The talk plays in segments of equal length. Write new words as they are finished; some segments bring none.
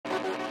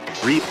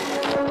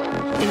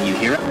Can you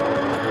hear it?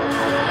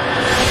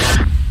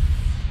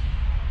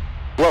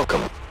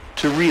 Welcome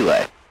to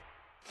Relay.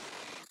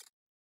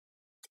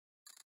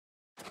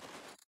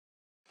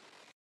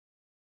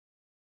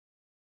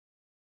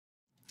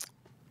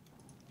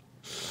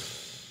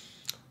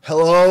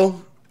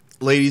 Hello,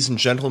 ladies and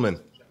gentlemen.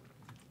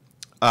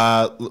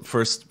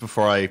 First,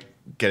 before I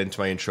get into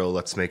my intro,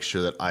 let's make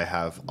sure that I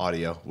have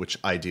audio, which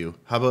I do.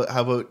 How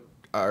about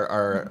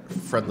our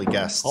friendly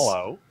guests?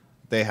 Hello.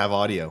 They have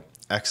audio.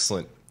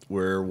 Excellent.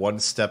 We're one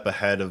step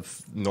ahead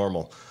of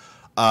normal.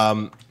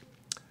 Hello.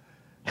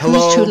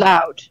 Who's too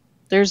loud?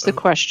 There's the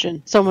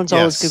question. Someone's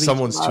always going to be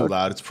someone's too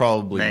loud. It's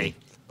probably me.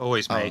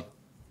 Always me.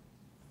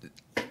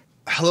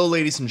 Hello,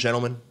 ladies and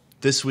gentlemen.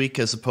 This week,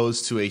 as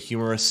opposed to a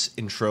humorous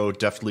intro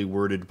deftly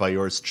worded by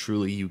yours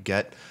truly, you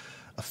get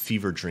a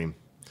fever dream.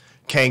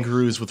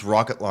 Kangaroos with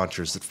rocket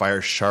launchers that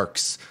fire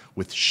sharks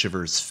with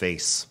Shiver's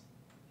face.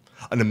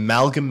 An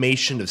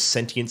amalgamation of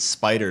sentient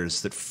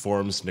spiders that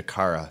forms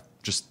Nakara.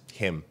 Just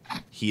him.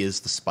 He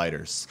is the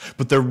spiders.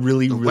 But they're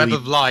really web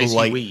of lies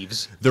polite. he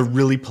weaves. They're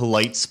really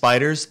polite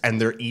spiders,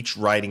 and they're each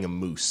riding a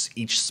moose.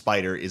 Each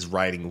spider is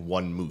riding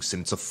one moose,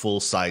 and it's a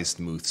full-sized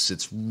moose.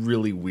 It's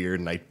really weird,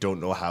 and I don't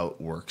know how it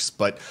works.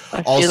 But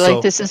I feel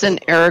like this is an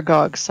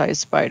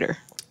Aragog-sized spider.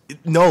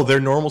 No,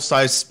 they're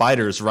normal-sized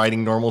spiders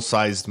riding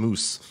normal-sized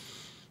moose.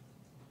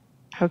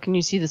 How can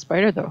you see the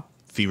spider, though?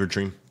 Fever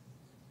dream.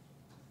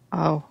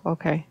 Oh,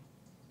 okay.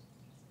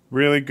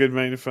 Really good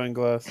magnifying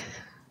glass.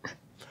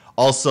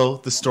 Also,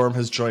 the storm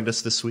has joined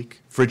us this week.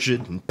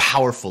 Frigid and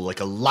powerful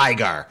like a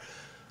Ligar.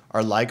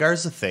 Are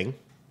Ligars a thing?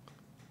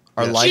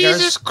 Are Ligars...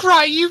 Jesus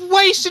Christ, you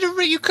wasted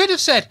a... You could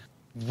have said,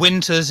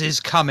 Winters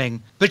is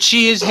coming, but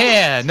she is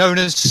here, known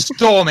as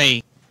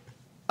Stormy.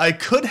 I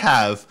could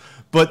have,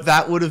 but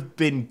that would have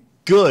been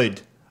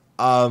good.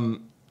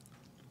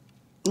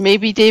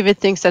 Maybe David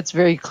thinks that's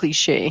very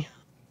cliche.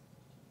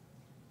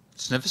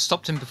 It's never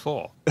stopped him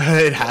before.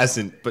 It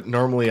hasn't, but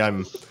normally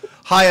I'm...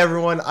 Hi,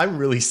 everyone. I'm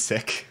really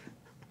sick.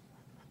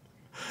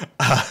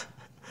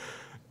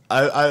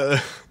 I'm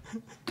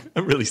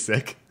really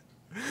sick.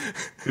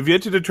 We've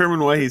yet to determine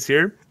why he's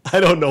here.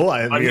 I don't know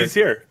why I'm here. He's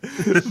here.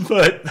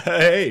 But,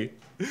 hey.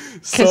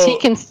 Because he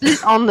can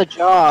sit on the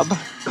job.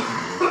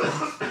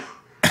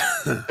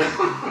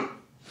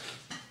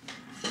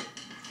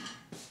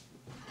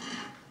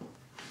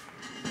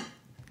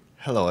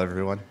 Hello,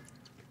 everyone.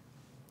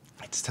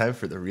 It's time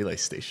for the relay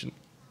station.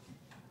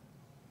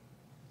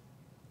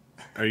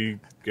 Are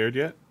you scared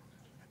yet?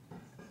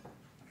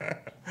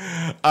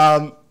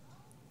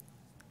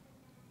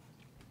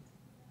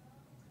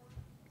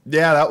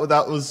 Yeah,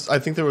 that was. I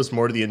think there was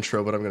more to the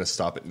intro, but I'm going to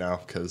stop it now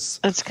because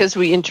That's because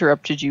we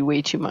interrupted you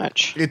way too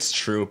much. it's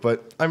true.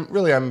 But I'm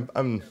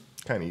kind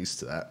of used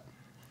to that.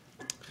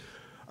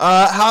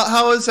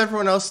 How is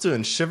everyone else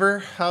doing? Shiver,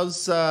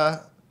 how's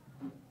the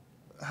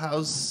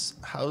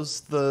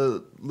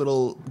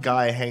little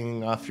guy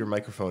hanging off your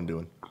microphone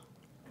doing?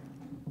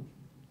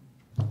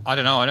 I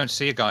don't know, I don't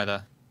see a guy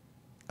there.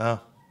 Oh,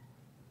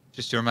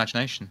 Just your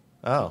imagination.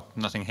 oh,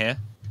 Nothing here.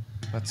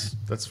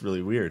 that's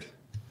really weird.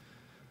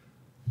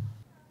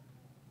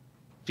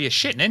 Be a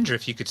shit ninja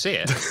if you could see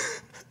it.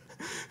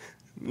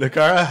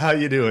 Nakara, how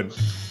you doing?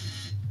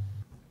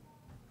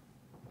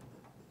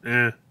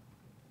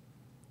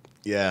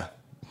 Yeah.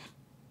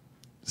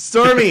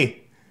 Stormy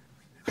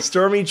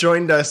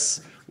joined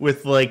us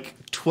with like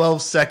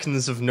 12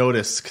 seconds of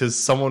notice because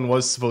someone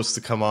was supposed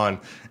to come on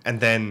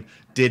and then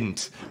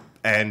didn't.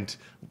 And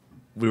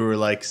we were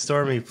like,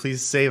 Stormy,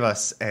 please save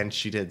us. And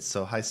she did.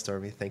 So hi,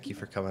 Stormy. Thank you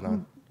for coming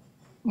on.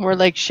 More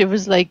like she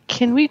was like,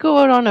 can we go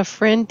out on a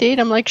friend date?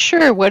 I'm like,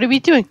 sure. What are we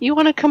doing? You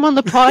want to come on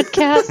the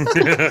podcast?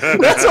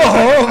 That's a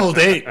horrible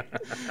date.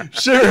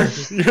 Sure.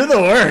 You're the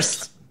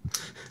worst.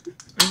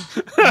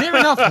 Near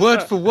enough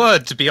word for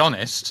word, to be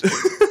honest.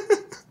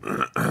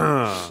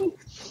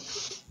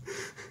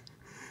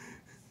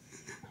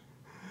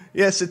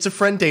 Yes, it's a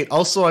friend date.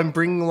 Also, I'm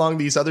bringing along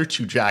these other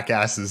two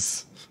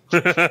jackasses.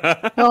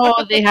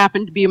 Oh, they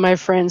happen to be my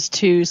friends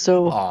too,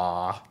 so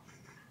Aw.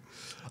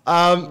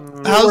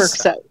 it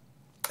works out.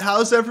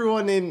 How's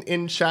everyone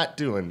in chat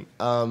doing?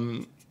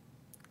 I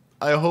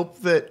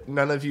hope that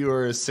none of you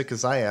are as sick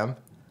as I am.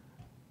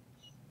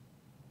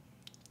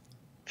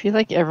 I feel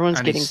like everyone's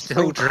And getting he's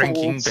still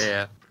drinking colds.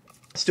 beer.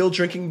 Still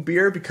drinking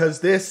beer because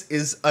this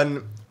is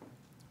an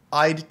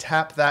I'd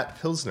tap that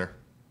Pilsner.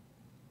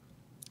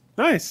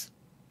 Nice.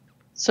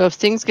 So if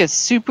things get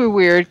super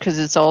weird because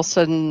it's all of a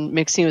sudden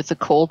mixing with the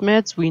cold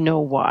meds, we know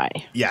why.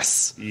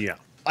 Yes. Yeah.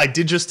 I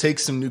did just take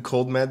some new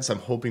cold meds. I'm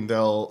hoping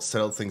they'll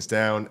settle things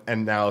down.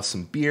 And now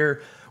some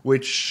beer,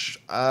 which,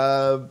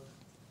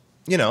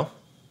 you know.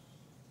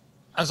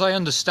 As I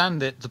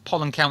understand it, the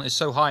pollen count is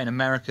so high in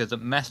America that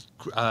meth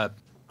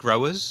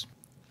growers,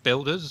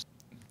 builders,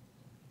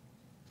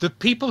 the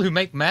people who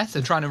make meth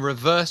are trying to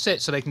reverse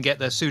it so they can get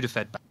their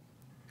Sudafed back.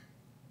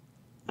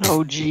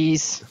 Oh,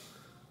 jeez.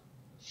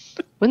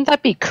 Wouldn't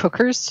that be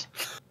cookers?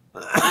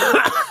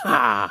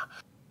 Ah,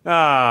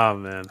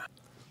 man.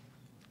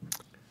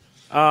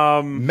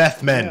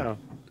 Meth men. Yeah.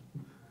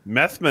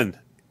 Methman.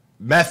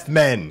 Meth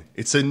Men.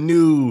 It's a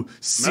new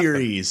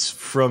series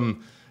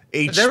from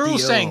HBO. They're all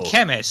saying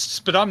chemists,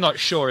 but I'm not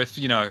sure if,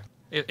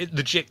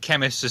 legit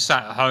chemists are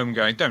sat at home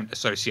going, don't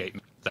associate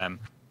me with them.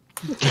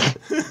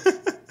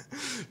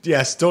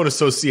 Yes, don't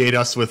associate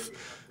us with...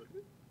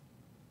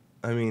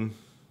 I mean...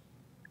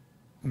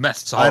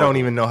 Meth's I don't horrible.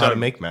 even know how to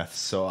make meth,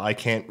 so I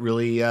can't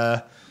really...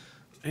 Hey,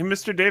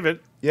 Mr. David,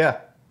 Yeah.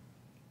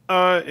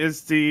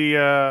 is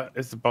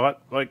the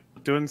bot like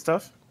doing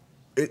stuff?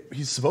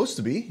 He's supposed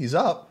to be. He's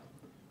up.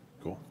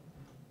 Cool.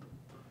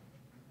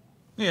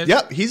 Yeah.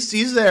 Yep,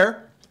 he's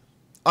there.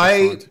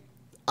 Excellent.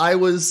 I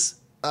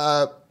was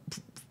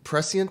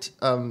prescient,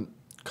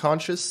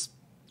 conscious,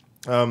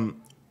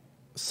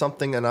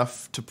 something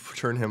enough to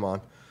turn him on.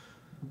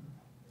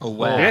 Oh,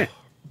 wow. Okay.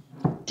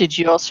 Did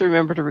you also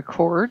remember to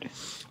record?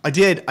 I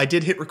did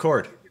hit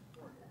record.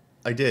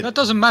 I did. That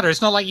doesn't matter.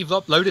 It's not like you've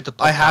uploaded the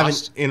podcast. I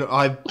haven't.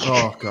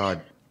 Oh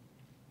god.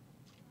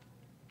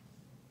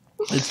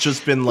 It's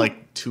just been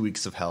like 2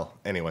 weeks of hell.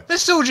 Anyway.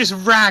 Let's all just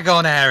rag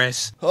on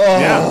Eris. Oh.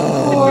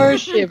 Yeah. Poor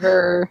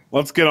Shiver.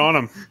 Let's get on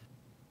him.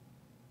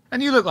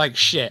 And you look like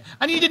shit.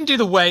 And you didn't do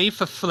the wave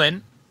for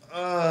Flint.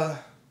 I'm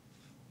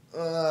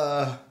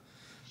Now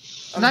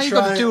you've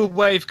got to trying- do a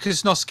wave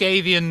because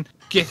Noscavian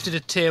gifted a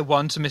tier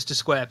 1 to Mr.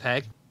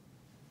 Squarepeg.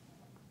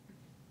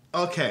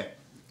 Okay.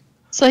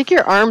 It's like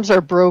your arms are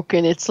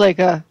broken. It's like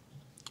a...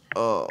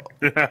 Oh.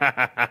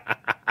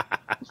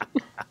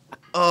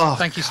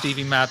 Thank you,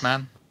 Stevie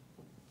Madman.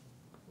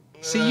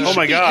 See, you Oh should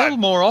my be God. ill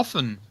more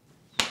often.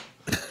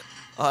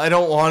 I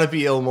don't want to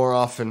be ill more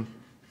often.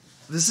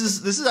 This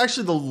is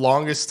actually the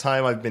longest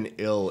time I've been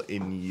ill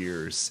in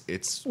years.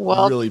 It's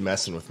Well- really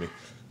messing with me.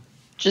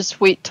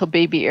 Just wait till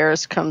baby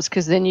Eris comes,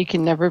 because then you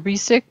can never be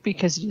sick,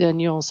 because then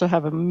you also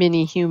have a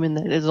mini human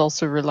that is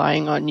also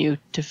relying on you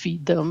to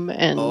feed them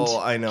and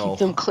I know. keep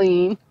them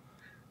clean.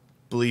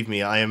 Believe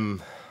me, I know.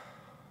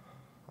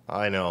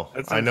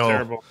 That sounds I know.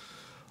 terrible.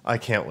 I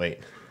can't wait.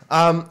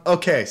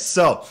 Okay,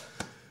 so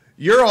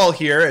you're all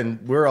here and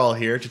we're all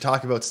here to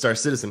talk about Star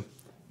Citizen.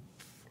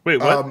 Wait,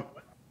 what?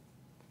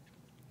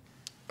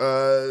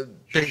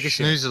 Biggest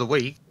news of the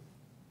week.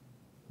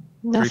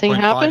 Nothing 3.5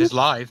 happened? is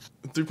live.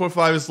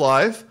 3.5 is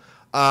live.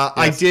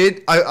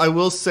 Yes. I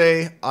will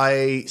say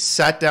I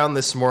sat down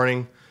this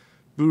morning,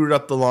 booted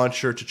up the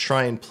launcher to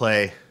try and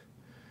play,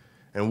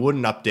 and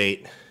wouldn't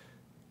update.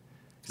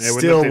 Yeah, it wouldn't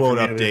Still update for won't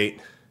me either. update.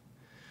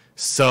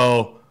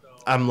 So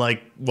I'm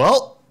like,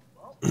 well,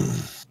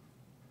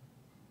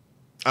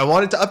 I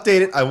wanted to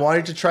update it. I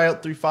wanted to try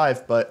out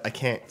 3.5, but I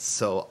can't.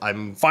 So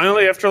I'm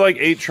Finally, after like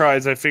 8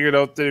 tries, I figured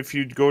out that if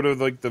you go to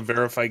like the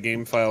verify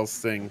game files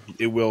thing,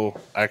 it will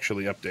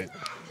actually update.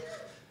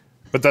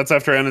 But that's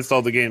after I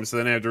uninstalled the game, so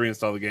then I have to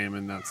reinstall the game,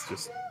 and that's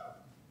just...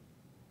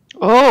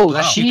 Oh,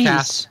 Bless you, jeez.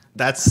 Cass.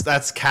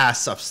 that's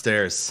Cass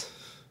upstairs.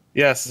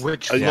 Yes.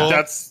 Which floor?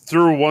 That's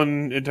through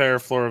one entire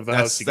floor of the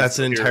house. you can That's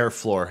an still hear. entire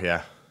floor.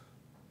 Yeah.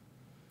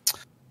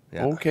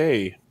 Yeah.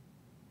 Okay.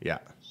 Yeah.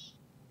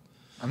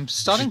 I'm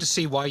starting to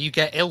see why you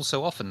get ill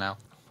so often now.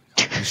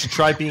 You should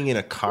try being in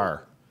a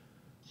car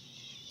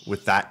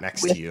with that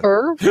next With to you.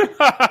 her?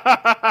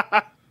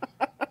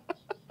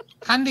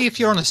 Handy if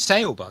you're on a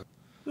sailboat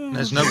and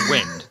there's no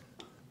wind.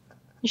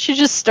 You should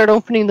just start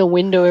opening the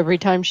window every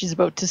time she's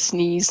about to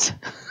sneeze.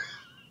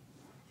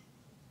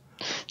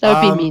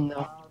 That would be mean,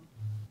 though.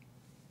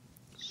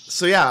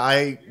 So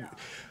yeah,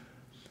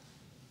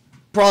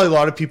 probably a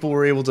lot of people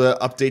were able to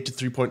update to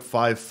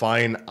 3.5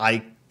 fine.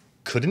 I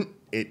couldn't.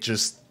 It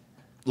just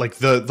like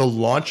the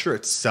launcher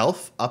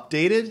itself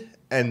updated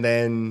and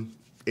then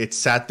it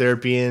sat there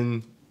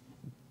being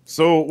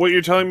So what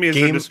you're telling me is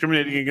they're Game-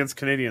 discriminating against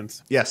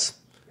Canadians. yes.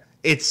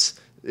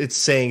 It's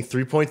saying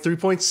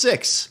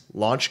 3.3.6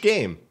 launch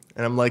game.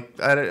 And I'm like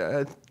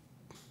I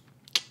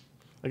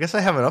guess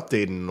I haven't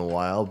updated in a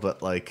while,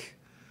 but like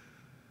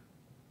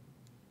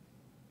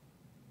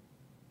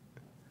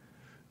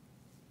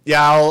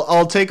yeah,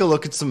 I'll take a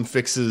look at some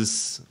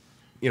fixes,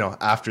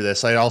 after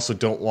this. I also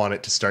don't want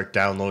it to start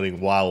downloading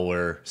while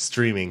we're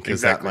streaming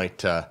because Exactly.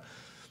 that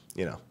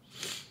might,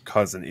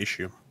 Cause an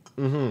issue.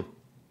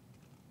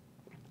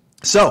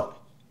 So,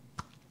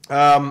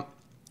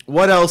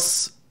 what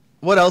else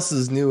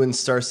is new in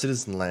Star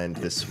Citizen Land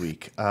this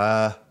week?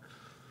 Let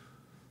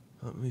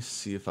me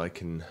see if I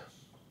can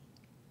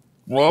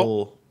Well,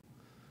 pull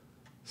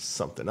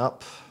something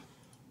up.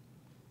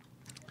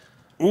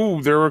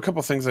 ooh, there were a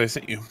couple things I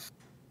sent you.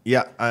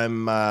 Yeah,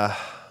 I'm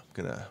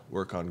gonna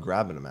work on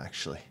grabbing them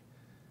actually.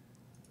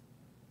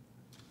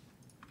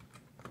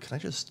 Can I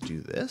just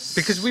do this?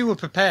 Because we were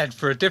prepared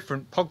for a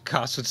different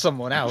podcast with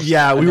someone else.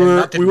 Yeah, and we then were-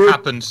 That didn't we were-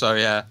 happen, so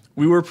yeah.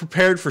 we were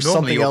prepared for Normally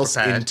something you're else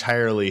prepared.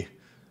 entirely.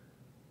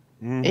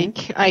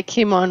 I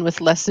came on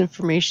with less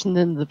information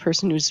than the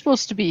person who's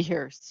supposed to be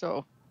here,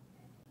 so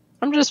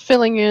I'm just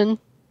filling in.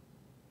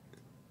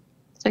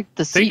 It's like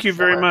the Thank seat you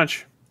very filler.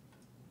 much.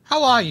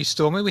 How are you,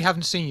 Stormy? We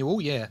haven't seen you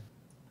all year.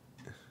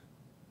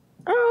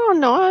 Oh,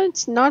 no,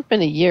 it's not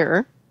been a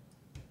year.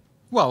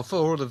 Well, for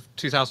all of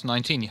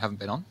 2019, you haven't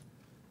been on,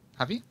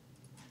 have you?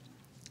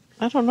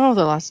 I don't know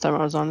the last time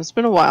I was on. It's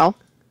been a while.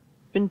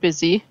 Been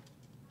busy.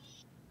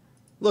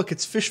 Look,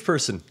 it's Fish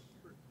Person.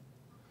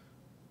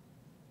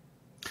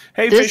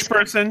 Hey, This- fish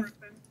person.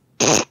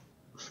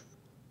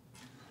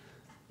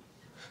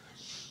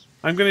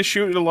 I'm gonna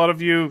shoot a lot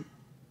of you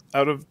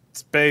out of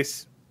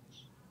space.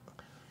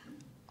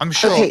 I'm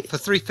sure Okay. for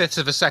 3/5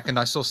 of a second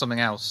I saw something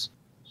else.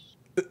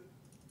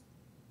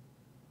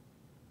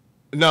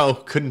 No,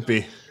 couldn't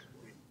be.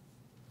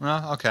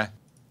 Oh, okay.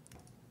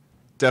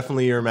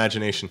 Definitely your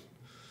imagination.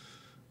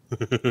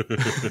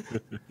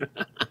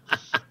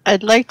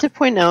 I'd like to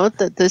point out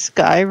that this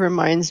guy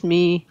reminds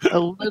me a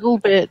little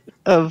bit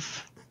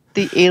of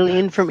the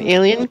alien from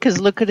Alien,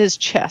 because look at his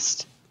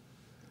chest.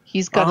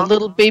 He's got a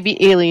little baby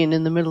alien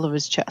in the middle of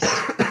his chest.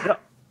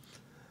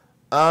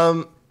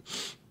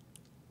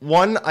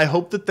 One, I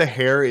hope that the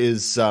hair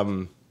is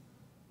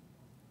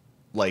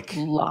like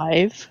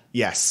Live.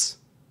 yes.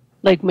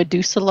 Like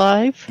Medusa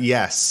live.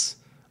 Yes.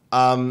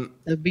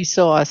 That'd be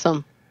so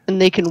awesome.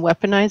 And they can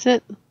weaponize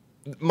it.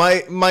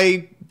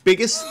 My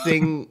biggest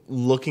thing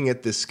looking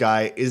at this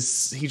guy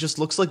is he just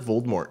looks like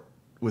Voldemort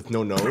with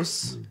no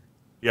nose.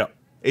 Yeah.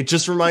 It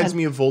just reminds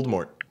me of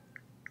Voldemort.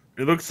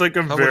 It looks like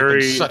a That would've been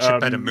very such a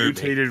better movie.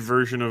 mutated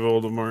version of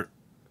Voldemort.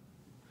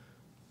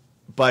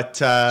 But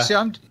See,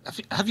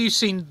 have you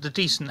seen the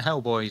decent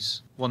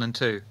Hellboys 1 and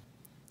 2?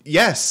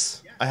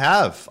 yes, I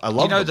have. I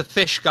love You know them. the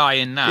fish guy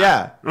in that?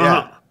 Yeah, yeah.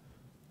 Uh-huh.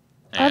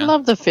 I Yeah.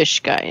 love the fish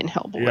guy in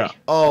Hellboy. Yeah.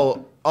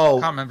 Oh,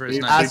 Can't remember his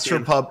name.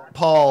 Astropub,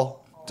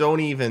 Paul, don't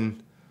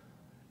even.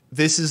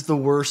 This is the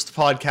worst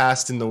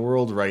podcast in the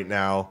world right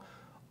now.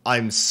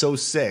 I'm so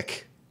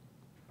sick.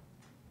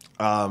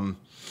 Abe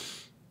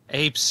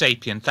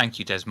Sapien. Thank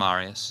you,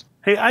 Desmarius.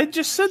 Hey, I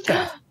just said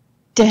that.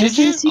 Dez Did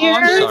you? is Oh, here.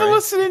 I'm You're not sorry.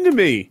 listening to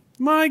me.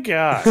 My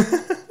God.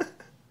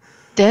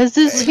 Dez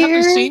is We here.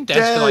 haven't seen Des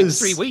for like Des.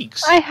 3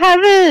 weeks. I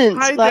haven't.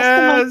 Hi, Last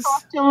time I Dez.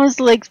 talked to him was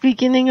like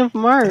beginning of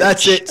March.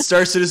 That's it.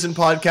 Star Citizen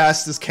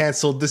podcast is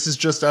canceled. This is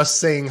just us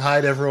saying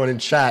hi to everyone in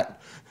chat.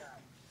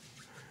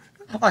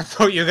 I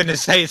thought you were going to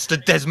say it's the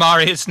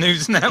Desmarius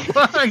News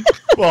Network.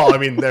 Well, I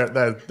mean,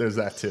 there's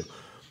that too.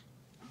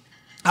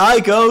 Hi,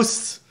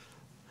 Ghost.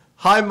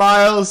 Hi,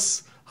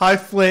 Miles. Hi,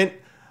 Flint.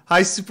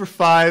 Hi, Super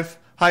 5.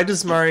 Hi,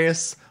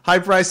 Desmarius. Hi,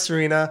 Bryce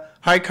Serena.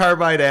 Hi,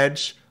 Carbide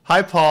Edge.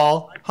 Hi,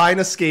 Paul. Hi,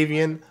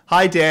 Nascavian.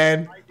 Hi,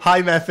 Dan.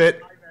 Hi, Method.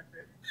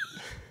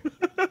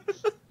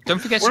 Don't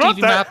forget We're not,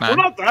 Stevie that, we're Madman.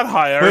 not that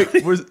high, are we?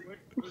 Wait, where's...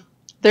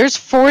 There's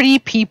 40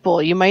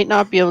 people. You might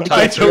not be able to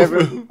Hi, get through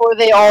everyone Tofu. before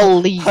they all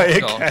leave. Hi,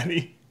 God.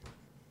 Kenny.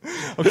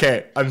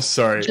 Okay, I'm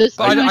sorry. Just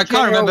I who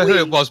can't remember are who we?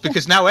 it was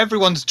because now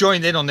everyone's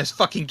joined in on this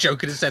fucking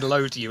joke and has said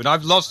hello to you, and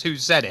I've lost who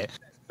said it.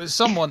 But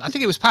someone, I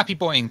think it was Pappy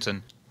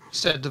Boyington,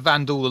 said the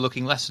Vandal are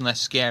looking less and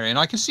less scary, and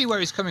I can see where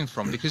he's coming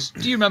from because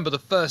do you remember the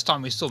first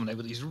time we saw them? They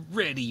were these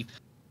really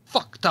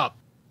fucked up,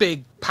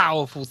 big,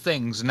 powerful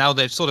things, and now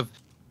they've sort of,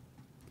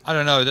 I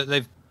don't know, that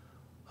they've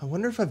I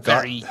wonder if I've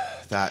got very-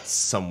 that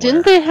somewhere.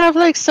 Didn't they have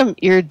like some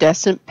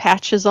iridescent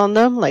patches on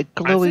them, like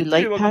I glowy think they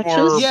light look patches?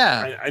 more-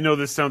 Yeah. I know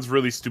this sounds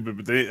really stupid,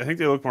 but I think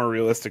they look more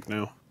realistic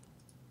now.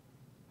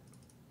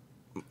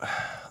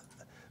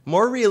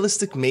 More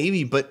realistic,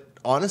 maybe, but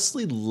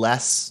honestly,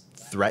 less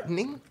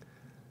threatening.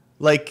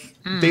 Like,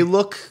 they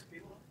look...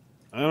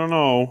 I don't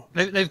know.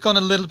 they've gone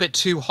a little bit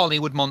too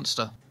Hollywood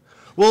monster.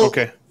 Well,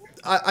 Okay.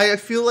 I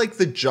feel like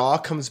the jaw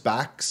comes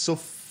back so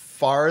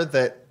far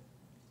that,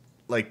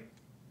 like,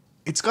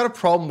 it's got a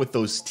problem with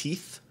those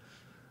teeth.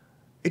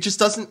 It just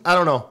doesn't... I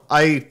don't know.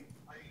 I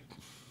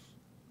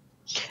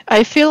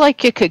feel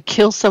like you could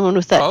kill someone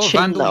with that Oh, chin,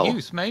 Vandal though.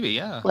 Youth, maybe,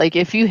 yeah. Like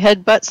if you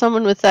headbutt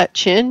someone with that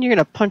chin, you're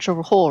gonna punch a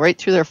hole right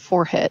through their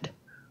forehead.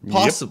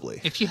 Possibly.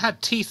 If you had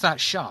teeth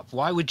that sharp,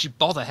 why would you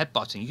bother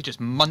headbutting? You could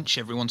just munch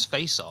everyone's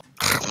face off.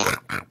 I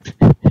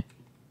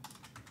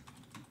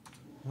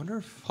wonder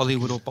if...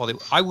 Hollywood or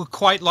Bollywood. I would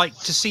quite like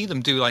to see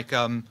them do like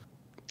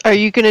Are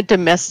you gonna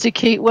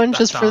domesticate one That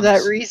just for that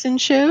dance. reason,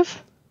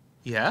 Shiv?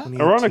 yeah.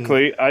 2018.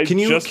 Ironically, I Can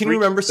you just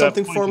remember reached that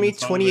something point for in me? the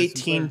song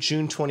recently. 2018,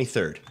 June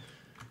 23rd.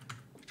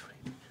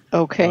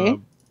 Okay.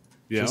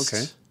 Yeah, Just-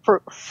 okay.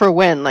 For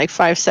when? Like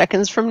 5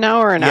 seconds from now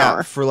or an Yeah,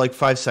 hour? for like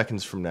 5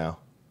 seconds from now.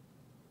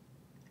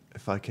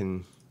 If I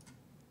can...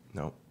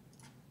 No.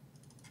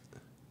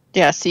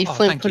 Yeah, see, Oh,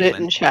 Flint thank put you, it in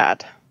Flint.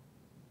 chat.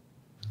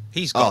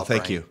 He's got Oh, a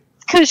thank brain. you.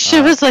 Because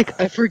Shiv was like,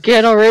 I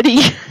forget already.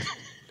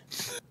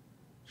 23rd.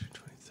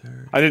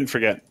 I didn't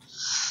forget.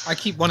 I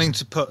keep wanting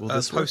to put Will a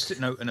this work? post-it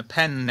note and a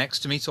pen next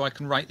to me so I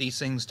can write these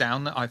things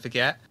down that I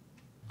forget.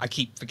 I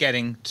keep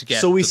forgetting to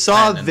get. So we the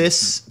saw pen and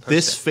this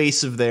post-it.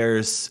 face of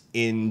theirs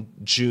in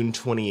June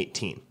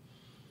 2018.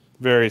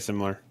 Very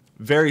similar.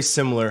 Very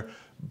similar,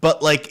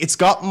 but like it's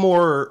got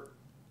more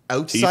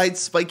outside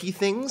spiky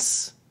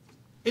things.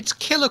 It's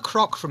Killer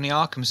Croc from the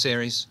Arkham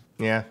series.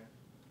 Yeah.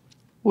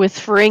 With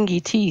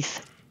Ferengi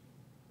teeth.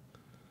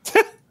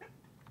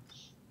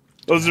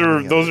 Those Oh,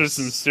 are yeah, those are that's-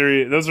 some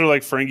serious. Those are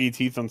like Ferengi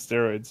teeth on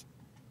steroids.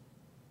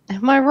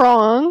 Am I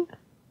wrong?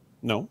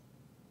 No.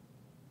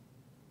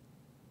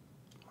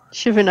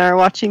 Shiv and I are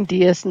watching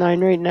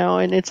DS9 right now,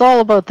 and it's all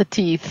about the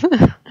teeth.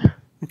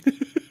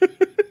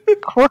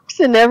 Quark's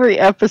in every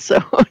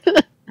episode.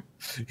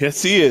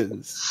 Yes, he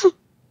is.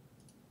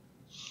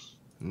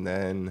 And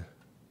then,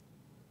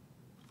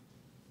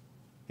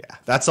 yeah,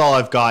 that's all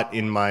I've got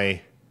in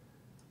my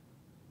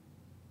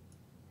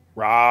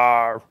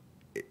Rawr.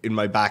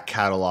 back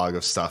catalog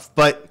of stuff.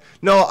 But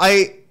no,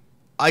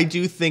 I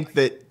do think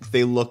that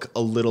they look a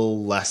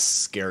little less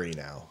scary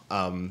now.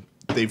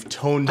 They've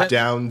toned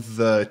down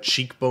the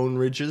cheekbone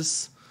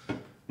ridges.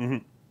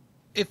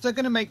 If they're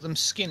going to make them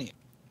skinny,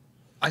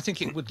 I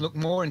think it would look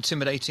more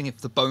intimidating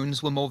if the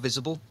bones were more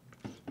visible.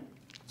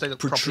 They look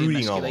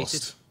Protruding properly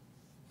emasculated.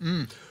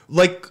 almost.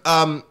 Like,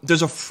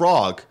 there's a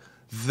frog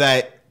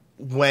that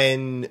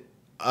when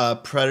a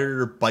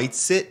predator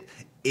bites it,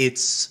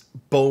 its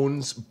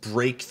bones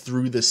break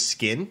through the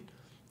skin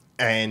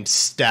and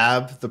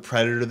stab the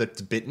predator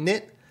that's bitten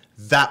it.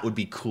 That would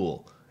be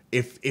cool.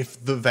 If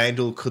the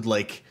Vandal could,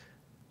 like,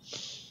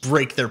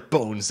 break their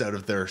bones out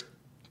of their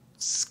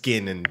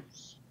skin and...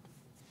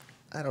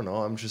 I don't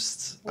know, I'm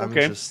just... I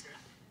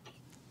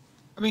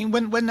mean,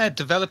 when they're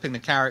developing the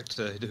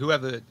character,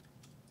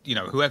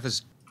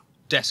 whoever's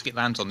desk it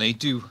lands on, they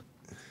do,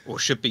 or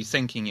should be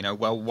thinking,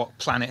 well, what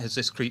planet has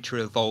this creature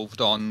evolved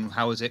on?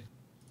 How has it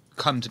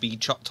come to be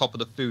top of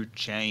the food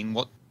chain?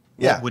 What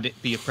would it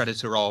be a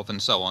predator of,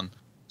 and so on?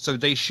 So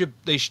that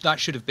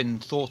should have been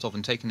thought of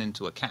and taken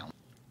into account.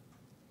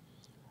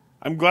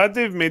 I'm glad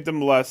they've made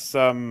them less.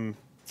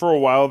 For a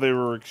while, they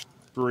were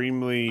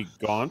extremely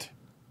gaunt,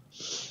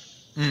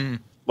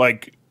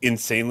 like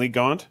insanely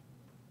gaunt,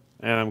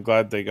 and I'm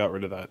glad they got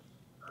rid of that.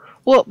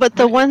 Well, but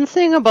the one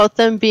thing about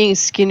them being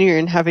skinnier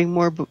and having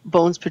more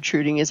bones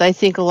protruding is, I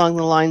think, along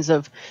the lines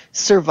of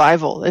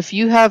survival. If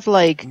you have,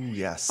 like,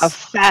 a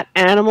fat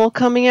animal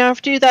coming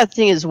after you, that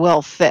thing is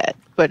well fed.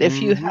 But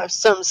if you have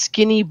some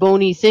skinny,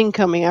 bony thing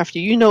coming after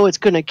you, it's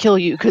going to kill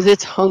you because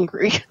it's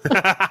hungry.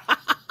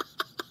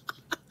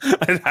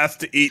 It has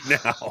to eat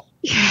now.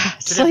 Yeah,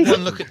 Did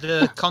everyone look at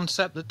the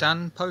concept that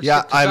Dan posted?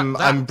 Yeah,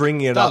 I'm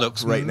bringing it up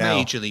looks right now.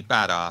 majorly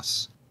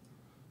badass.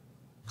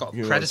 Got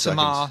a predator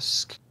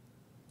mask.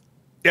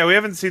 Yeah, we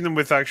haven't seen them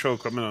with actual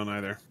equipment on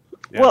either.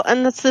 Yeah. Well,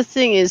 and that's the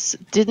thing is,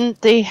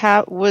 didn't they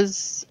have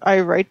originally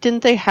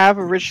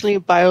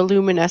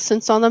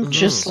bioluminescence on them,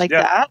 just like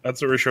that?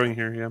 That's what we're showing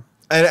here, yeah.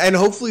 And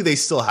hopefully they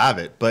still have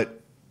it,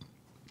 but...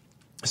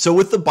 So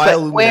with the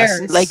bioluminescence... But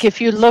where? Like, if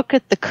you look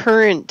at the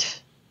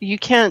current, you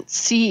can't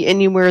see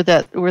anywhere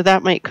where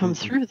that might come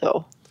through,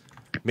 though.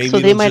 Maybe so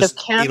they might have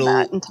canned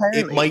that entirely.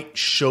 It might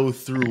show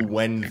through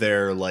when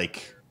they're,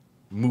 like,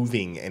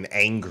 moving and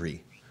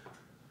angry.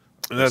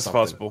 That's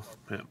possible.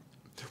 Yeah.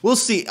 We'll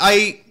see.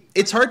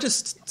 It's hard to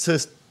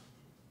say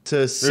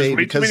There's way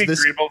because too many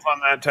variables on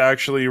that to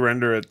actually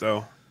render it,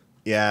 though.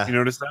 Yeah. You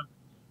notice that?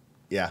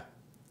 Yeah.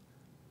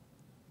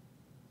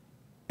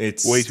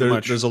 It's way too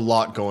much. There's a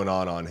lot going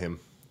on him.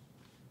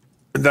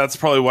 That's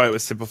probably why it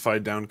was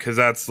simplified down, because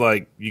that's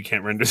like you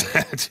can't render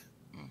that.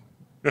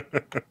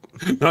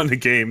 Not in the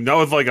game. Not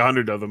with like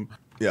 100 of them.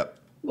 Yep.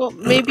 Well,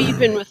 maybe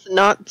even with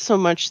not so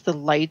much the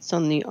lights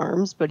on the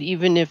arms, but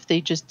even if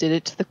they just did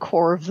it to the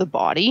core of the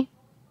body,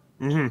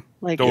 it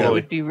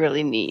would be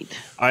really neat.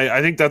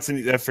 I think that's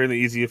a fairly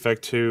easy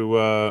effect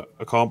to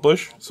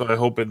accomplish, so I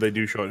hope they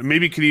do show it.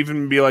 Maybe it could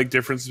even be like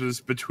differences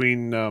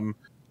between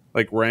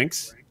like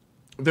ranks.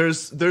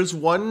 There's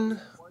one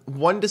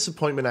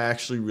disappointment I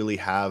actually really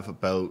have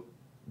about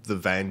the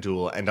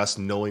Vanduul and us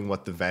knowing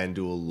what the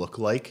Vanduul look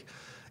like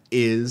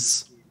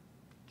is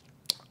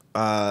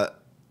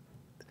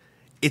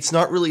it's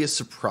not really a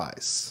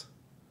surprise,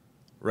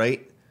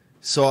 right?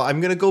 So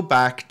I'm going to go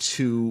back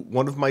to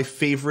one of my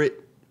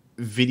favorite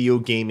video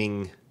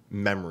gaming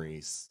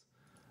memories.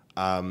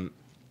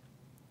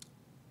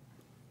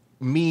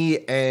 Me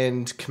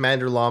and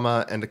Commander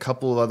Llama and a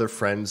couple of other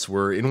friends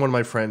were in one of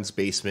my friends'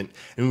 basement,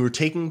 and we were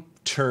taking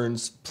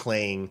turns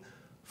playing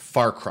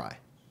Far Cry.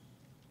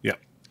 Yeah.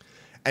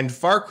 And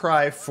Far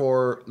Cry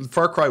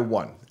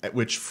 1,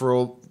 which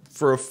for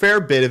a fair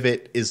bit of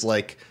it is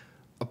like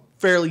a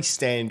fairly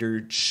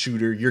standard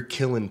shooter. You're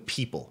killing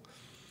people,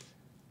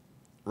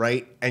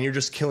 right? And you're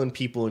just killing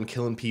people,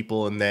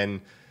 and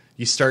then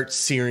you start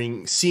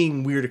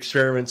seeing weird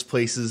experiments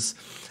places,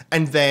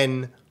 and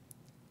then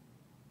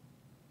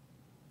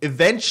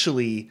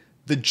eventually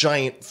the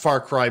giant Far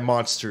Cry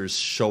monsters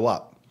show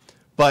up.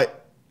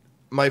 But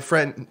my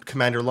friend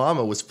Commander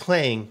Llama was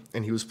playing,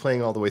 and he was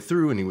playing all the way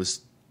through, and he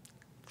was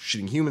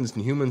shooting humans,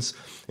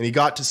 and he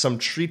got to some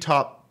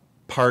treetop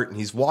part, and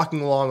he's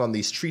walking along on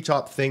these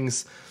treetop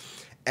things,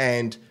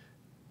 and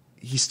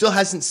he still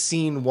hasn't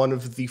seen one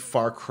of the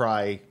Far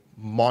Cry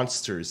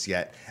monsters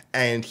yet,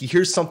 and he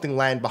hears something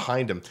land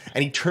behind him,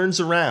 and he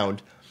turns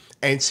around,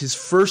 and it's his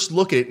first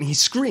look at it, and he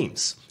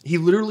screams. He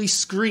literally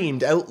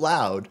screamed out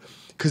loud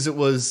because it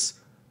was,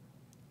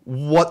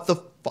 what the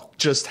fuck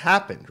just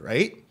happened,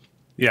 right?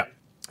 Yeah.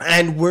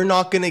 And we're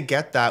not going to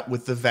get that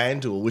with the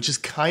Vanduul, which is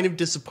kind of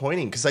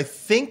disappointing because I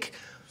think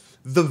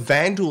the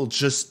Vanduul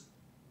just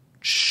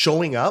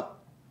showing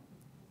up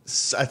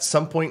at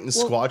some point in the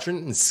squadron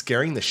and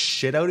scaring the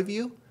shit out of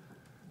you.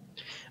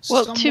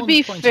 Well, Someone to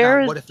be pointed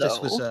fair, out, what if this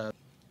though,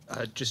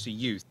 was just a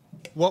youth?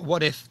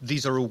 What if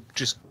these are all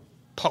just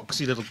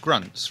poxy little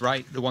grunts,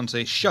 right? The ones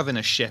they shove in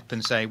a ship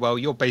and say, well,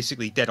 you're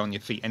basically dead on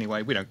your feet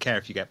anyway. We don't care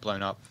if you get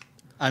blown up.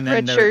 And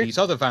then there are these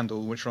other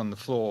Vandal which are on the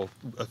floor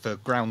of the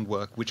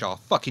groundwork, which are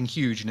fucking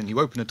huge. And then you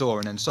open a door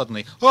and then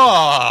suddenly,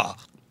 ah!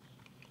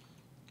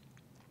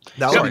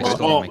 That Sorry, would be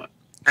Stormy. good.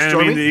 And I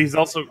Stormy? mean,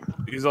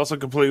 he's also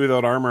completely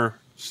without armor.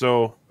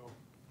 So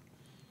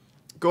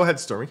Go ahead,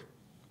 Stormy.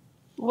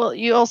 Well,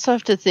 you also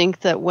have to think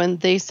that when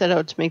they set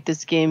out to make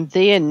this game,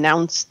 they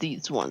announced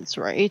these ones,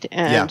 right?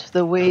 And Yeah.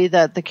 the way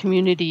that the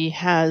community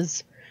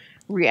has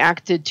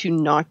reacted to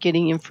not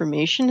getting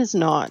information is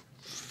not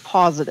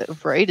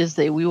positive, right? Is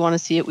we want to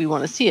see it, we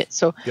want to see it.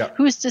 So Yeah.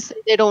 who's to say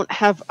they don't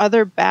have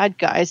other bad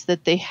guys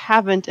that they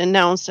haven't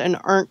announced and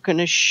aren't going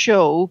to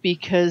show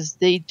because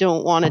they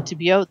don't want it to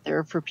be out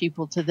there for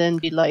people to then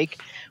be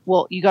like,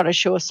 well, you got to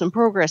show us some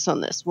progress on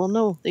this. Well,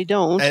 no, they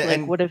don't.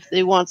 And- What if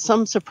they want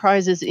some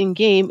surprises in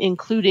game,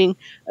 including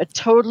a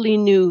totally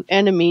new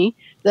enemy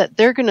that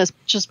they're going to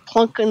just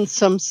plunk in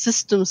some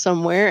system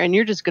somewhere and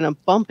you're just going to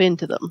bump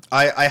into them?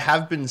 I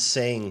have been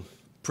saying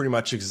pretty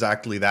much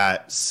exactly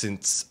that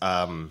since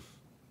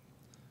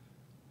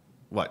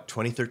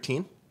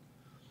 2013.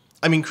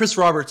 I mean, Chris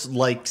Roberts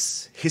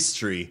likes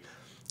history,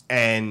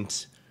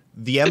 and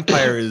the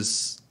Empire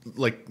is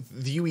like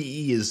the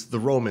UEE is the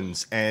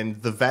Romans, and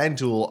the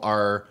Vandal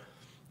are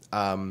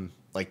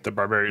like the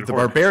barbarian. the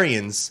horde.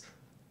 barbarians.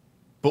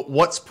 But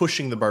what's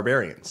pushing the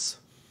barbarians?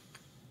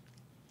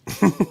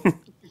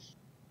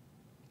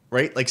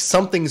 Right? Like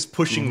something's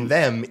pushing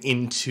them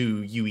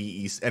into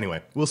UEE.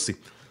 Anyway, we'll see.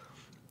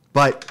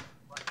 But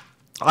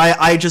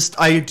I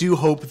do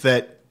hope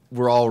that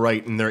we're all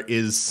right and there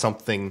is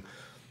something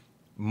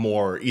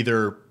more,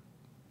 either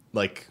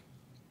like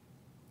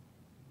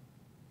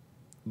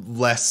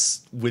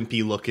less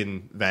wimpy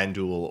looking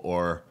Vandal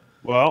or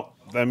Well,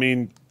 I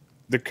mean,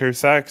 the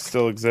Cursaks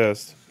still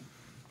exist,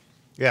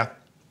 yeah.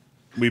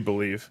 we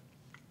believe.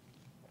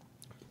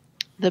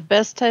 The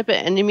best type of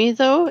enemy,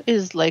 though,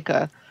 is like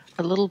a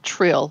little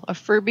trill, a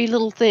Furby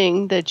little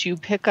thing that you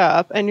pick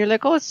up, and you're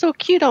like, oh, it's so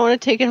cute, I want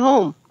to take it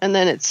home. And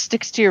then it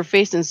sticks to your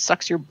face and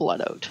sucks your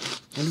blood out.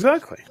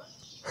 Exactly.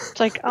 It's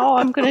like, oh,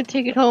 I'm going to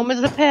take it home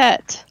as a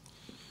pet.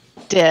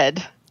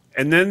 Dead.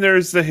 And then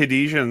there's the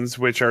Hadesians,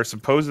 which are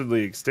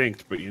supposedly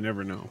extinct, but you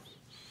never know.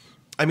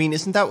 I mean,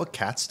 isn't that what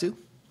cats do?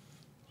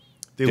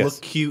 They Yes.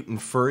 look cute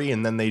and furry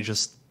and then they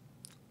just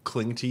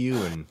cling to you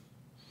and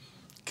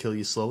kill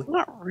you slowly?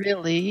 Not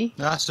really.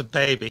 That's a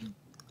baby.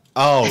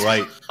 Oh,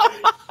 right.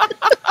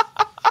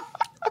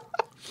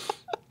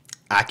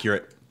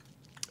 Accurate.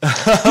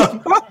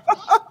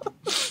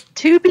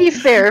 To be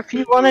fair, if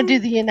you want to do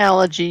the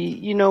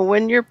analogy,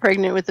 when you're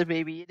pregnant with a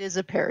baby, it is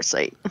a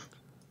parasite.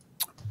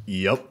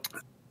 Yep.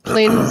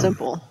 Plain and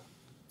simple.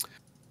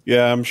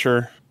 Yeah, I'm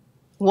sure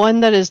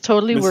One that is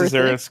totally Mrs. worth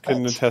Harris it.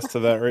 couldn't but- attest to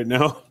that right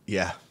now.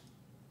 Yeah.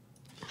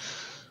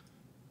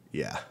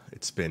 Yeah,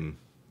 it's been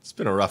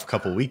a rough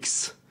couple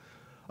weeks.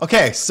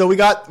 Okay, so we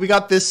got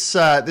this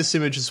this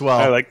image as well.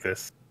 I like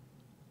this.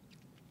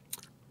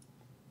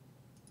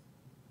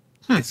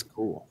 It's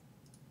cool.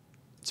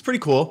 It's pretty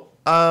cool.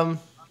 I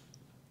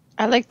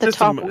like the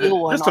top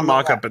wheel one. Just a on the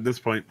mock-up left. at this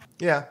point.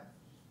 Yeah.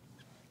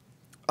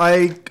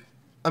 I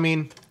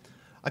mean,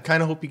 I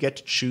kind of hope you get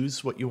to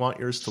choose what you want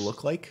yours to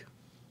look like.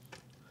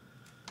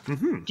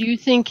 Do you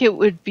think it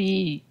would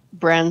be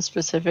brand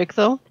specific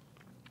though?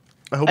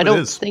 I hope I it don't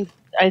is. think.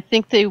 I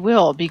think they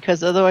will,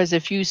 because otherwise,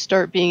 if you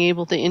start being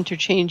able to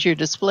interchange your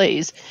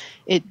displays,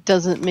 it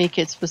doesn't make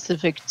it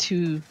specific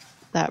to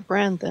that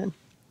brand. Then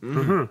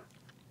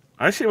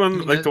I see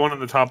one like the one on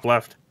the top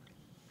left.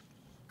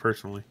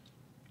 Personally,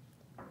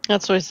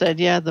 that's what I said.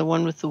 Yeah, the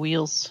one with the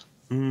wheels.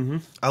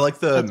 I like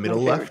the That's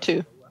middle my favorite left,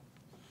 too.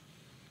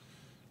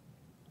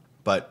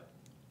 but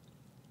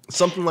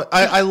something like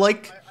I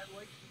like.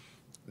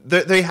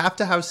 They have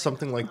to have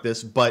something like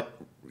this, but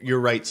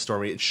you're right,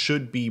 Stormy. It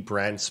should be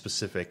brand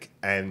specific,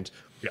 and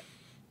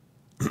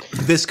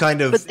this kind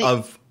But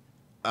of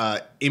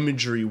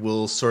imagery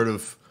will sort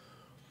of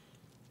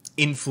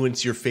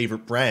influence your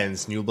favorite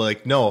brands, and you'll be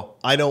like, "No,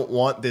 I don't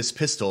want this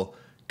pistol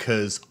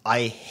because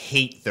I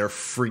hate their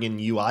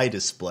friggin' UI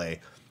display."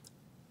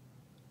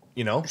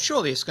 You know?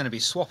 Surely it's going to be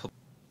swappable.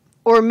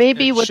 Or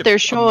maybe It what should they're be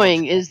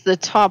showing is the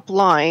top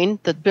line,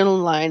 the middle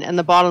line, and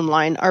the bottom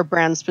line are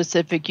brand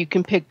specific. You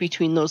can pick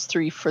between those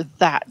three for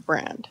that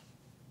brand.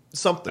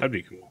 Something. that'd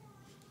be cool.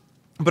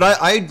 But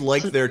I'd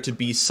like there to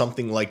be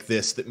something like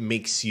this that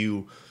makes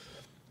you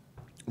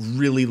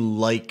really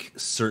like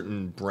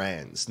certain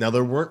brands. Now,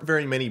 there weren't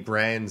very many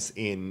brands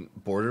in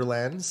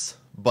Borderlands,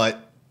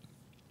 but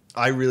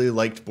I really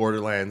liked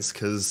Borderlands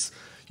because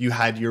you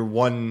had your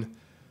one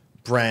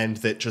brand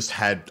that just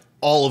had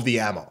all of the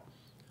ammo,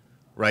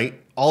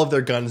 right? All of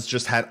their guns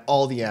just had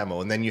all the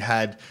ammo. And then you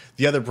had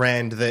the other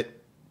brand that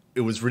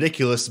it was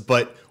ridiculous,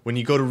 but when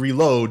you go to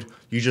reload,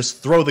 you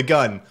just throw the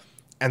gun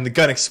and the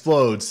gun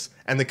explodes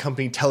and the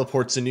company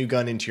teleports a new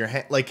gun into your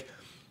hand. Like,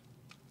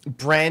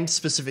 brand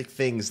specific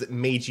things that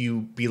made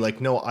you be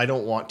like, no, I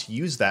don't want to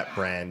use that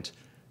brand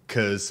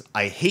because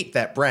I hate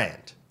that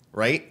brand,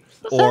 right?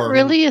 Is that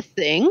really a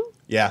thing?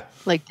 Yeah.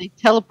 Like they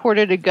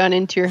teleported a gun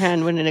into your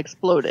hand when it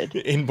exploded.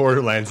 In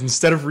Borderlands,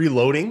 instead of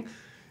reloading,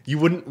 you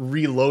wouldn't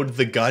reload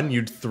the gun,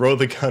 you'd throw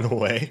the gun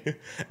away,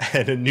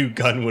 and a new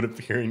gun would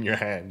appear in your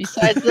hand.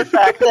 Besides the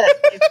fact that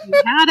if you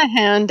had a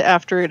hand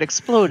after it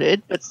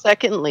exploded, but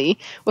secondly,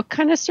 what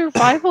kind of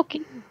survival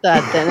game is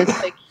that then?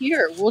 It's like,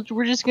 here,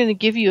 we're just going to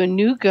give you a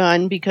new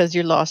gun because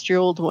you lost your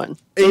old one.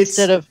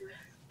 Instead of,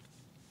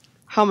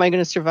 how am I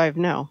going to survive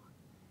now?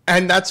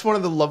 And that's one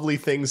of the lovely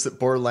things that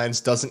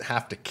Borderlands doesn't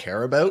have to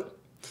care about.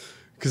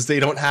 Because they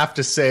don't have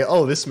to say,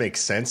 oh, this makes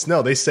sense.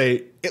 No, they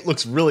say, it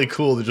looks really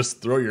cool to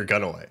just throw your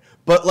gun away.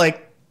 But,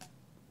 like,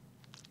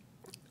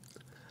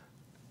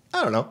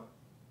 I don't know.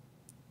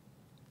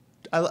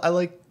 I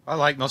like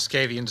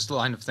Noscavian's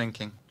line of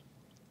thinking.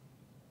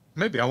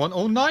 Maybe I want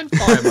all 9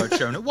 fire modes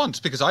shown at once,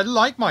 because I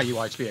like my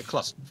UI to be a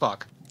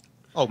clusterfuck.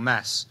 Oh,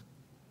 mess.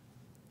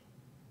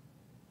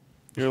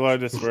 You're allowed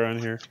to swear on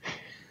here.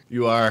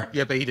 You are.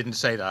 Yeah, but he didn't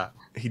say that.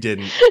 He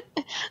didn't.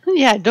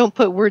 Yeah, don't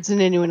put words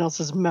in anyone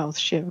else's mouth,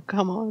 Shiv.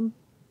 Come on.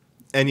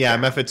 And yeah,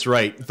 Mephit's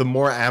right. The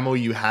more ammo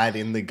you had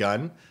in the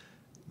gun,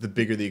 the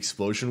bigger the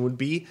explosion would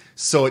be.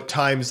 So at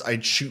times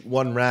I'd shoot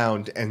one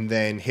round and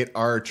then hit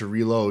R to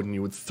reload, and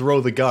you would throw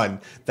the gun.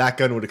 That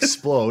gun would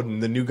explode,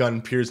 and the new gun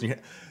appears in your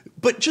hand.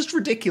 But just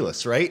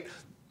ridiculous, right?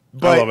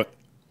 But I love it.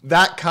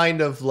 That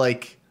kind of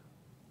like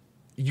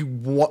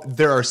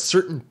there are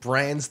certain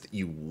brands that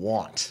you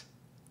want.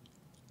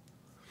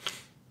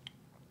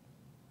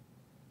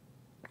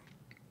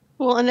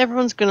 Well, and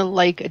everyone's going to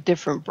like a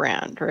different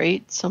brand,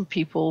 right? Some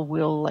people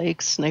will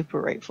like sniper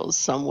rifles,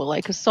 some will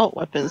like assault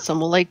weapons, some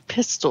will like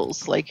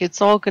pistols. Like,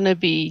 it's all going to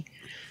be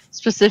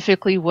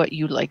specifically what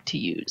you like to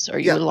use. Are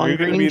you a Are you long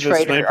going to be range the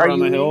fighter? sniper Are on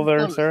the you hill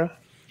there, Sarah?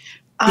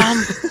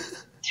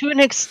 To an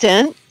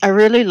extent, I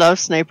really love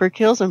sniper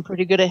kills. I'm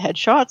pretty good at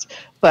headshots,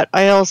 but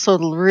I also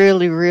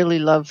really, really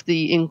love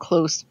the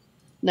in-close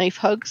knife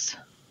hugs.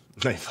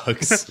 Knife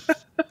hugs.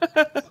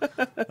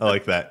 I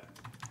like that.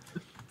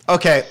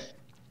 Okay.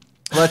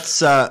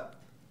 Let's let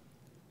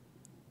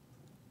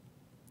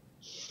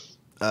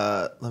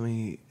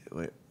me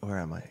wait, where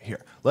am I?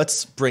 Here.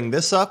 Let's bring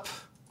this up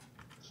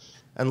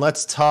and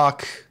let's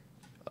talk.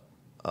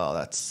 Oh,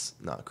 that's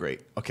not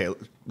great. Okay,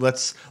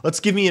 let's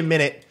give me a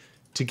minute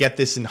to get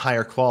this in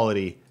higher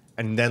quality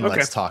and then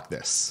let's talk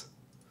this.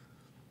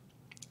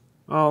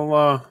 I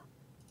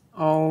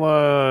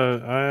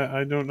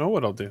don't know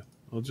what I'll do.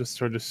 I'll just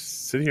sort of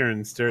sit here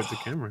and stare at the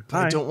camera.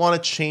 I don't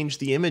want to change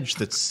the image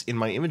that's in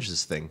my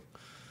images thing.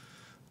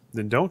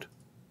 Then don't.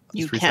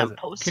 You Just can't resize it.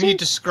 post Can you it?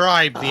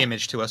 describe the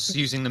image to us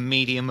using the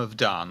medium of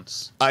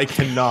dance? I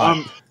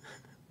cannot.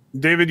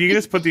 David, you can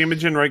just put the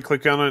image in, right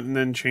click on it, and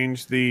then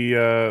change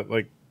the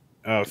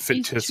fit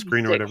He's to too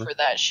screen or thick whatever. for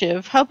that,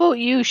 Shiv. How about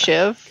you,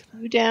 Shiv?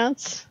 You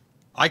dance?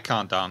 I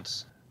can't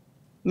dance.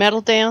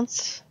 Metal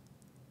dance?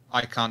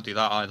 I can't do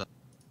that either.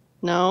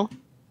 No?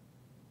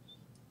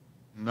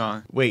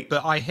 No. Wait.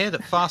 But I hear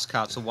that Fast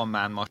Cat's a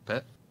one-man mosh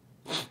pit.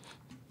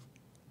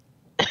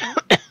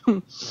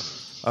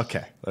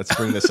 Okay, let's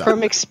bring this up.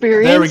 From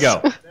experience? There we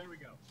go.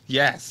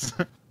 Yes.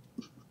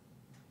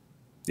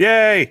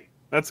 Yay!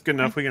 That's good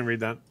enough. We can read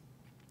that.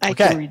 I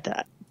Okay. can read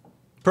that.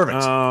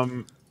 Perfect.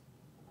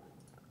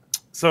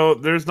 So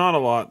there's not a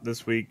lot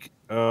this week,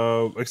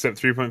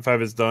 except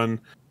 3.5 is done.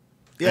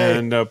 Yay.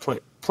 And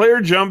Player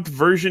Jump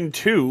version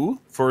 2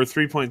 for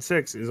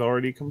 3.6 is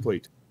already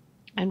complete.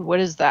 And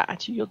what is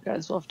that? You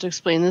guys will have to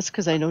explain this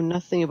because I know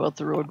nothing about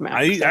the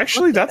roadmap.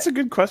 That's a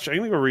good question. I'm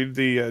going to go read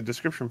the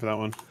description for that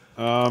one.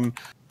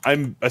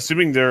 I'm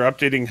assuming they're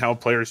updating how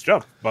players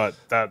jump, but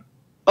that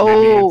maybe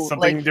it's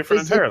something like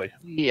different entirely.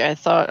 Yeah,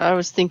 I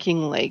was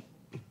thinking like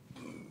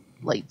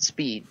light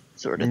speed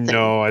sort of thing.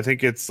 No, I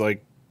think it's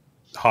like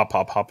hop,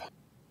 hop, hop.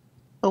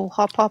 Oh,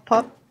 hop, hop,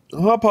 hop.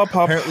 Hop, hop,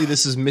 hop. Apparently,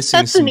 this is missing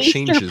That's some an Easter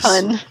changes.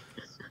 pun.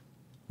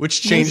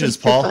 Which Nice changes,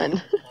 Easter Paul?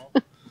 pun.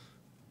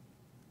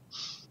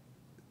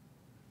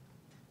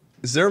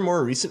 Is there a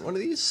more recent one of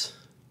these?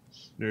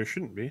 There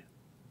shouldn't be.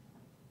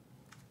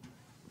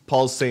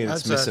 Paul's saying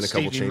it's As missing a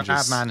couple Stevie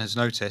changes. Madman has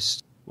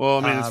noticed,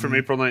 Well, I mean, it's from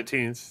April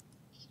 19th.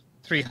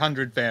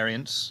 300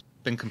 variants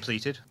been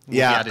completed. Will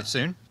Yeah. be added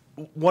soon.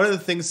 One of the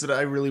things that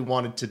I really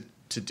wanted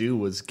to do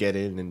was get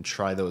in and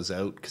try those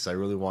out because I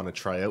really want to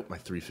try out my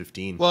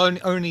 315. Well,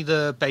 only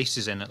the base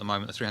is in at the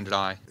moment, the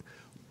 300i.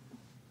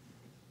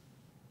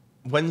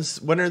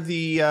 When are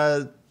the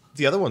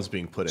other ones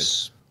being put in?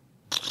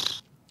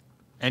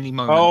 Any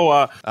moment. Oh,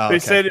 Oh, they okay.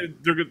 said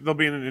they'll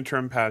be in an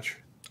interim patch.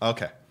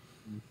 Okay.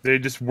 They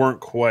just weren't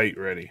quite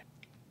ready.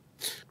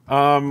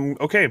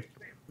 Okay.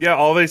 Yeah,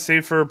 all they say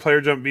for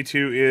Player Jump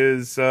V2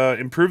 is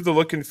improve the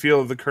look and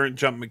feel of the current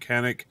jump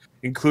mechanic,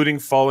 including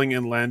falling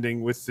and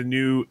landing, with the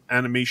new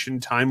animation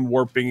time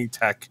warping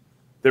tech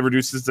that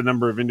reduces the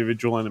number of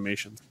individual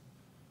animations.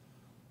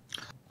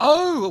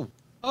 Oh,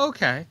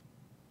 okay.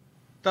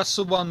 That's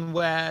the one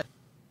where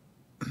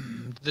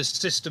the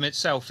system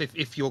itself,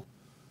 if you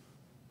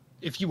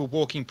were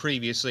walking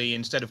previously,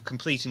 instead of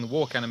completing the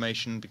walk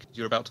animation because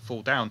you're about to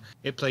fall down,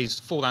 it plays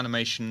full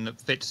animation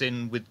that fits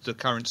in with the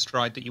current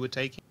stride that you were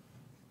taking.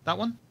 That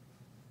one?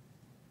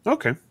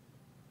 Okay.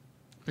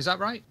 Is that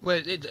right?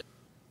 Well,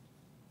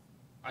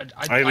 I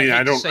mean, hate I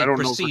to don't say know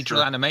for procedural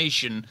sure.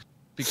 animation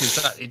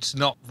because it's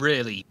not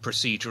really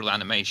procedural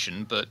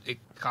animation, but it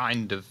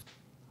kind of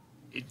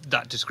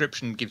that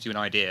description gives you an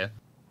idea.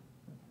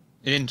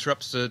 It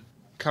interrupts the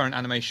current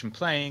animation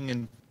playing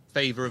in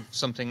favor of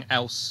something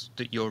else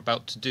that you're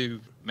about to do.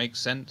 Makes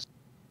sense.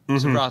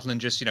 So rather than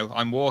just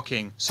I'm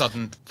walking,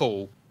 sudden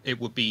fall, it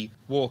would be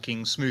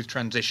walking, smooth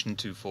transition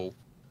to fall.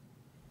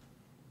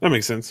 That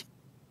makes sense.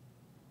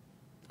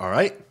 All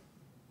right.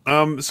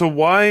 So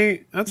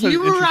why? That's an You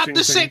were at interesting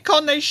the thing.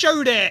 SitCon, they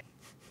showed it.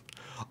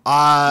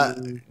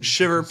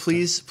 Shiver,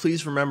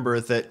 please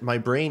remember that my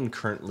brain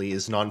currently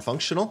is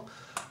non-functional.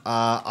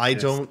 I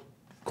don't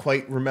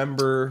quite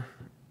remember.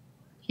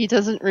 He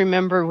doesn't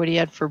remember what he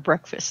had for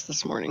breakfast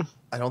this morning.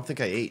 I don't think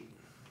I ate.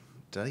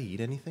 Did I eat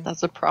anything?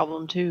 That's a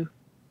problem too.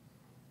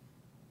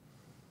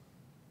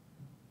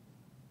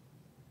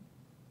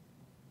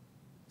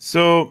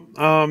 So,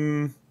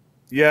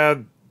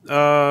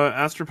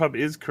 Astropup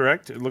is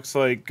correct. It looks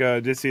like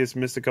Odysseus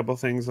missed a couple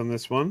things on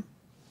this one.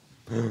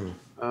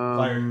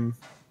 Fired.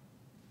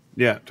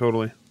 Yeah,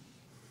 totally.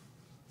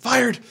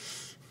 Fired.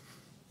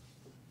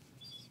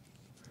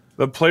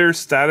 The player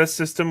status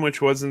system,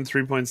 which was in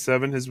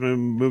 3.7, has been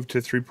moved to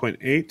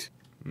 3.8.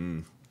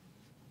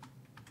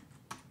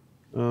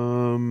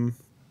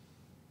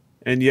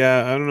 And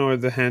yeah, I don't know where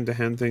the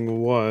hand-to-hand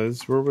thing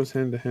was. Where was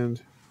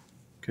hand-to-hand?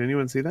 Can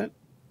anyone see that?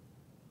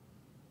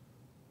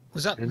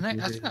 Was that the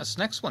next? I think that's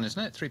the next one,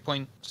 isn't it?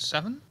 3.7?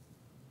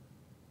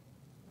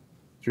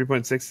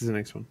 3.6 is the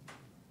next one.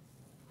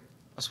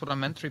 That's what I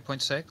meant,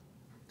 3.6.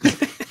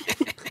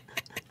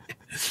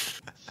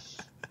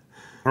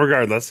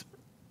 Regardless.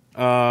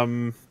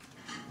 Okay,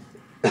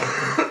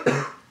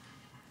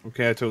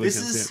 I totally This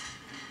can't is. see it.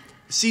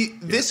 See,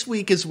 this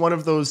week is one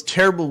of those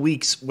terrible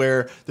weeks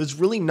where there's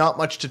really not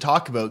much to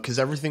talk about because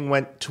everything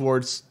went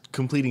towards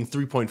completing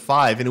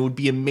 3.5, and it would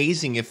be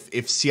amazing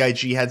if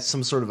CIG had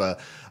some sort of a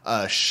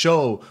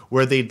show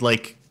where they'd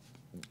like.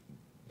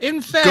 In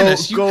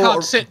fairness, you go-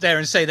 can't sit there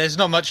and say there's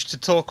not much to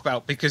talk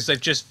about because they've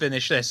just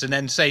finished this, and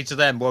then say to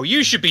them, well,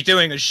 you should be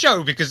doing a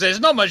show because there's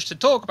not much to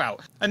talk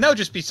about. And they'll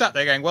just be sat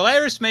there going, well,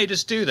 Aeris made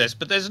us do this,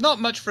 but there's not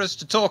much for us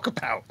to talk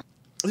about.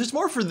 There's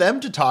more for them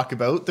to talk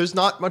about. There's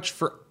not much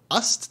for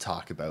us to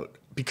talk about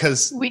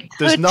because We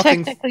there's could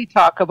nothing. technically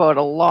talk about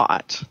a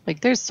lot.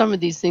 Like there's some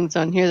of these things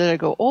on here that I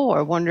go, oh,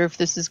 I wonder if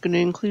this is going to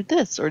include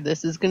this or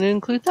this is going to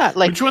include that.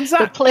 Like Which one's the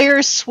that?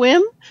 players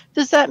swim.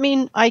 Does that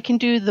mean I can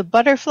do the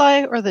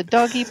butterfly or the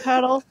doggy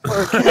paddle,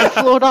 or can I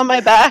float on my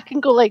back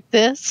and go like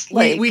this?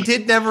 Like we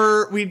did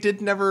never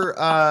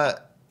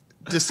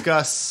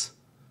discuss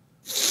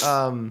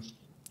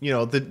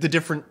the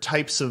different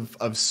types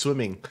of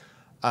swimming,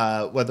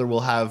 whether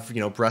we'll have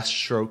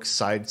breaststroke,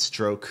 side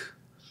stroke,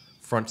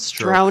 front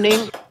stroke,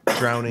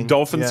 drowning,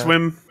 Dolphin yeah.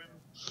 swim.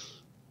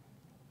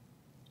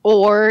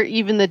 or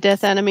even the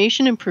death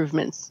animation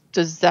improvements.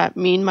 Does that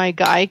mean my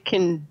guy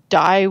can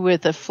die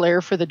with a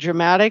flare for the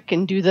dramatic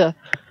and do the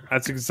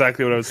That's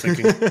exactly what I was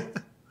thinking.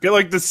 Get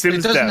like the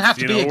Sims doesn't death, have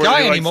to be a where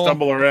guy they like anymore.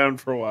 stumble around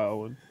for a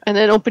while. and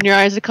then open your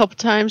eyes a couple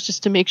times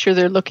just to make sure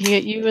they're looking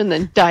at you and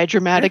then die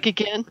dramatic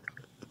again?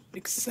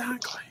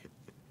 Exactly.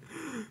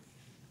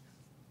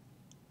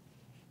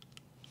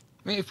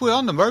 I mean, if we're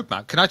on the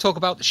roadmap, can I talk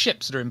about the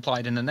ships that are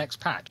implied in the next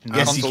patch and the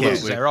Yes, you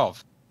consequences can.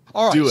 thereof?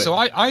 All right, Do it. so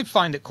I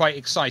find it quite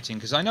exciting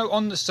because I know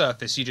on the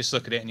surface you just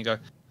look at it and you go,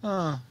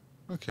 oh,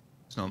 okay,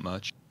 it's not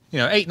much.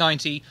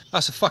 890,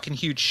 that's a fucking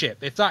huge ship.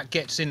 If that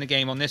gets in the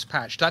game on this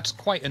patch, that's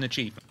quite an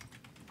achievement.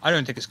 I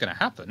don't think it's going to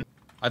happen.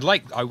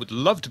 I would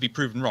love to be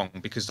proven wrong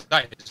because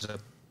that is a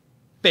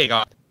big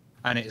up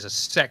and it is a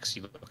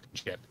sexy looking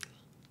ship.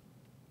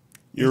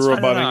 You're I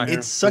don't know. roboting.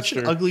 It's such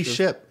an ugly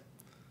ship.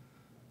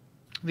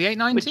 The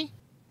 890?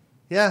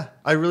 Yeah,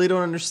 I really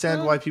don't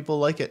understand why people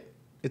like it.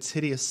 It's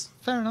hideous.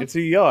 Fair enough. It's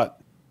a yacht.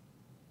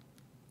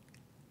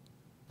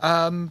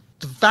 The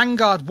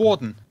Vanguard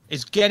Warden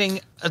is getting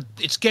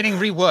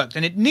reworked,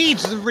 and it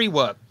needs the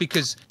rework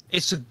because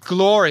it's a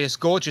glorious,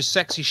 gorgeous,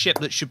 sexy ship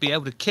that should be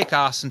able to kick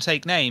ass and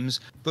take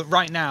names. But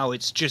right now,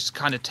 it's just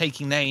kind of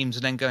taking names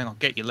and then going, "I'll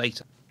get you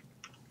later."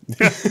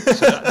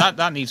 So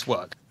that needs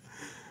work.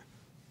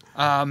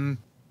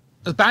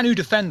 The Banu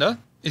Defender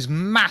is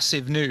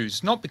massive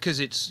news, not because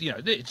it's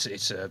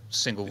it's a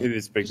single. It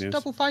is big it's a news.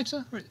 double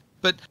fighter,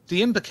 but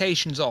the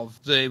implications of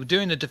they were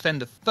doing the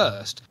Defender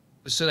first,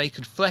 so they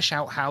could flesh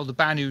out how the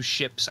Banu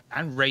ships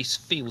and race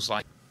feels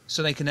like,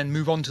 so they can then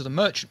move on to the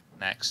Merchant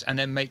next, and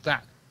then make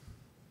that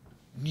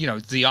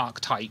the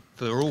archetype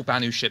for all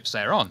Banu ships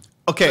they're on.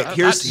 Okay, So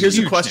here's that's a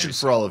huge question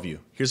news. for all of you.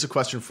 Here's a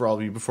question for all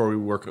of you before we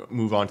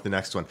move on to the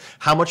next one.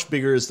 How much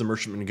bigger is the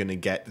Merchantman going to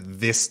get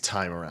this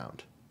time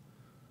around?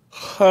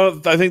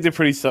 I think they're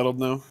pretty settled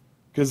now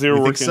because they were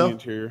You think working so? the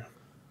interior.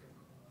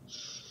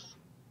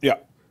 Yeah,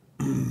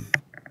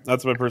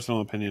 that's my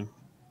personal opinion.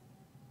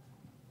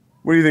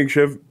 What do you think,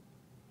 Shiv?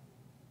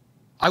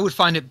 I would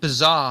find it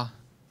bizarre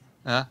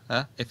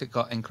if it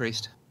got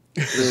increased.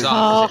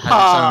 Bizarre because it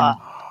had its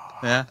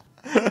own. Yeah.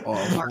 I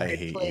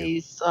hate you.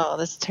 Marketplace. Oh,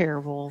 that's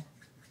terrible.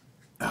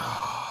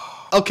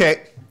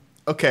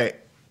 Okay.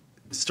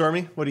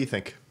 Stormy, what do you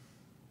think?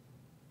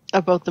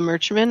 About the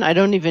Merchantman, I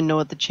don't even know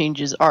what the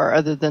changes are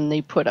other than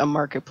they put a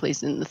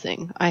marketplace in the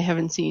thing. I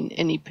haven't seen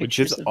any Which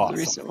is pictures of awesome. the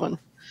recent one.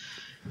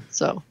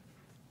 So,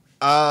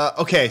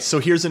 Okay, so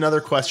here's another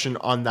question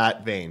on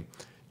that vein.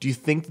 Do you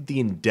think that the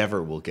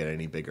Endeavor will get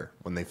any bigger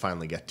when they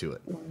finally get to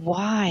it?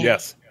 why?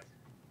 Yes.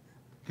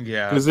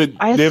 Yeah. Because I they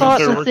haven't thought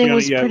started the working thing on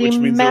was it yet, pretty which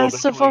means they'll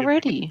massive definitely get-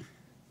 already.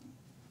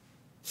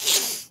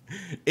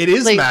 It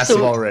is Like, massive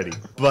so- already,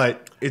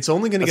 but it's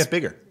only going to get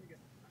bigger.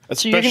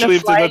 So you're Especially gonna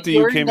if they fly let the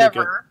your UK make it.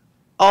 Endeavour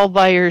all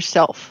by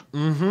yourself.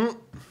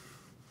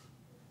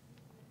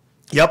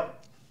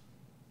 Yep.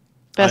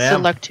 Best am.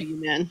 of luck to you,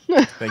 man.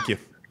 Thank you.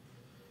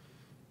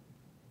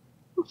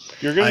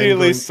 You're going to I'm need at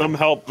going- least some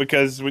help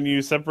because when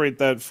you separate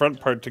that front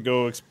part to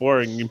go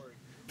exploring, you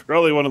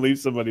probably want to leave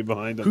somebody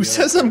behind. On Who the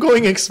says other I'm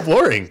going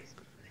exploring?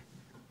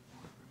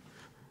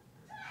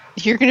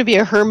 You're going to be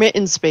a hermit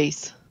in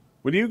space. part.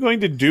 What are you going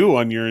to do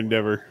on your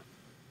Endeavor?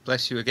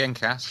 Bless you again,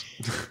 Cass.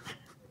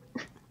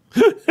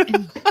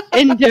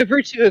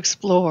 Endeavor to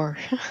explore.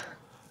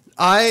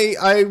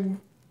 I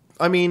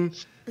mean,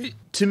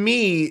 to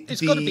me,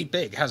 It's got to be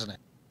big, hasn't it?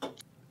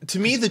 to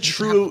me the You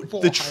true have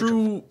four the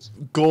true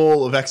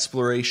goal of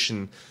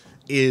exploration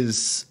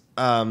is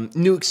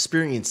new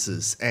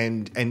experiences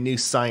and new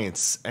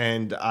science,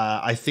 and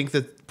I think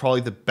that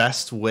probably the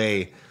best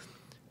way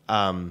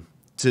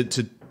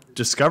to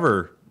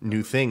discover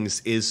new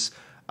things is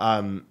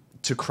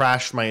to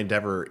crash my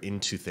Endeavor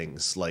into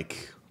things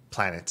like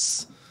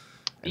planets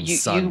and You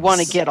suns. want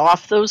to get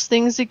off those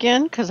things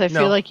again? Because I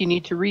feel No. like you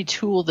need to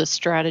retool the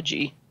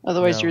strategy.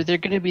 Otherwise, No. they're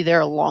going to be there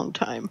a long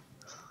time.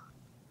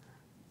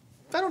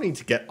 I don't need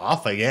to get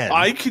off again.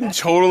 I can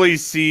totally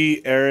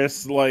see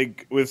Eris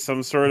like with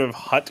some sort of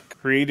hut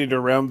created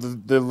around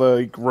the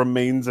like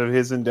remains of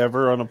his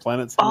Endeavor on a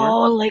planet somewhere.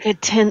 Oh, like a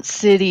tent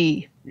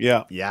city.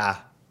 Yeah, yeah,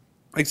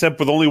 except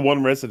with only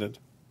one resident.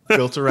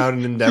 built around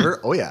an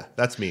Endeavor. Oh yeah,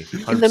 that's me. In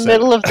the 100%.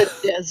 middle of the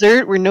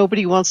desert where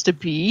nobody wants to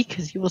be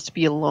because he wants to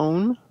be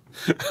alone.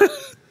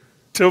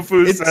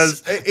 Tofu It's-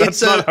 says it's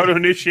that's not a- how to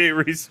initiate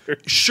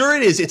research. Sure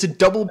it is. It's a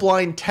double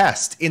blind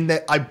test in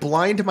that I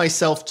blind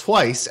myself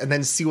twice and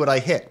then see what I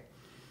hit.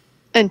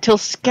 Until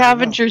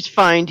scavengers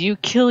find you,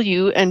 kill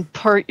you, and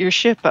part your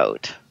ship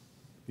out.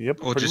 Yep,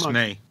 Or pretty just much.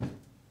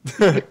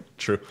 me?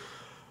 True.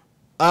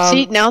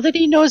 See, now that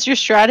he knows your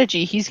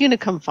strategy, he's going to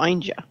come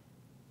find you.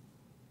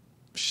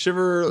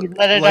 Shiver You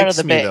let it out likes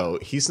of the me bag. though.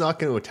 He's not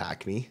going to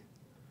attack me.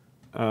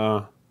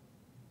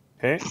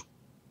 Hey,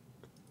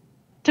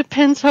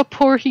 Depends how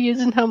poor he is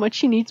and how much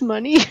he needs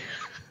money.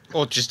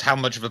 Or just how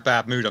much of a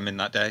bad mood I'm in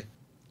that day?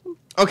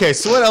 Okay,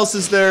 so what else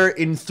is there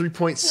in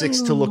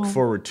 3.6 to look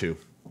forward to?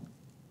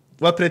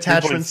 Weapon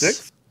attachments.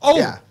 3.6? Oh,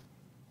 Yeah.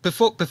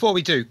 Before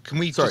we do, can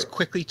we Sorry. just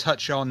quickly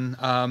touch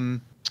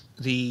on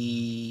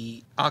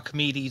the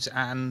Archimedes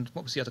and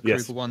what was the other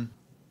Yes. Kruger one?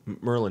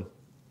 Merlin.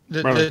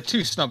 The Right.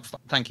 two snub.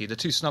 Thank you. The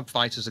two snub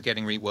fighters are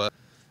getting reworked.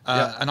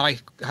 Yeah. And I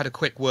had a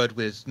quick word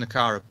with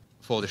Nakara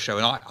before the show,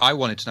 and I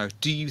wanted to know: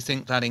 do you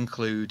think that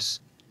includes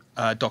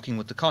docking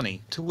with the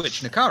Connie? To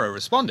which Nakara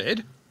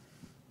responded,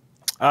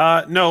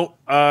 no,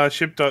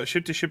 ship to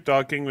ship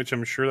docking, which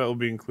I'm sure that will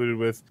be included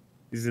with,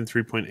 is in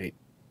 3.8.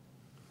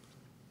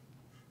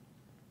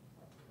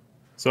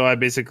 So I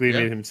basically Yeah.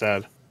 made him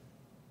sad.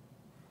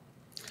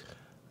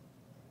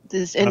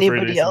 Is very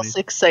anybody nice of else me.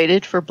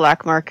 excited for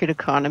black market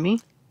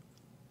economy?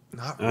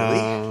 Not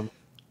really.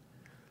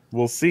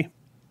 We'll see.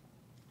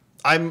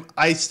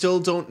 I still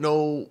don't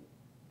know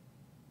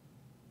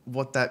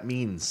what that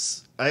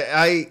means.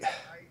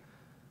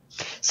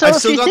 So I've if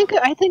still you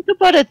got- I think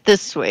about it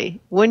this way: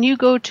 when you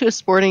go to a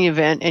sporting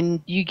event and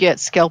you get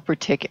scalper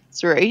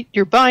tickets, right?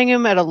 You're buying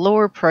them at a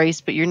lower price,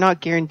 but you're not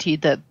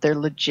guaranteed that they're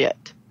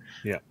legit.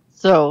 Yeah.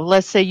 So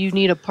let's say you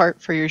need a part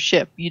for your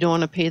ship. You don't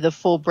want to pay the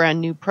full brand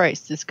new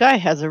price. This guy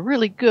has a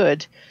really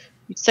good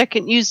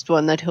second used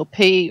one that he'll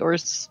pay, or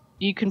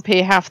you can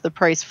pay half the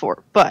price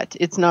for, but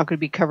it's not going to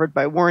be covered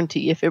by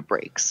warranty if it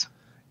breaks.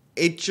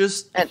 It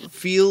just And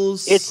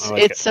feels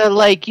It's a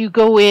like you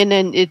go in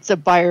and it's a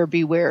buyer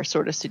beware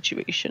sort of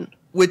situation.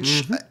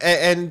 which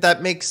and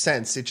that makes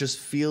sense. It just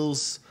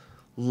feels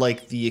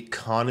like the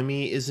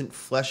economy isn't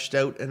fleshed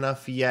out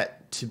enough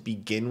yet to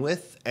begin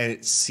with, and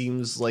it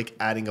seems like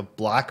adding a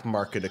black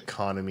market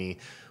economy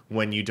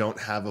when you don't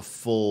have a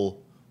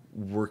full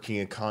working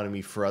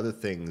economy for other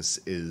things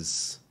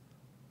is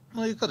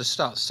 "Well, you've got to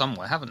start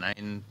somewhere, haven't they?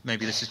 And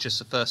maybe this is just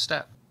the first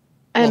step."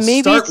 And Well,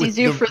 maybe start it's with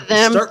easier the- for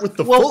them. Start with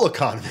the well, full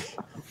economy.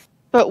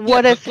 But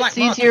what but if black it's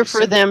market easier is for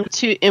simple. them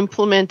to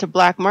implement a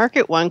black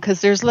market one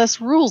because there's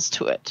less rules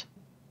to it,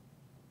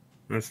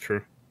 That's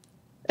true.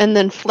 and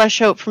then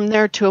flesh out from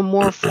there to a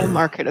more full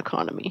market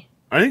economy?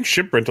 I think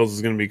ship rentals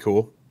is going to be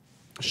cool.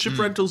 Ship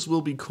rentals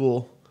will be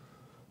cool.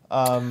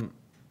 Then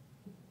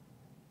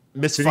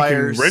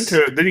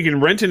Misfires. then you can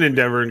rent an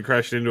Endeavor and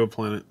crash it into a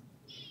planet.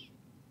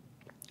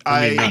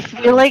 I mean, I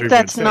feel like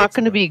that's 3.6, not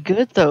going to but- be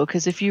good though,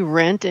 because if you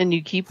rent and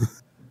you keep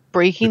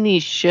breaking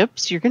these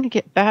ships, you're going to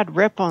get bad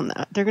rep on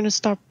that. They're going to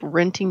stop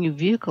renting you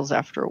vehicles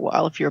after a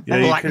while if you're a Yeah,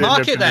 bank. you Black could end up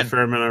market in then.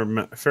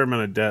 a fair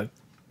amount of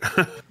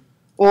debt.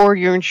 Or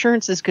your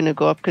insurance is going to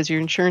go up because your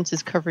insurance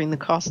is covering the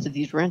cost of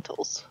these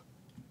rentals.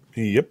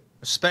 Yep.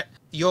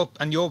 Your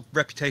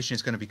reputation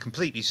is going to be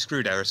completely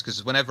screwed, Eris,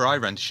 because whenever I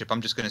rent a ship,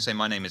 I'm just going to say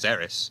my name is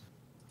Eris.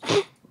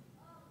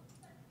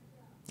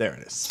 There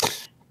it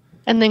is.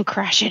 And then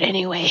crash it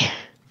anyway.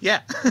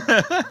 Yeah.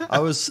 I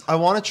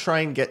want to try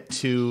and get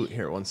to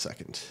here. 1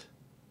 second.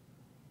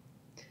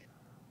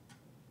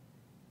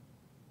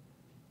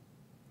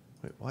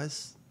 Wait, why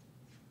is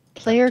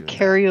Player doing that?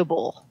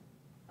 carryable.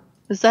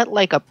 Is that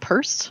like a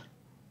purse?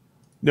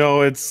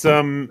 No, it's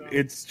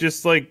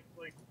just like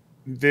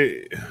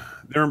they're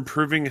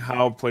improving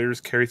how players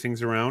carry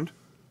things around,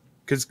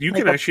 because you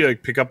Like can a actually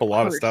like pick up a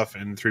lot of purse. stuff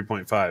in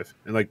 3.5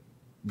 and like,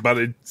 but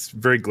it's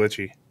very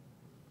glitchy.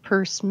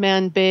 Purse,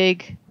 man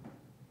bag,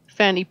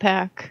 fanny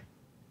pack.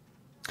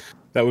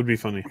 That would be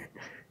funny.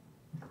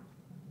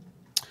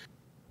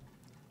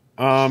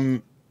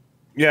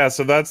 Yeah,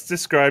 so that's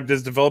described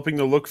as developing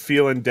the look,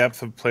 feel, and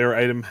depth of player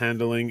item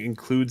handling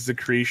includes the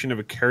creation of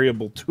a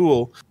carryable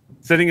tool,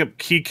 setting up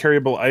key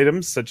carryable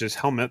items such as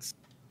helmets.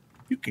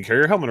 You can carry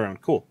your helmet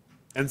around, cool.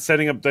 And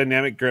setting up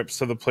dynamic grips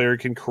so the player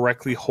can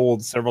correctly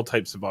hold several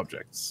types of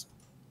objects.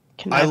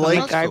 Can I I have like-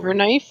 a MacGyver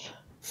knife?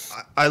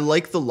 I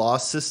like the law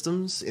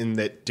systems in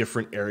that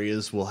different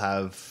areas will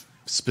have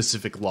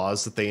specific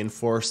laws that they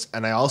enforce,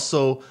 and I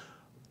also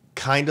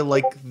kind of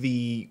like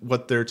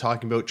what they're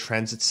talking about,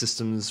 transit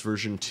systems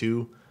version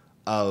 2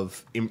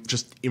 of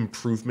just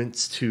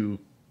improvements to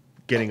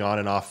getting on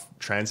and off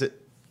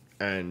transit,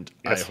 and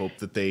Yes. I hope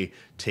that they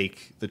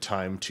take the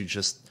time to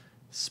just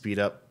speed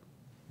up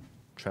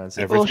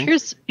transit. Well, Everything?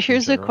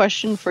 here's a general.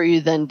 question for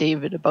you then,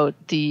 David, about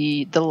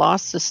the law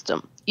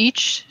system.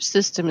 Each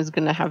system is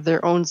going to have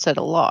their own set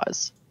of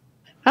laws.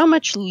 How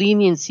much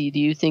leniency do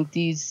you think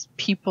these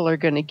people are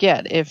going to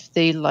get if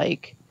they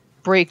like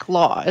break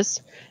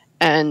laws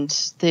and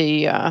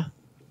they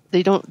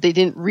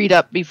didn't read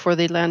up before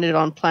they landed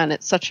on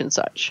planet such and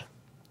such?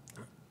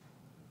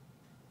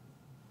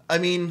 I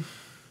mean,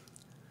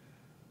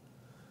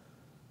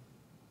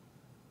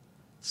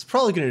 it's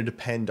probably going to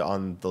depend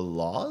on the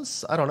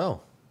laws. I don't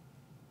know.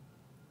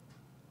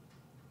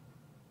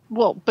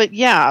 Well, but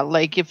yeah,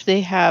 like if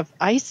they have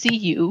I see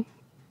you.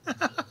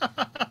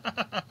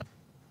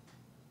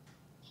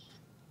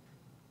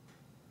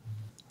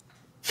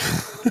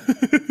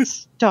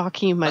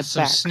 Stalking my That's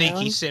some background.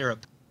 sneaky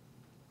syrup.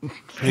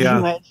 pretty Yeah.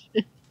 much.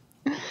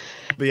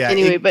 But yeah,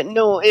 Anyway, but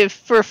no, if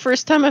for a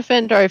first time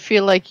offender, I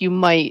feel like you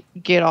might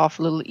get off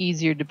a little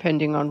easier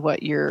depending on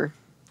what your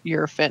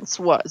offense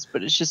was.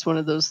 But it's just one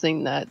of those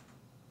things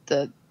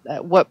that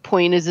at what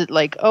point is it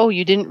like, oh,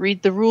 you didn't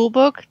read the rule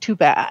book? Too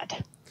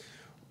bad.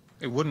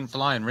 It wouldn't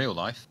fly in real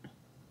life.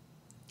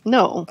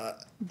 No.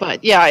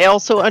 But yeah, I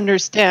also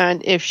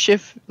understand if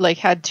Schiff like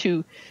had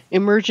to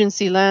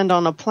emergency land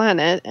on a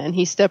planet and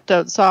he stepped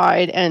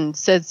outside and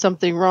said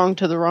something wrong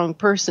to the wrong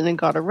person and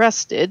got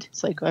arrested.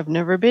 It's like, I've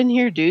never been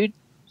here, dude.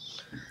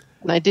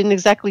 And I didn't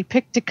exactly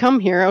pick to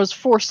come here. I was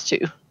forced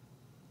to.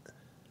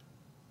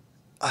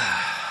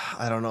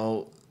 I don't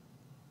know.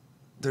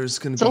 There's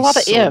going It's to a be lot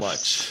of so ifs.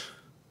 much.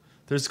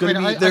 There's I going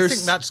mean, to be. I There's.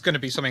 think that's going to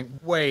be something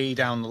way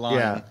down the line.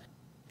 Yeah.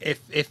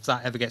 If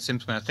that ever gets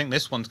implemented, I think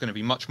this one's going to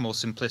be much more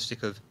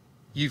simplistic. Of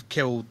you've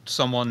killed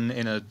someone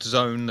in a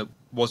zone that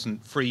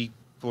wasn't free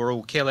for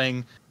all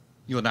killing.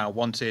 You're now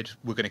wanted.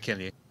 We're going to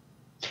kill you.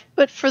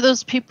 But for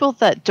those people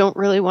that don't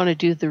really want to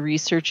do the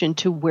research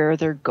into where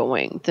they're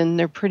going, then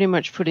they're pretty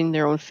much putting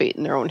their own fate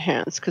in their own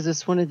hands, because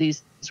it's one of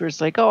these where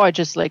it's like, oh, I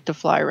just like to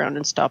fly around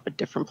and stop at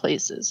different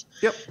places.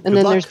 Yep. And good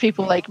then luck. there's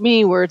people like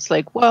me where it's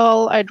like,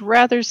 well, I'd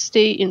rather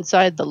stay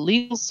inside the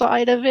legal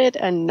side of it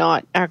and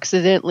not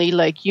accidentally,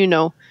 like,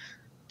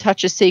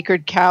 touch a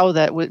sacred cow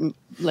that would,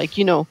 like,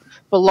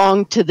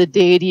 belong to the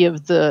deity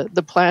of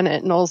the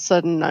planet, and all of a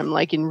sudden I'm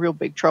like in real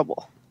big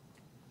trouble.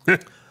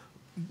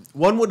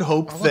 One would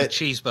hope I want a that.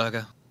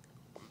 cheeseburger.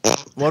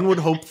 One would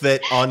hope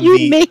that on You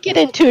the. make it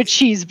into a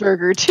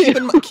cheeseburger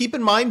too. Keep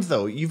in mind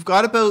though, you've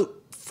got about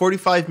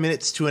 45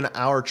 minutes to an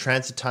hour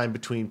transit time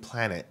between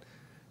planet,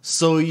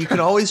 so you can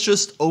always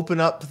just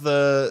open up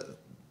the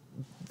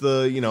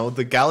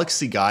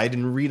galaxy guide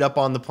and read up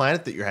on the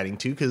planet that you're heading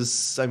to,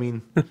 because I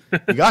mean,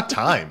 you got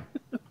time.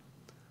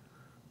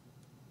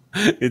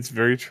 It's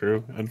very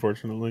true,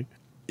 unfortunately.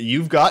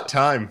 You've got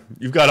time.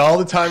 You've got all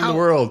the time in the How-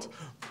 world.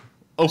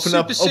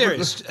 Super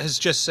Serious has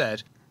just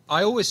said,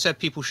 I always said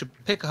people should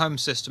pick a home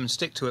system and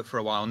stick to it for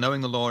a while, knowing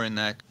the law in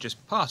there,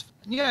 just pass.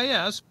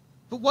 Yeah,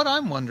 but what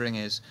I'm wondering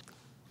is,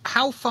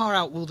 how far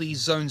out will these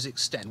zones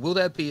extend? Will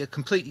there be a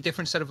completely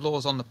different set of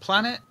laws on the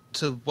planet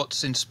to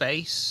what's in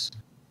space?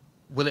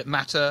 Will it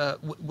matter?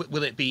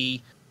 Will it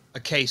be a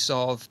case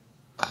of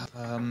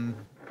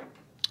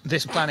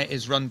this planet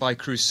is run by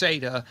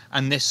Crusader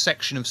and this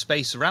section of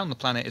space around the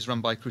planet is run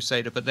by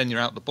Crusader, but then you're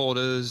out the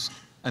borders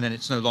and then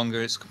it's no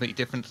longer, it's a completely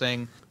different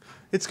thing?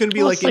 It's going to be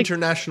Well, like it's like-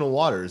 international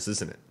waters,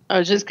 isn't it? I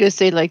was just gonna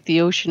say, like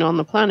the ocean on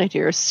the planet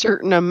here, a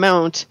certain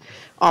amount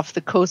off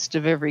the coast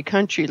of every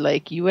country,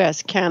 like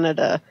U.S.,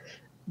 Canada,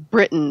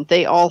 Britain,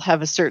 they all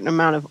have a certain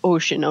amount of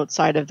ocean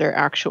outside of their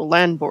actual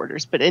land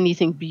borders. But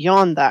anything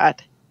beyond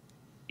that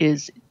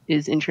is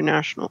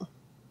international.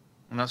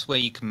 And that's where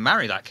you can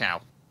marry that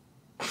cow.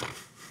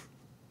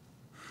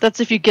 That's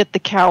if you get the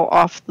cow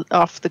off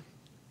the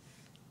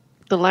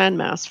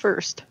landmass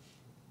first.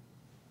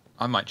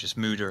 I might just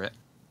mooder it.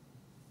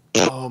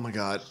 Oh my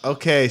god.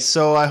 Okay,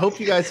 so I hope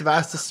you guys have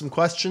asked us some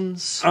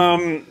questions.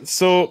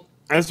 So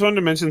I just wanted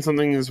to mention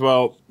something as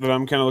well that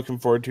I'm kind of looking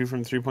forward to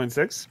from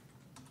 3.6.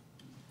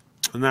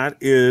 And that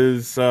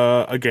is,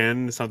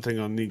 again, something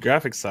on the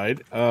graphics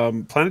side.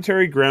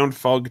 Planetary ground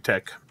fog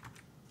tech.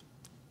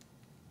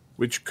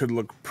 Which could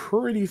look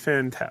pretty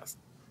fantastic.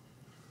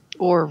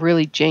 Or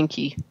really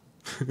janky.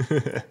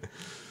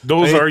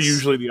 Those are It's-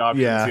 usually the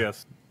options, yeah.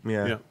 yes.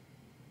 Yeah.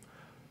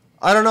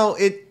 I don't know.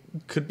 It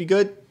could be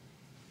good.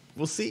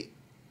 We'll see.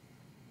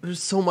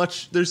 There's so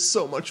much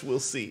we'll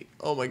see.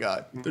 Oh my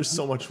god. There's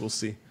so much we'll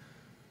see.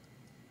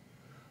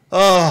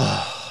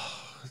 Oh,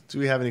 do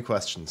we have any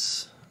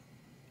questions?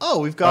 Oh,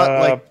 we've got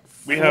like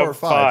we 4 have or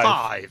 5.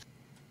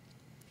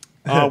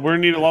 5. We're gonna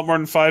need a lot more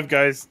than 5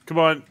 guys. Come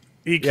on.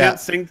 He Yeah. can't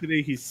sing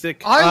today. He's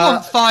sick. I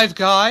want 5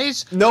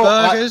 guys, no,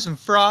 burgers and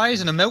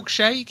fries and a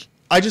milkshake.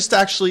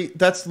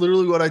 That's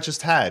literally what I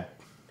just had.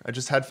 I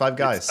just had 5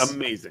 guys. It's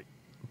amazing.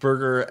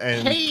 Burger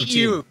and Hate poutine.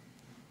 you.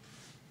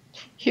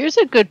 Here's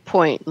a good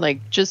point,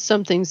 like just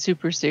something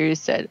super serious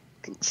said.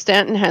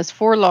 Stanton has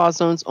 4 law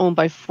zones owned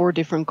by 4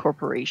 different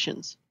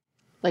corporations.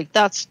 Like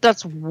that's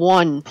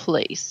one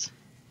place.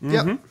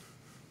 Yep.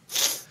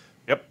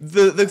 Yep.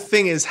 The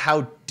thing is,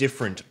 how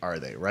different are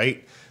they,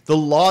 right? The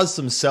laws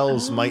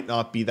themselves might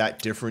not be that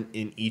different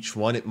in each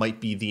one. It might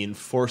be the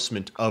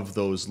enforcement of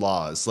those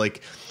laws.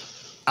 Like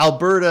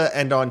Alberta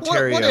and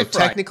Ontario if, right?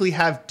 technically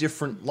have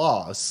different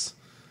laws.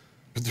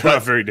 But they're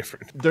not very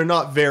different. They're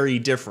not very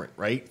different,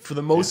 right? For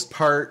the most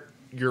part,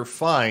 you're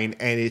fine,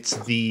 and it's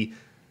the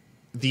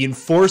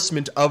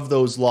enforcement of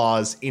those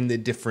laws in the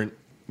different,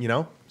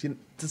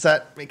 does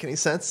that make any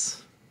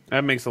sense?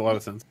 That makes a lot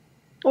of sense.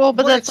 Well,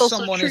 but What that's if also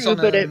someone true. is on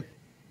But a-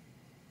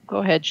 go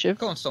ahead, Shiv.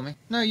 Go on, Stormy.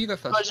 No, you go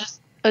first.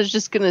 I was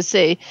just gonna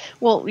say,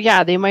 well,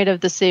 yeah, they might have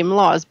the same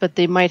laws, but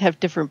they might have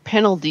different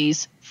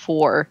penalties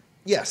for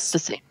Yes. the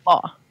same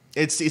law.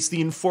 It's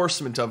the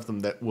enforcement of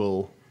them that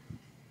will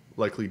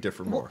likely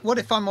differ more. What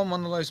if I'm on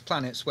one of those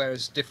planets where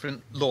it's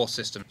different law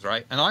systems,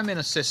 right? And I'm in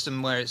a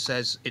system where it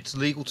says it's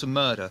legal to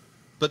murder,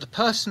 but the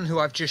person who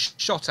I've just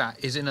shot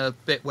at is in a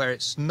bit where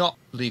it's not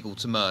legal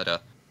to murder.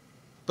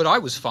 But I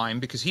was fine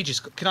because he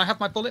just... Can I have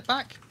my bullet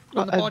back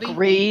on the A body?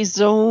 gray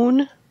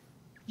zone.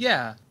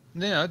 Yeah.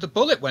 The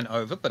bullet went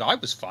over, but I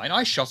was fine.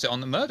 I shot it on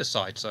the murder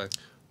side, so...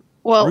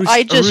 Well, I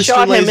A just rooster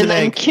shot lays him an and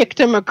then egg. kicked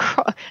him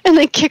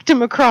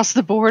across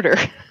the border.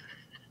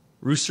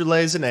 Rooster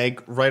lays an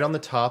egg right on the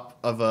top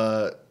of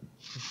a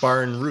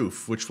barn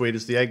roof. Which way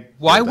does the egg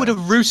Why go would a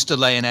down? rooster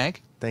lay an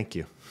egg? Thank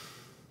you.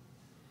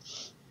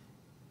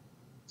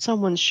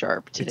 Someone's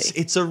sharp today.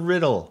 It's a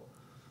riddle.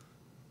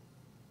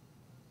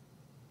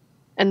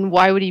 And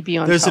why would he be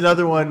on? There's top of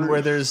another the one roof?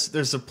 where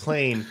there's a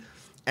plane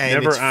and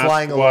Never it's asked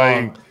flying why-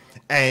 along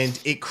and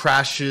it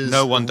crashes.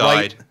 No one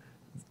right- died.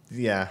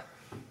 Yeah.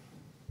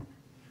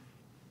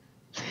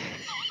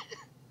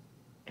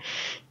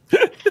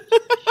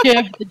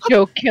 Shiv, the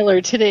joke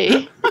killer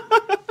today.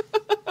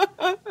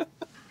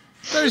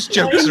 Those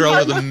jokes are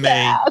older than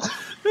me.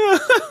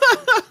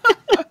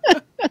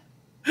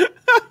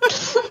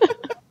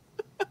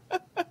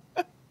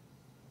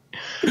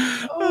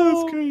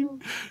 That's great.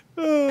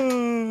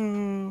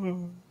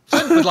 Oh.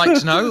 Flint would like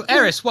to know,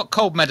 Eris, what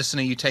cold medicine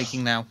are you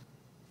taking now?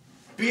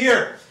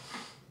 Beer.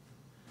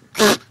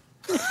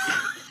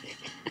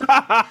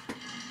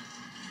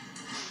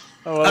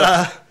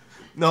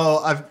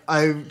 No,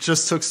 I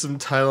just took some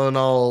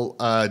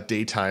Tylenol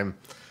daytime.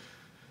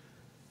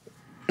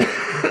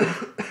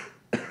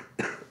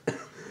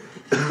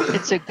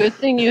 It's a good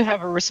thing you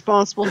have a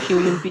responsible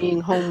human being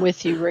home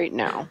with you right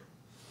now.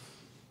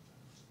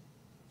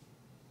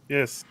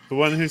 Yes, the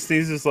one who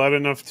sneezes loud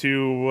enough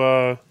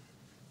to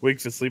wake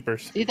the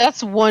sleepers. See,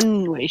 that's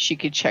one way she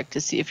could check to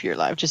see if you're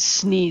alive. Just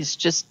sneeze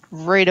just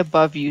right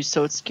above you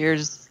so it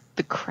scares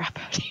the crap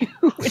out of you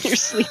when you're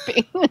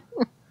sleeping.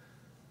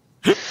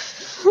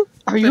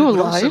 Are you Flint would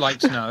also alive? like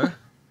to know,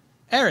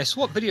 Eris,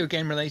 what video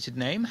game related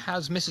name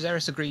has Mrs.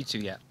 Eris agreed to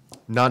yet?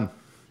 None.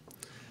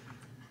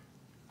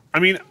 I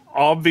mean,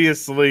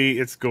 obviously,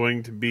 it's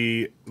going to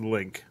be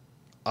Link.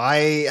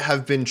 I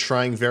have been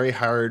trying very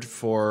hard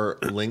for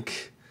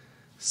Link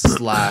 /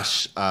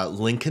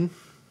 Lincoln.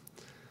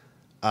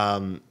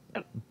 Oh,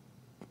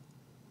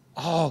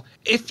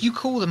 if you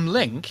call them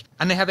Link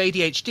and they have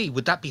ADHD,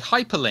 would that be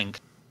Hyperlink?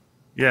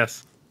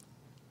 Yes.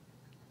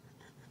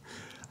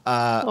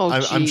 Oh, I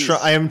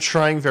jeez. am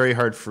trying very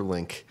hard for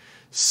Link.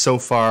 So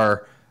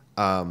far,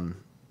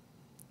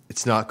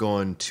 it's not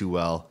going too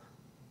well.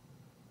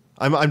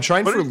 I'm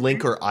trying What for is-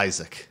 Link or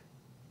Isaac.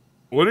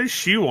 What does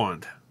she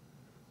want?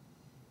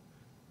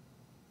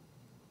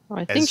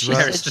 I think she Ezra.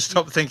 said Eris, to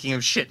stop thinking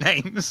of shit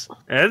names.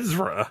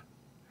 Ezra.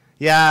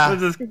 Yeah,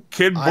 Was this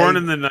kid born I-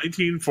 in the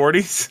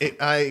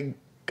 1940s?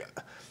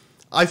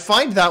 I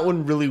find that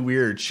one really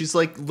weird. She's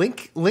like,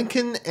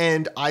 Lincoln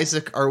and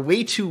Isaac are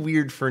way too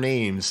weird for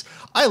names.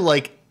 I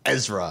like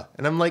Ezra.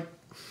 And I'm like,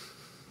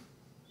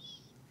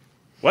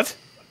 What?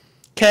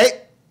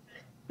 okay.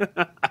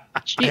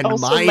 she And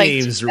also my liked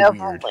names are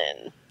Evelyn.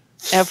 weird.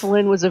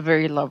 Evelyn was a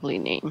very lovely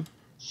name.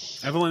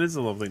 Evelyn is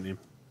a lovely name.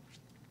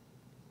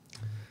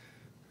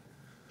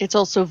 It's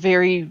also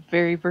very,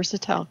 very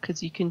versatile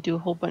because you can do a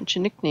whole bunch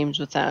of nicknames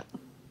with that.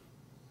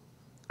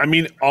 I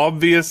mean,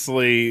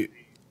 obviously,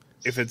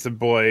 if it's a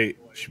boy, it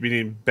should be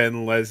named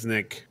Ben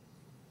Lesnick.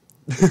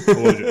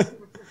 Woj-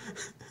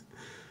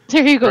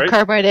 There you go, Right?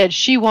 Carbide Edge.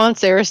 She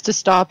wants Eris to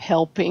stop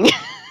helping.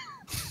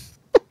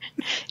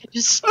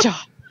 Just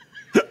stop.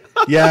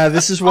 Yeah,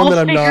 this is one I'll that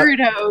I'm not. figure it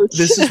out.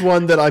 This is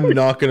one that I'm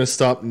not going to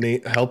stop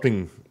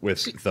helping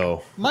with,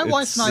 though. My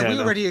wife and I, yeah, we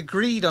no. already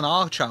agreed on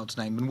our child's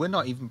name, and we're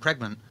not even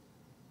pregnant.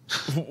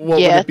 What would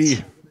Yet. it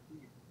be?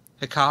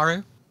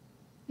 Hikaru,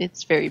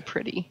 It's very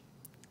pretty.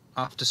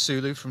 after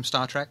Sulu from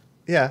Star Trek.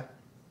 Yeah.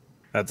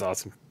 That's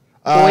awesome.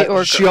 Boy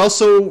or She girl?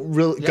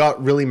 also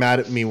got really mad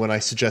at me when I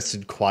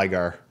suggested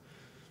Qui-Gar.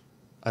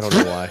 I don't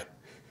know why.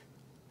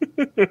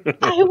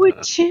 I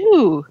would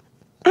too.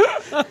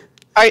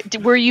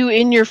 Were you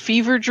in your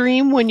fever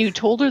dream when you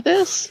told her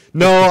this?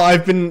 No,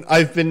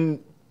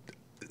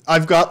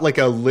 I've got like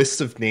a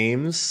list of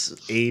names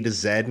A to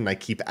Z, and I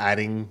keep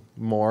adding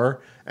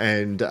more.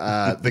 And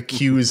the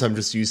cues I'm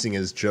just using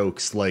as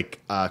jokes, like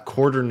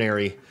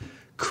Quaternary,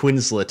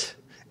 Quinnslet,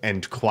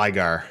 and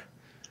Qui-Gar.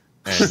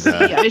 And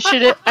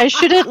Yeah, I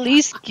should at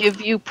least give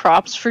you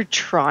props for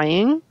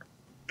trying.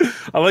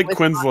 I like With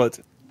Quinnslet.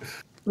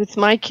 With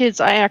my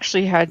kids, I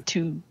actually had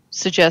to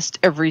suggest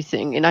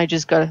everything, and I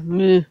just got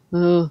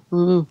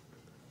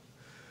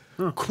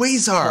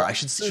Quasar. I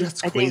should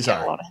suggest I didn't get a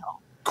Quasar. lot of help.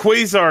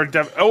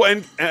 Quasar. Oh,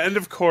 and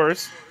of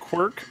course,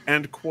 Quirk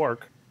and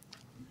Quark.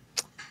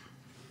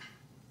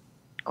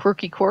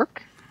 Quirky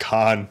Quark.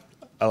 Khan.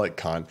 I like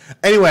Khan.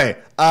 Anyway,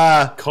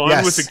 Con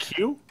yes. with a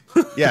Q?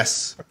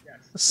 Yes.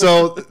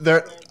 So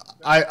there,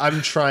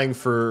 I'm trying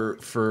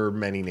for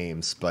many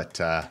names, but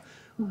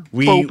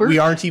we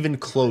Bobert? aren't even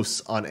close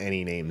on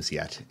any names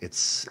yet.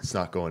 It's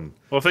not going.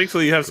 Well,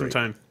 thankfully you have some Great.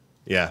 time.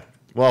 Yeah.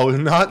 Well,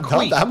 not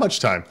Queen. that much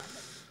time.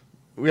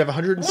 We have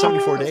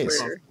 174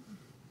 days.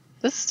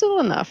 That's still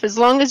enough. As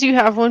long as you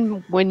have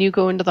one when you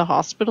go into the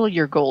hospital,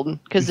 you're golden.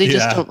 Because they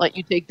just Yeah. don't let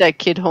you take that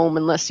kid home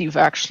unless you've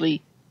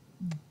actually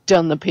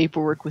done the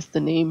paperwork with the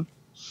name.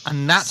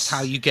 And that's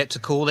how you get to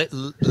call it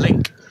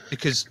Link,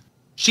 because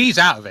she's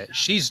out of it.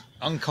 She's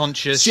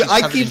unconscious. See, she's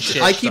covered in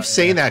shit, I keep so,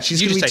 saying yeah. that she's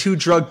You gonna be just say, too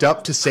drugged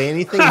up to say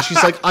anything, and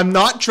she's like, "I'm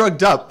not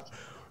drugged up.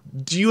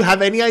 Do you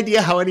have any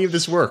idea how any of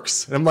this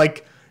works?" And I'm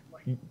like,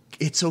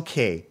 "It's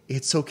okay.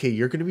 It's okay.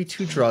 You're gonna be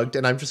too drugged,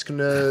 and I'm just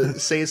gonna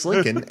say it's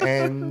Lincoln."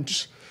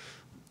 And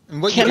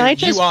And what Can you do, I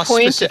just you ask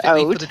point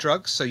specifically for out- the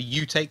drugs, so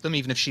you take them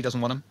even if she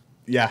doesn't want them.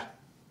 yeah,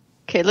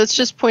 Okay, let's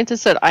just point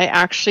this out. I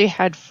actually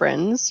had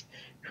friends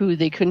who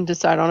they couldn't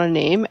decide on a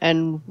name,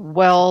 and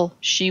while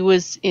she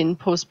was in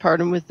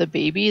postpartum with the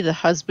baby, the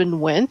husband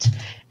went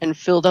and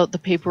filled out the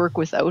paperwork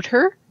without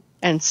her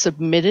and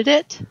submitted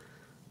it.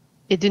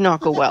 It did not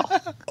go well.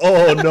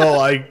 oh no,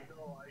 I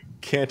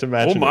can't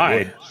imagine. Oh my.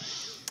 It would.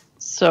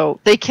 So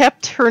they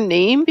kept her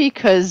name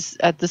because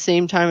at the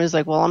same time it was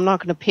like, well, I'm not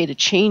going to pay to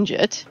change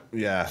it.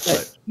 Yeah,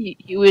 But but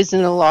he was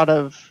in a lot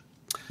of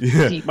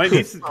yeah. deep My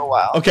niece, for a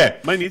while. Okay,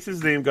 my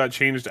niece's name got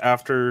changed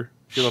after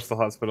she left the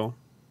hospital.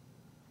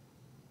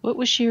 What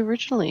was she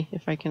originally,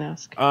 if I can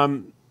ask?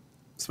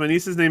 So my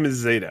niece's name is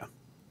Zeta.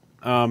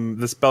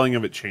 The spelling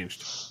of it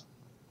changed.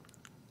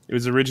 It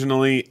was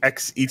originally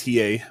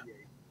XETA,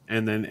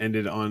 and then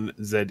ended on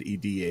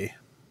ZEDA.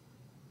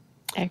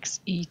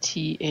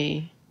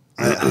 XETA.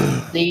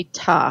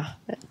 Zeta.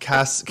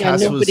 Cass Yeah,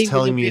 was nobody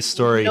telling would me a have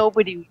story.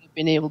 Nobody would have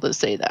been able to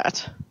say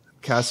that.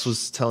 Cass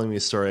was telling me a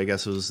story. I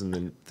guess it was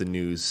in the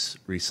news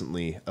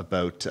recently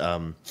about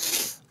a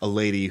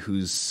lady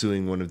who's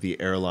suing one of the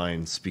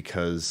airlines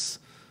because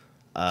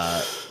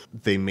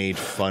they made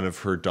fun of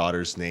her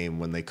daughter's name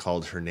when they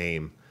called her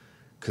name.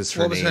 Because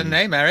What was her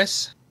name,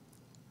 Eris?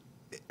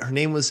 Her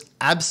name was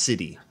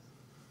Absidy.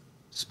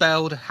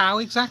 Spelled how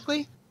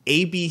exactly?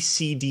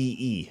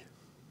 ABCDE.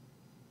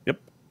 Yep.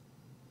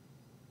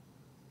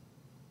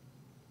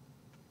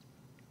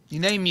 You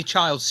name your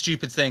child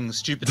stupid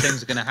things are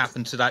going to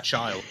happen to that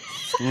child.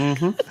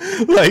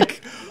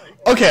 Like,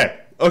 okay.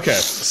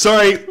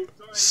 Sorry,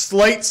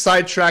 slight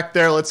sidetrack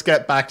there. Let's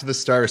get back to the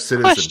Star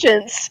Citizen.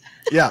 Questions.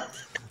 Yeah.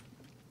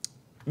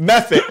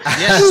 Method.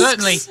 Yes,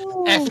 certainly.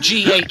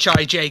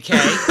 FGHIJK.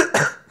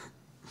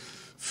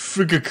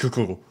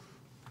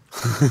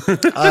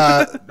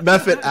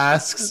 Method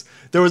asks,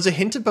 there was a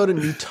hint about a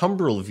new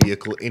Tumbril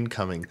vehicle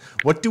incoming.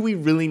 What do we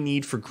really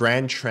need for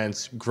ground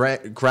transport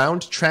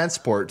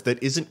that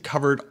isn't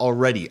covered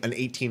already? An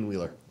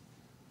 18-wheeler.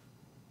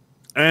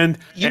 And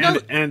You know-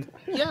 and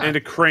yeah. and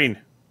a crane.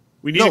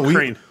 We need a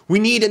crane. We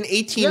need an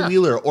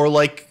 18-wheeler or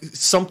like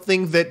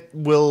something that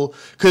will,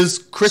 because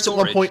Chris at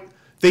one Storage. point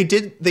they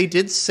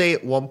did say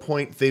at one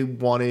point they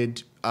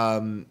wanted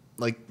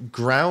like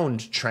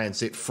ground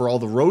transit for all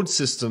the road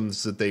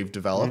systems that they've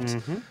developed.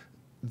 Mm-hmm.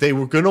 They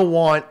were gonna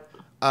want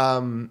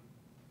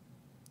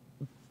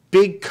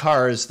big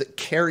cars that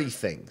carry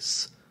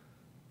things.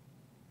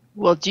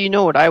 Well, do you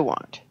know what I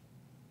want?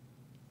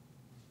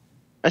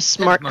 A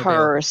smart Mobile.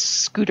 car or a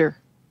scooter.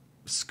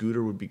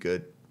 Scooter would be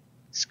good.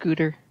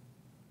 Scooter.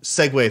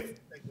 Segway.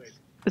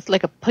 With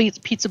like a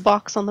pizza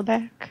box on the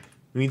back.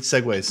 We need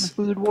segways.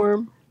 Food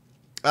worm.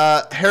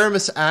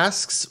 Haramis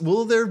asks,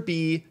 will there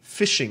be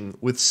fishing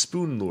with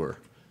spoon lure?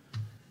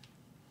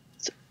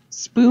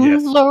 Spoon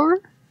Yes.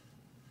 lure?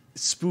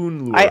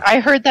 Spoon lure. I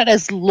heard that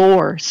as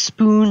lore.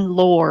 Spoon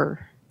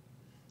lore.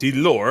 The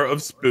lore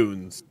of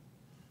spoons.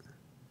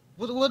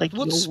 Like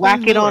What's you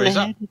whack it on the is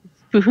that? head with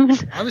a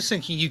spoon. I was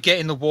thinking you get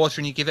in the water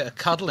and you give it a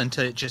cuddle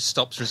until it just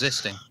stops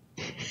resisting.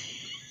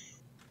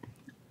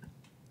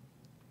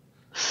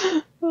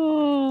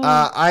 Oh.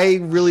 I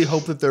really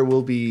hope that there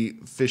will be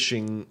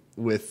fishing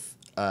with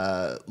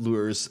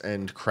lures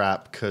and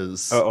crap,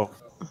 because... Uh-oh.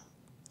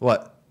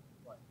 What?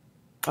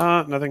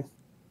 Nothing.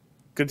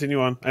 Continue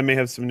on. I may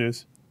have some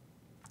news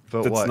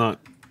But that's what? not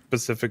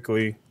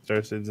specifically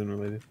Star Citizen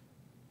related.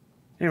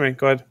 Anyway,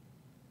 go ahead.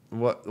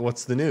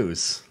 What's the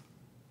news?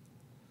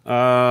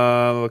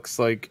 Looks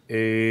like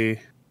a...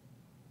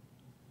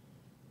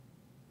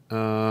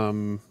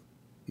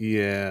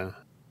 Yeah.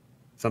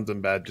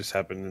 Something bad just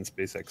happened in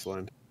SpaceX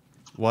land.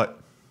 What?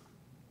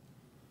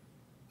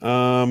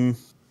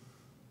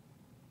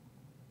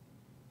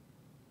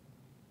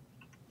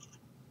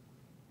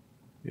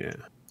 Yeah.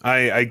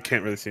 I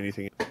can't really see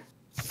anything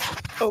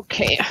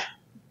Okay.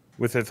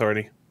 with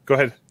authority. Go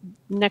ahead.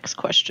 Next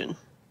question.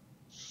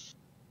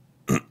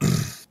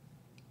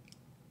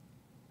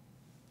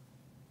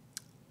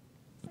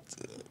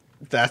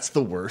 That's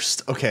the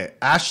worst. Okay,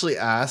 Ashley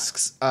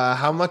asks,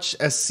 how much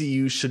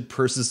SCU should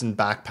purses and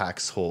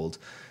backpacks hold?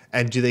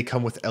 And do they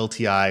come with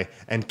LTI?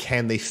 And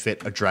can they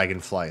fit a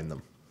dragonfly in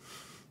them?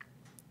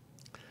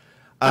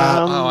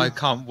 Oh, I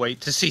can't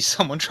wait to see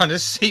someone trying to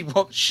see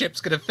what ship's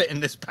going to fit in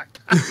this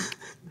backpack.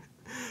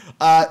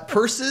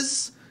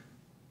 Purses...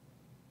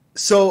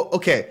 So,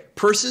 okay,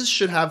 purses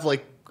should have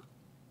like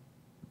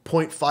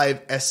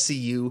 0.5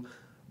 SCU,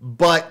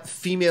 but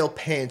female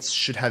pants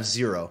should have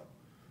 0.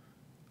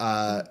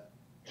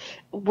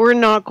 We're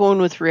not going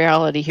with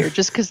reality here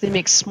just because they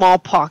make small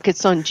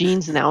pockets on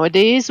jeans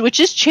nowadays,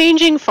 which is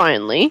changing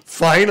finally.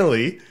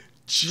 Finally.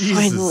 Jesus.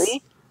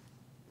 Finally.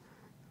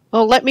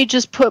 Well, let me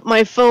just put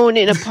my phone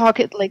in a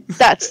pocket like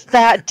that's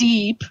that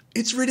deep.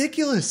 It's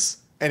ridiculous.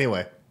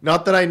 Anyway,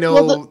 not that I know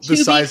Well, to the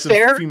be size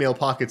fair- of female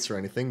pockets or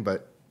anything,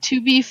 but To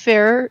be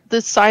fair,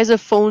 the size of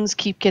phones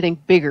keep getting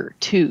bigger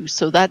too,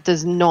 so that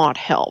does not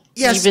help.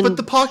 yes, Even but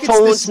the pocket's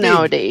phones this big.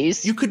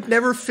 nowadays. You could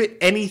never fit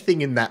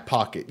anything in that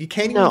pocket. You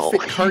can't No, even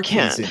fit car you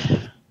keys can't.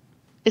 in.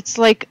 It's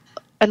like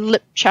a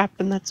lip chap,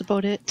 and that's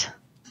about it.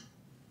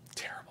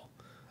 Terrible.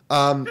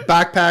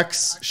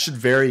 Backpacks should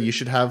vary. You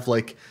should have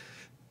like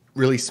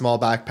really small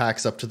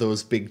backpacks up to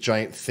those big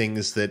giant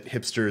things that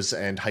hipsters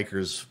and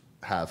hikers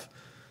have.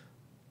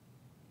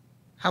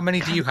 How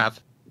many do you have?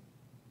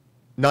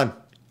 None.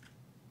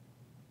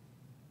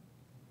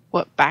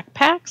 What,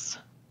 backpacks?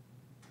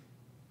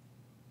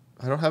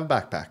 I don't have a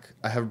backpack.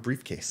 I have a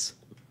briefcase.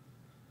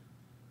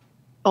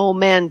 Oh,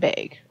 man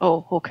bag.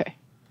 Oh, okay.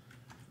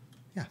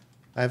 Yeah,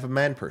 I have a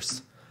man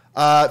purse.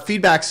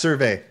 Feedback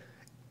survey.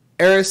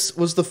 Eris,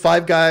 was the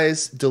Five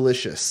Guys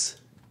delicious?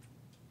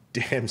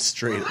 Damn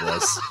straight it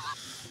was.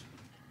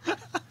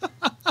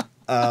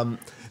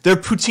 Their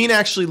poutine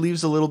actually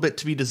leaves a little bit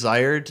to be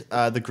desired.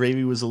 The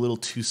gravy was a little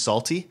too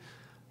salty,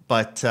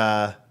 but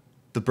the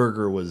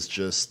burger was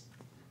just...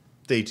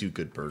 They do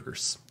good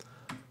burgers.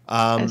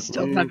 I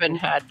still haven't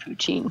had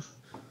poutine.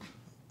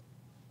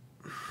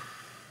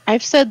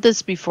 I've said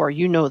this before.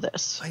 You know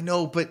this. I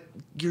know, but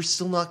you're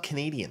still not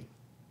Canadian.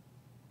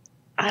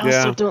 I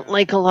also Yeah. don't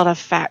like a lot of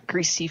fat,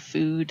 greasy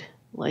food.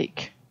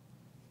 Like,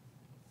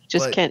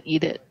 just But- can't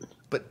eat it.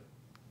 But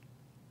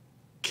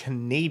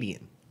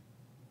Canadian.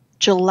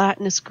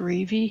 Gelatinous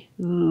gravy?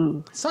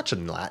 Ooh. It's not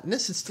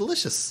gelatinous. It's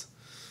delicious.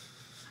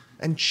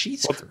 And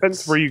cheese Well, it curds.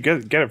 depends where you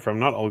get it from.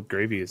 Not all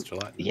gravy is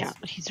gelatinous. Yeah,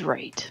 he's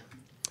right.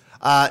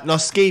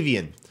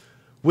 Noskavian.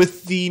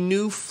 With the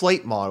new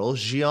flight model,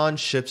 Xi'an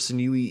ships and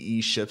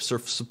UEE ships are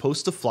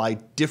supposed to fly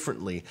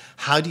differently.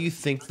 How do you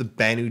think the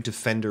Banu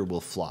Defender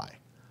will fly?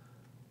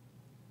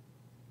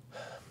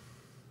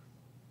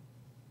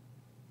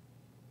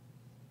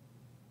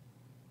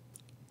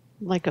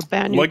 Like a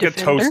Banu Like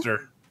Defender. a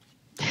toaster.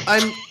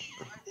 I'm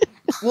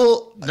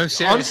well. No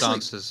serious honestly,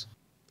 answers.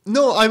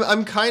 No,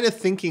 I'm kind of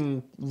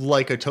thinking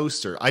like a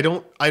toaster. I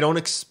don't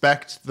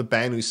expect the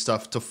Banu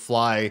stuff to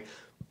fly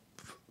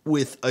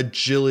with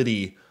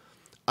agility.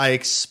 I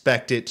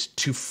expect it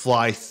to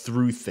fly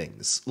through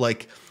things.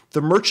 Like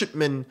the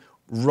merchantman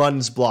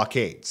runs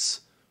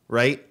blockades,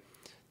 right?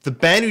 The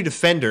Banu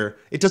Defender,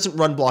 it doesn't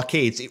run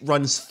blockades. It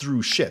runs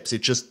through ships.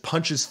 It just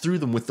punches through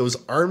them with those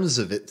arms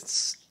of it.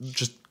 It's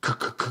just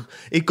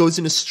it goes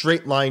in a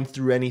straight line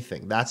through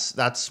anything.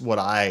 That's what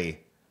I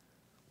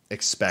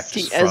expect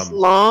See, from. as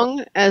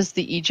long as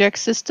the eject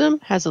system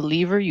has a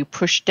lever you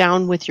push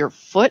down with your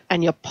foot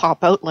and you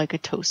pop out like a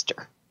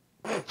toaster.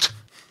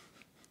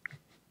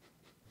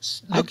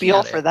 I'd be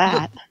all for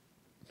that.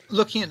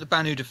 Looking at the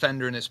Banu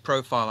Defender and its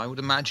profile, I would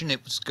imagine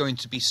it was going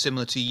to be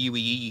similar to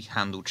UEE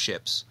handled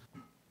ships.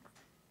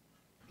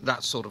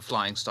 That sort of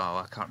flying style.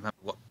 I can't remember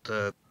what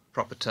the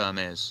proper term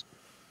is.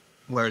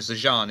 Whereas the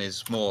Jeanne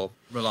is more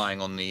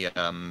relying on the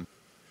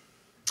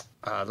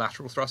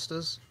lateral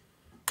thrusters,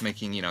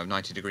 making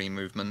 90-degree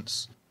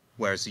movements.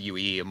 Whereas the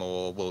UEE are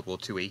more World War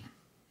II-y.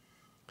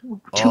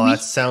 Oh,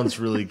 that sounds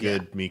really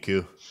good,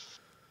 Miku.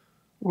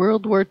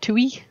 World War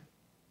II-y?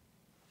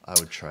 I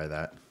would try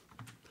that.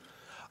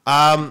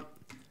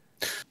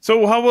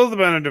 So how will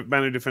the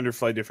Banu Defender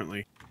fly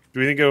differently? Do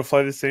we think it'll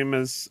fly the same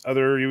as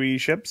other UE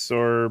ships,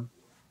 or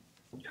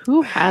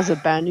Who has a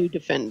Banu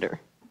Defender?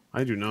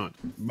 I do not?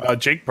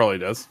 Jake probably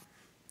does.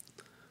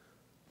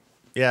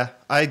 Yeah,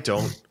 I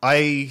don't.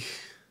 I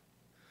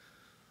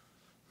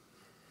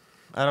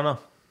don't know.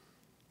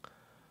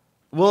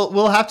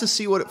 We'll have to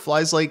see what it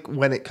flies like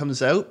when it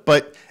comes out,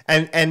 but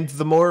and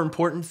the more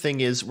important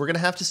thing is we're gonna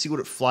have to see what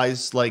it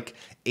flies like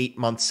 8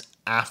 months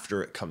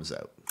after it comes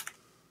out,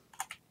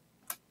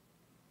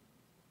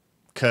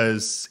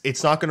 because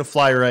it's not gonna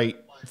fly right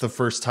the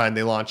first time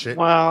they launch it.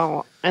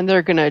 Well, and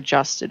they're going to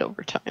adjust it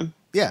over time.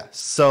 Yeah,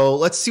 so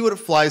let's see what it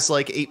flies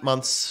like 8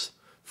 months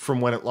from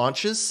when it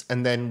launches,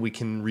 and then we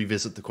can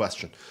revisit the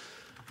question.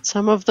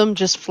 Some of them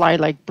just fly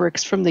like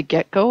bricks from the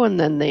get-go, and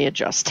then they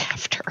adjust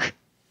after.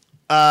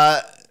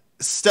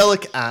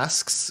 Stellic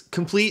asks,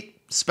 complete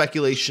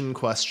speculation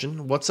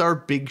question. What's our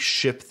big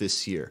ship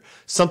this year?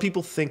 Some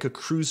people think a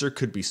cruiser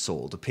could be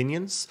sold.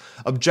 Opinions?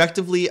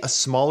 Objectively, a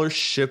smaller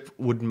ship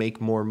would make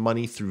more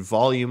money through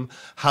volume.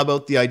 How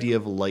about the idea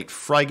of a light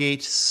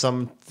frigate?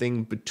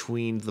 Something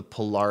between the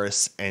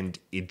Polaris and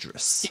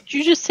Idris. Did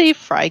you just say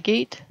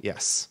frigate?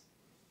 Yes.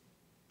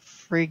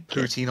 Frigate.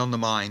 Poutine on the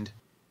mind.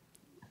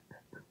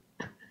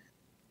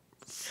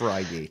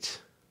 Frigate.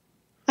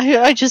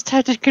 I just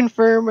had to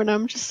confirm, and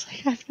I'm just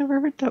like, I've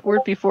never heard that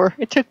word before.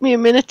 It took me a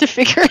minute to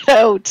figure it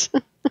out.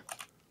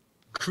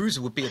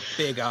 Cruiser would be a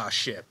big ass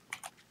ship.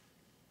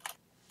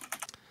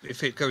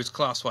 If it goes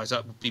class-wise,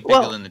 that would be bigger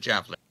Well- than the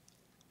Javelin.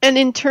 And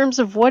in terms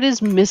of what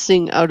is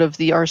missing out of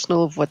the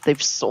arsenal of what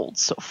they've sold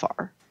so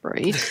far,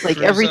 right? Like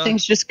Cruiser,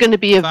 everything's just going to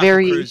be a battle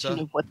variation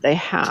cruiser, of what they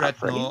have,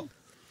 Dreadnought, right?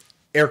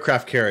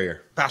 Aircraft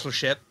carrier.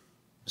 battleship,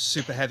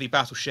 super heavy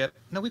battleship.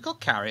 No, we've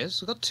got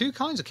carriers. We've got two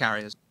kinds of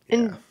carriers.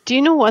 And do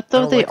you know what,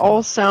 though? don't They like them.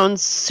 all sound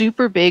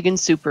super big and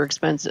super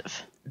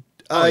expensive.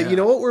 Oh, yeah. You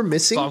know what we're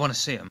missing? But I want to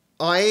see them.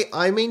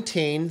 I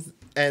maintain,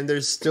 and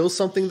there's still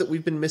something that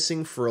we've been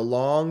missing for a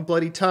long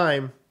bloody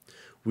time.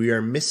 We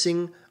are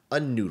missing a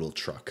noodle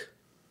truck.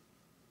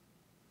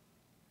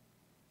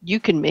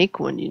 You can make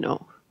one, you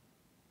know.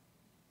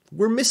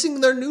 We're missing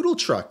their noodle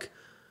truck.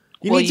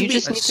 You need to be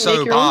just need It's to so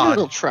make your own bad.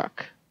 noodle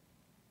truck.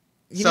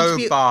 you need So to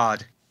be-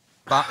 bad.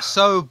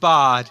 So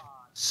bad.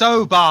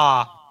 So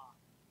bad.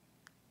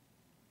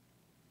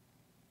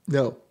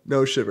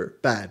 No shiver.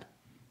 Bad.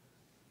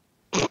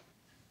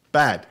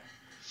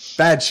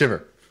 Bad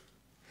shiver.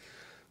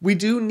 We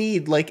do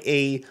need like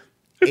a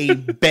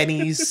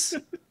Benny's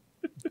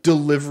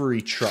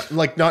delivery truck,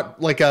 like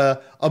not like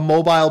a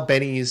mobile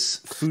Benny's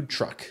food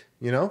truck,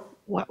 you know?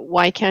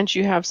 Why can't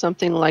you have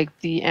something like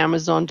the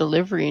Amazon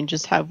delivery and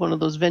just have one of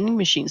those vending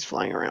machines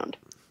flying around?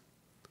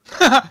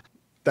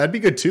 That'd be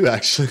good too,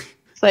 actually.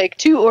 It's like,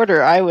 to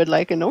order, I would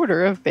like an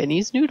order of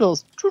Benny's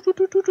noodles.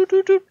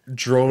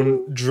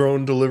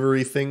 Drone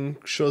delivery thing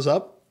shows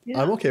up.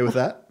 Yeah. I'm okay with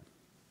that.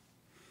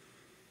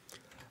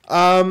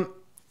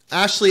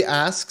 Ashley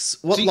asks,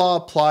 what Do you- law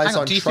applies Hang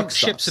on, on do you truck think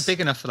ships are stops? big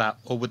enough for that,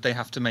 or would they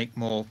have to make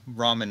more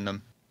rum in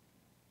them?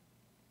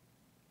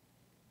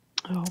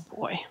 Oh,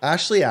 boy.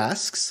 Ashley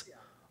asks,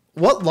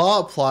 what law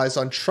applies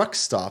on truck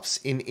stops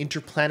in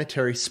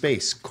interplanetary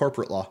space?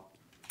 Corporate law.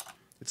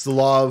 It's the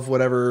law of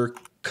whatever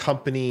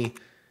company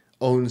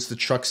owns the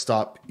truck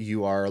stop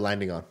you are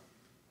landing on.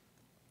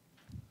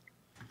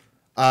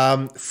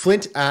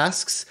 Flint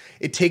asks,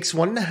 it takes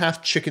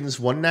 1.5 chickens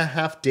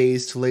 1.5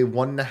 days to lay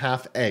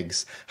 1.5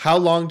 eggs. How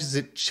long does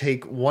it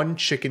take one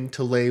chicken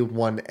to lay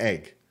one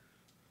egg?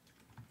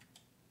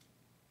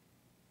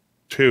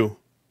 2.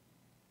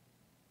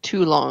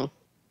 Too long.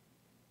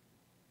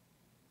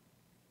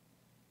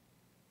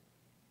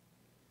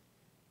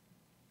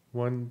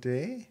 One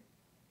day?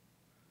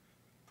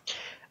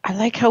 I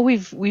like how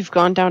we've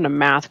gone down to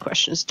math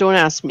questions. Don't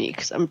ask me,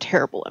 because I'm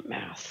terrible at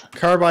math.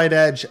 Carbide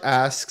Edge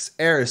asks,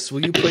 Eris,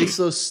 will you place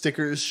those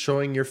stickers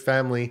showing your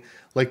family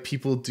like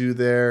people do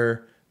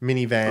their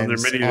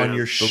minivans on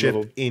your the ship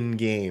little-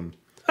 in-game?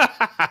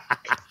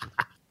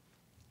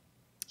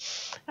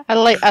 I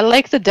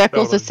like the decals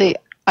Totally. that say,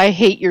 I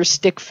hate your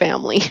stick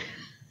family.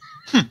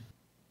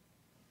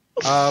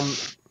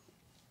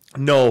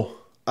 No.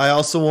 I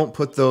also won't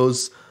put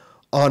those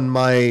on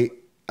my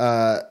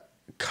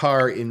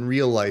car in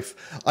real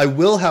life. I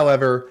will,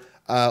 however,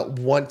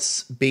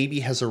 once baby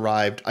has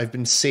arrived, I've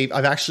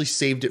actually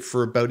saved it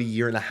for about a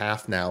year and a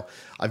half now.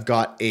 I've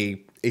got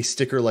a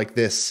sticker like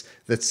this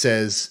that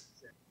says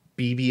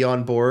BB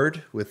on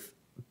board with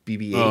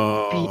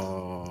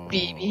BB-8.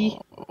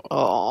 BB.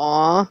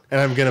 Aww.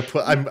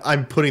 And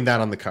I'm putting that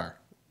on the car.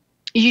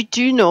 You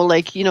do know,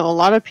 like, a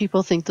lot of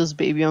people think those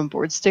baby on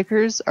board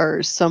stickers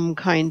are some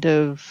kind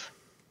of,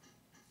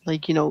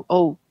 like,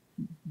 oh,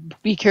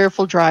 be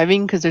careful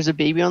driving because there's a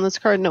baby on this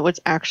car. No, it's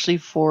actually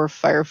for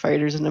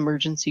firefighters and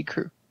emergency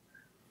crew.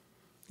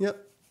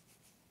 Yep.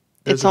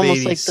 It's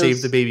almost like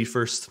save the baby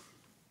first.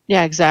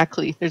 Yeah,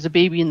 exactly. There's a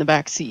baby in the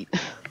back seat.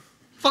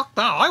 Fuck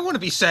that! I want to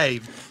be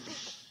saved.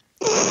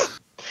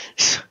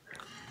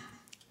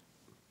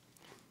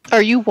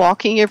 Are you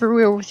walking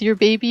everywhere with your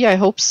baby? I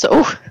hope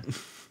so.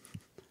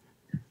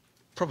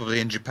 Probably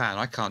in Japan.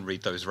 I can't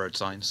read those road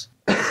signs.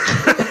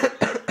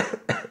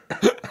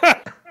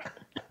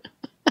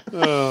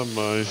 Oh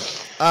my.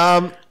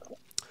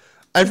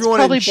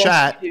 Everyone in best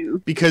chat, to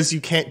do. because you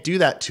can't do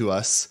that to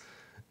us,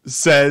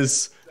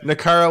 says,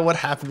 Nakara, what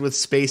happened with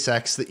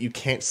SpaceX that you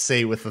can't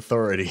say with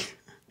authority?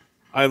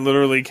 I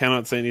literally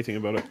cannot say anything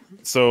about it.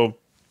 So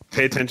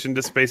pay attention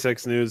to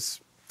SpaceX news.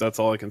 That's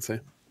all I can say.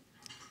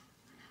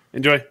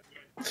 Enjoy.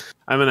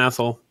 I'm an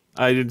asshole.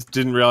 I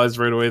didn't realize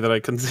right away that I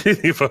couldn't say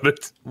anything about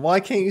it. Why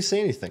can't you say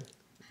anything?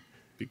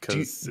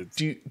 Because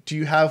Do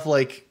you have,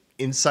 like,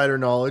 insider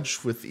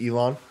knowledge with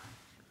Elon?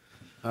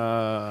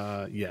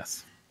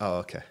 yes. Oh,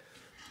 okay.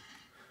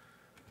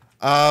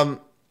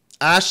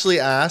 Ashley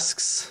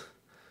asks,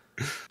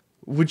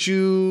 would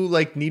you,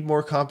 like, need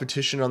more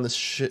competition on this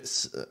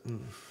shit?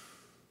 I'm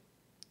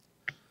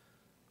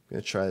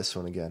going to try this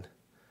one again.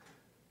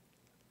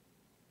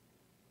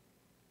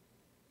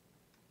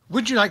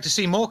 Would you like to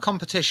see more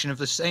competition of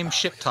the same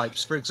ship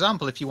types? For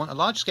example, if you want a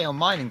large-scale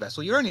mining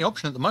vessel, your only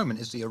option at the moment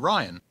is the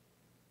Orion.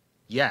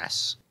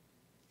 Yes.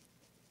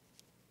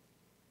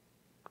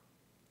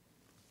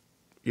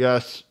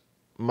 Yes,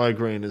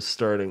 migraine is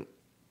starting.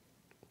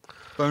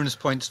 Bonus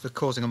points for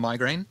causing a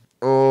migraine.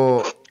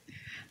 Oh.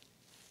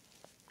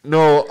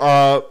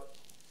 No,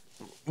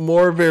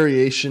 more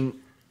variation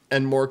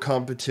and more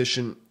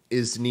competition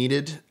is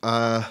needed.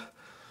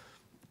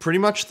 Pretty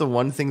much the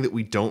one thing that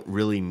we don't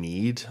really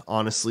need,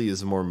 honestly,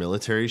 is more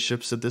military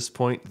ships at this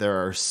point.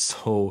 There are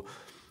so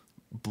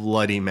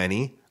bloody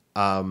many.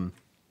 But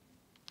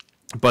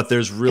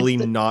there's really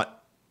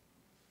not...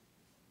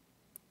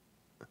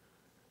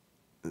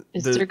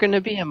 Is there going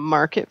to be a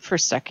market for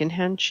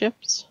secondhand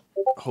ships?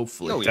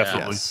 Hopefully. Oh, yeah.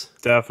 Definitely. Yes.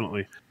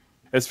 Definitely.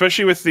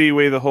 Especially with the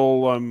way the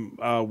whole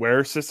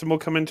wear system will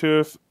come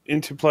into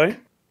play.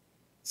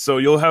 So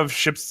you'll have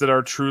ships that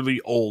are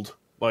truly old.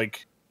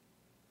 Like,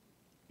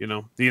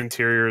 the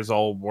interior is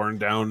all worn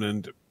down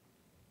and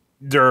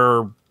there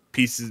are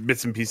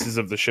bits and pieces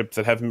of the ship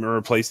that haven't been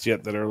replaced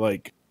yet that are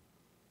like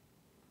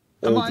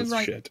Am old I as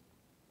right? shit.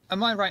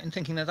 Am I right in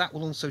thinking that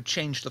will also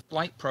change the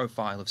flight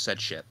profile of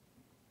said ship?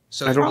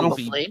 So I don't know.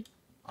 Probably.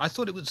 I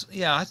thought it was.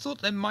 Yeah, I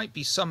thought there might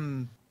be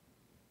some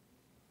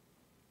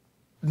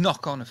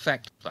knock-on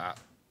effect of that.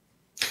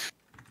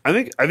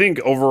 I think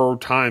over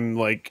time,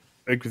 like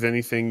with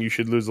anything, you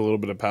should lose a little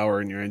bit of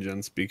power in your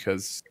engines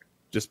because.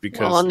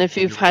 Well, and if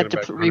you've you're had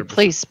getting to back 100%.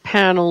 replace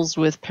panels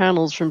with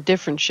panels from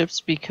different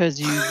ships because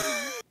you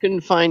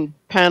couldn't find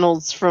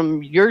panels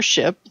from your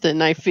ship,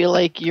 then I feel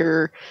like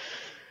you're...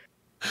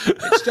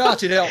 It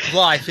started out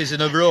life as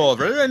an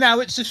Aurora, and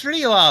now it's a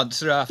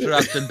freelancer after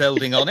I've been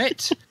building on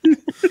it.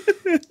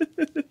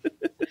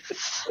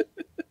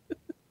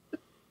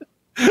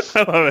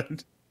 I love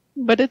it.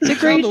 But it's a On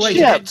great the way to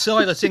ship. get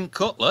Silas in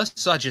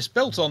Cutlass, I just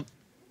built on.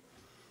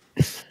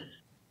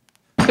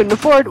 Couldn't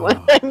afford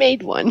one. I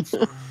made one.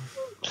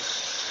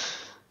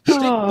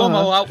 Stick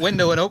Momo out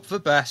window and hope for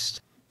best.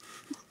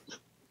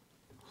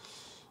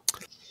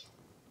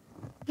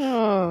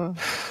 Oh.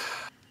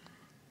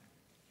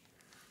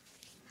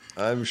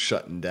 I'm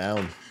shutting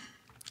down.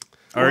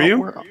 Are Well, you?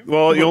 we're-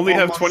 Well, you we're only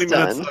have almost 20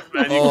 minutes done. left,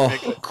 man. You Oh.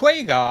 can make it.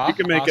 Quagar You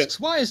can make asks, it.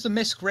 why is the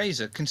Misk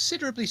Razor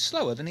considerably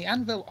slower than the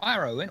Anvil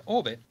Arrow in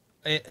orbit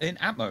in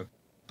Atmo?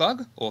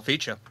 Bug or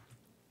feature?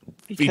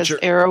 Because Feature.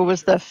 Arrow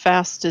was the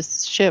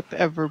fastest ship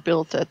ever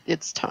built at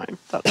its time.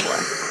 That's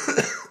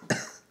why.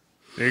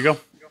 There you go.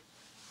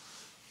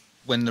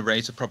 When the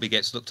Razor probably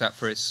gets looked at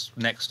for its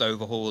next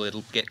overhaul,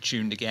 it'll get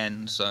tuned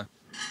again, so...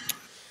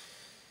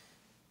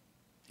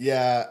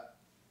 Yeah,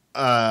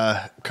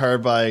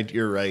 Carbide,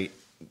 you're right.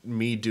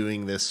 Me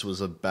doing this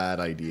was a bad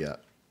idea.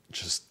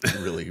 Just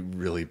really,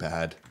 really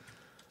bad.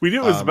 We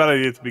knew it was a bad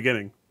idea at the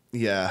beginning.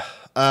 Yeah.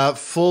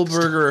 Full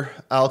Burger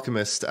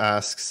Alchemist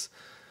asks,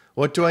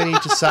 what do I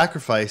need to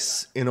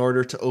sacrifice in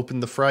order to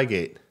open the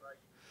Frygate?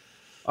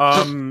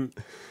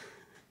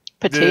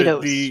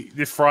 Potatoes.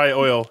 The fry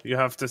oil. You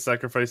have to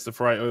sacrifice the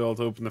fry oil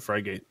to open the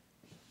fry gate.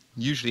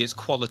 Usually it's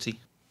quality.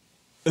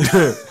 And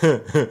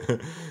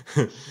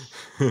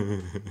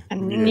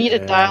you need a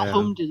dial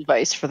home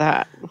device for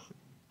that.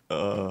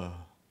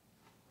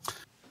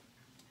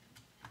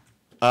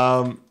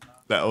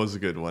 That was a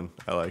good one.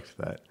 I liked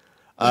that.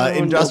 No,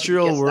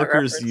 Industrial nobody gets that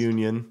Workers reference.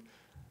 Union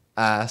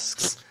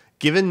asks,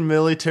 given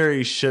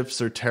military ships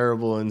are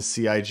terrible and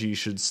CIG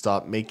should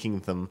stop making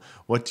them,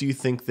 what do you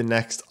think the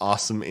next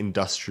awesome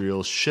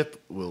industrial ship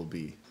will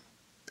be?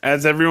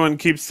 As everyone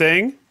keeps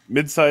saying,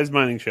 mid-sized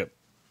mining ship.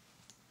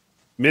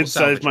 Mid-sized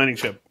salvage. mining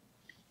ship.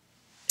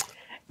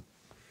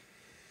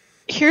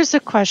 Here's a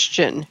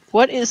question.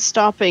 What is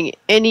stopping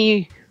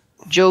any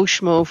Joe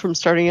Schmo from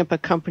starting up a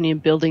company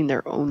and building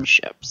their own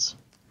ships?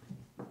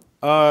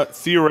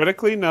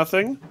 Theoretically,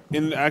 nothing.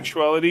 In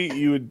actuality,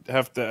 you would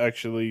have to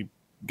actually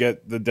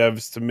get the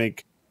devs to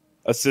make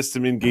a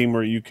system in game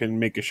where you can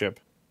make a ship.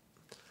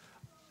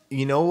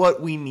 You know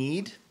what we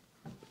need?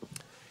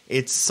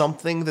 It's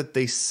something that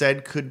they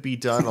said could be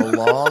done a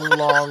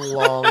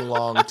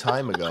long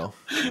time ago.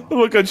 The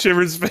look on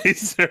Shiver's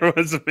face there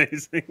was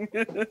amazing.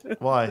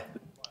 Why?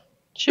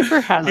 Chipper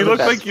has He the looked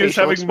best like he was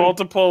facial having expression.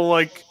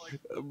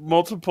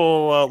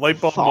 multiple light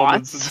bulb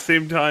moments Thoughts? at the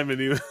same time,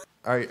 and he was.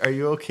 Are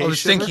you okay? I was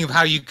Shiver? thinking of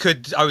how you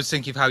could. I was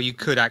thinking of how you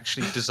could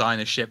actually design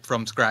a ship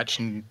from scratch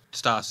and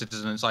start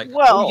Citizen. And it's like,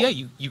 Well- oh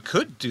yeah, you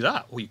could do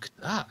that, or you could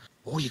do that,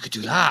 or you could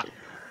do that.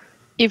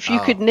 If you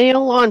could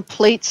nail on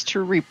plates to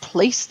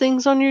replace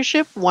things on your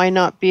ship, why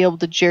not be able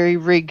to jerry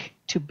rig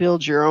to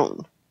build your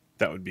own?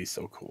 That would be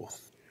so cool.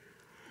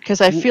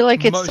 Because I feel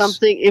like it's Most-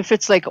 something, if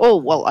it's like, oh,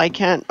 well, I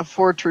can't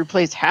afford to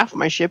replace half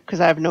my ship because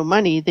I have no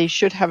money, they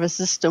should have a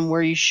system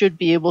where you should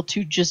be able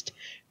to just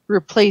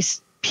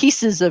replace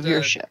pieces of your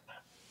The- ship.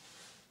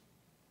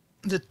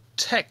 The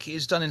tech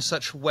is done in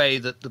such a way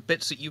that the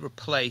bits that you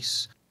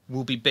replace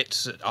will be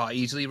bits that are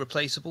easily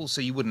replaceable.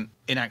 So you wouldn't,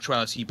 in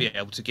actuality, be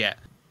able to get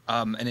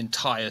an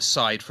entire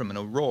side from an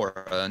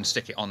Aurora and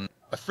stick it on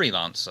a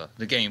Freelancer.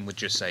 The game would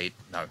just say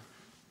no.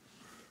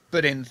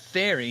 But in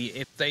theory,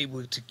 if they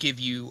were to give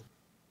you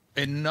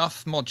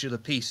enough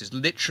modular pieces,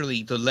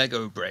 literally the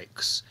Lego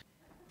bricks,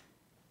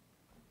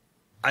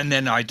 and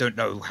then I don't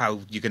know how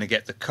you're going to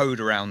get the code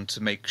around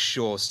to make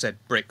sure said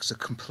bricks are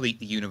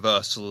completely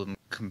universal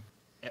and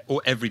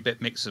or every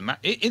bit mix and match.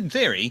 In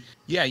theory,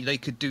 yeah, they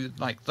could do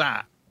like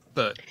that,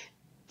 but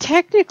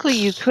Technically,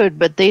 you could,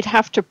 but they'd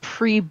have to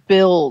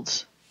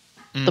pre-build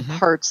the Mhm.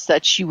 parts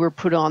that you were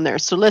put on there.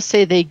 So let's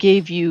say they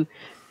gave you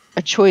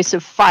a choice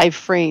of 5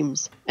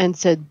 frames and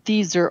said,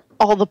 these are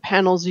all the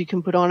panels you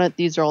can put on it,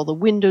 these are all the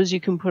windows you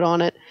can put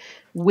on it,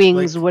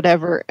 wings, Like-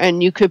 whatever,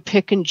 and you could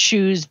pick and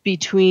choose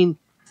between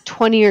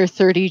 20 or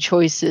 30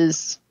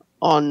 choices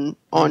on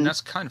and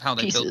that's kind of how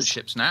they build the pieces.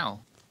 ships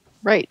now.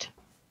 Right.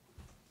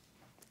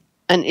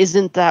 And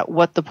isn't that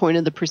what the point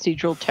of the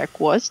procedural tech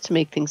was, to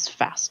make things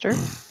faster?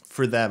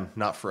 For them,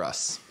 not for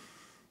us.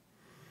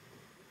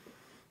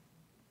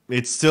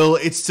 It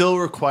still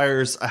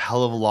requires a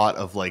hell of a lot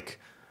of like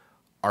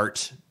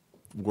art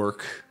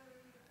work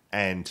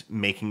and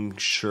making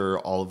sure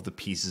all of the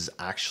pieces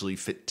actually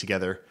fit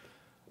together.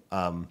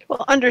 Well,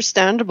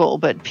 understandable,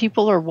 but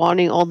people are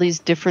wanting all these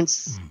different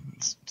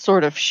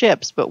sort of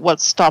ships. But what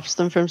stops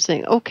them from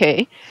saying,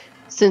 okay,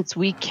 since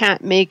we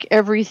can't make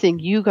everything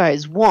you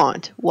guys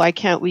want, why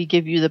can't we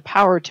give you the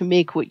power to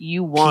make what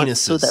you want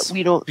so Penises. that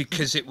we don't...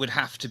 Because it would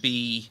have to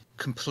be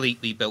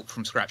completely built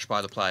from scratch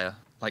by the player,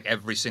 like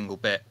every single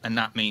bit, and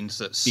that means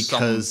that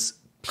Because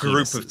some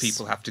group of penises.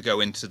 people have to go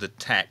into the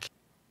tech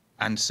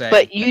and say.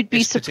 But you'd be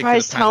 "This particular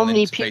surprised how panel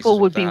many interfaces people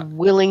would with be that."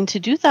 willing to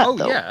do that, Oh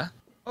though. yeah.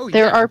 Oh,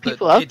 There yeah, are but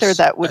people out there it's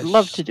that would a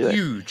love to do it.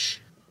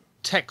 Huge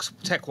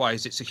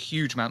tech-wise, it's a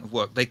huge amount of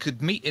work. They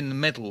could meet in the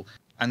middle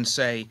and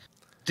say,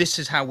 "This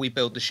is how we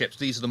build the ships.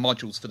 These are the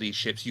modules for these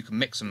ships. You can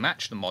mix and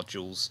match the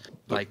modules,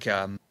 like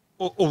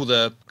all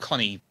the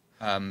Connie."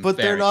 But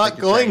they're variants, not they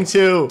could going say,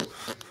 to.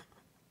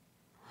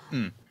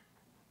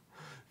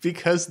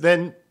 Because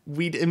then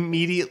we'd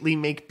immediately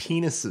make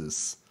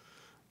penises.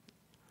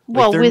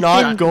 Well, they're within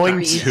not going to.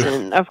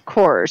 reason, of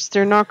course.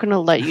 They're not going to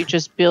let you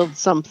just build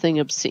something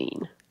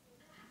obscene.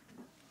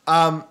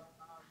 But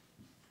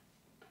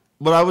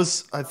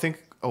I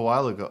think a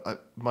while ago, it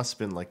must have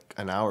been like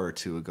an hour or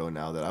two ago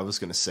now, that I was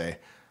going to say,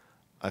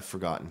 I've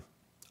forgotten.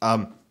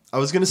 I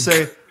was going to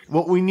say,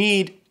 what we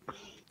need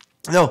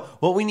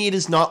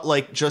is not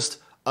like just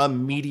a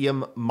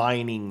medium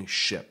mining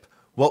ship.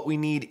 What we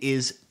need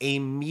is a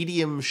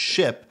medium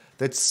ship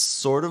that's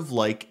sort of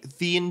like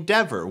the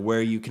Endeavor,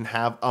 where you can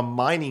have a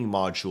mining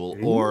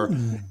module or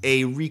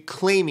a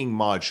reclaiming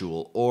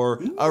module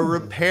or a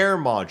repair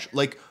module.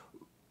 Like,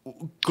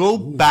 go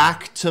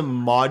back to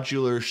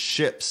modular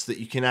ships that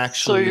you can So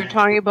actually... you're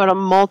talking about a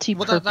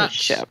multi-purpose that's-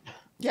 ship.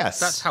 Yes.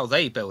 That's how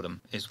they build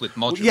them, is with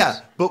modules.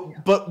 Yeah,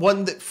 but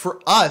one that for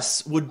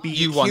us would be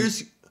You want-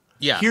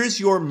 here's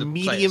your the player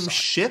medium side.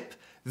 ship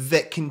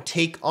that can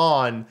take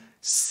on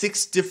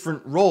 6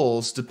 different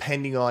roles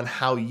depending on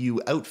how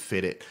you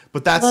outfit it.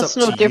 But that's That's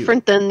up no to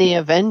different than the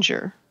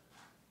Avenger.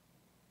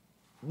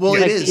 you. Well,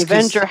 Like it is the 'cause-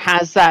 Avenger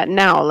has that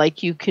now.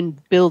 Like you can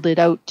build it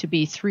out to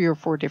be 3 or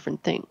 4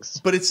 different things.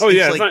 but it's Oh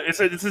yeah, like,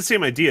 it's the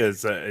same idea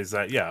as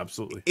that. Yeah,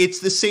 absolutely. it's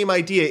the same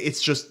idea.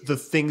 It's just the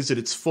things that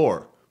it's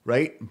for,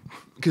 right?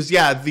 Because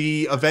yeah,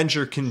 the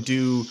Avenger can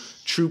do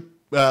troop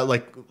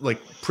like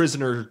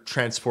prisoner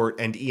transport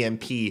and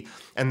EMP,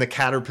 and the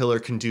Caterpillar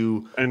can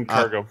do And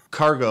cargo.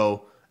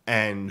 cargo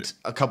and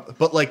a couple.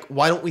 But like,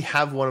 why don't we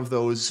have one of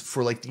those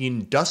for like the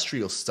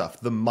industrial stuff,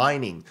 the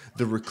mining,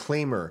 the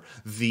reclaimer,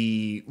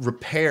 the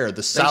repair,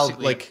 the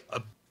Basically, like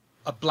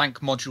a blank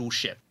module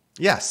ship.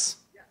 yes.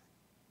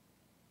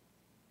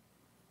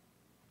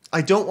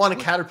 I don't want a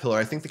Caterpillar.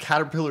 I think the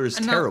Caterpillar is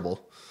And now-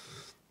 terrible.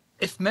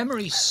 If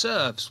memory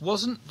serves,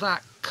 wasn't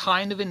that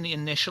kind of in the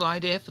initial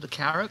idea for the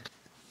Carrack?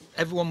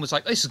 Everyone was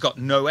like, this has got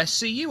no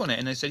SCU on it.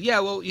 And they said,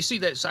 yeah, well, you see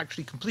that it's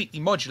actually completely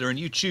modular and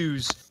you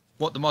choose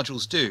what the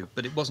modules do.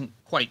 But it wasn't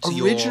quite to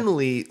your...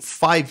 Originally,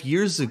 5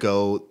 years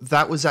ago,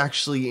 that was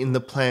actually in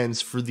the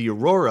plans for the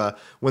Aurora.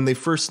 When they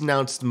first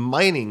announced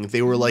mining,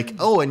 they were like,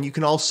 oh, and you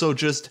can also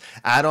just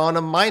add on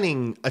a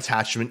mining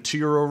attachment to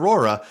your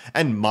Aurora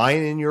and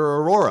mine in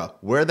your Aurora.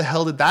 Where the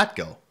hell did that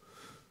go?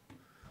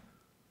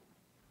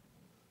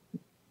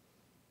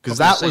 Because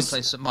Probably that the same was...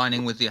 place that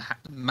mining with the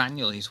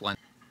manual he's went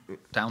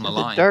down the The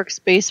line. dark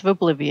space of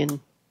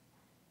oblivion.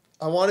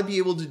 I want to be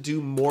able to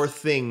do more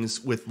things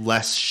with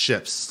less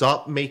ships.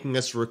 Stop making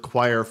us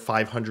require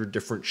 500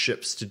 different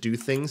ships to do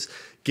things.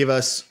 Give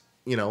us,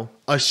 you know,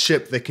 a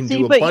ship that can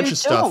do a but bunch you of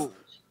stuff. don't.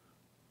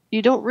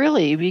 You don't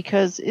really,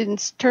 because in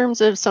terms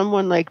of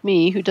someone like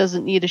me who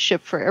doesn't need a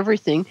ship for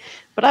everything,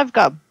 but I've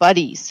got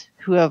buddies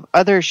who have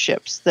other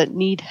ships that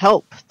need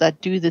help,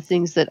 that do the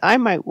things that I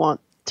might want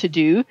to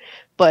do,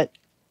 but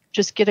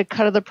just get a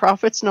cut of the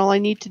profits and all I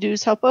need to do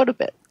is help out a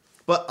bit.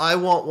 But I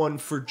want one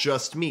for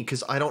just me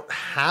because I don't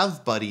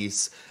have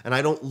buddies and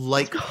I don't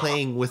like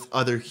playing with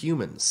other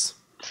humans.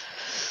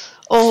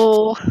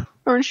 Oh,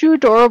 aren't you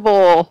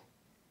adorable?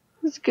 I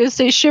was going to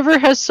say, Shiver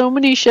has so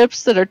many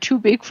ships that are too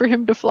big for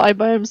him to fly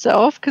by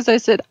himself, because I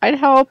said, I'd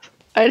help.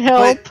 I'd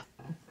help.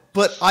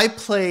 But I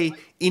play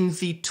in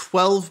the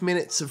 12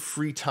 minutes of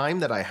free time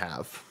that I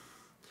have,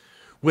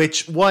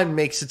 which one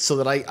makes it so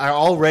that I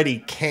already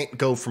can't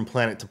go from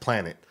planet to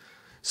planet.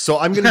 So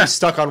I'm going to be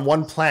stuck on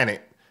one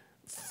planet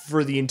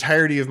for the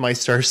entirety of my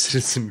Star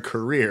Citizen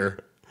career.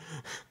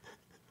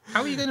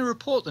 How are you going to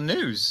report the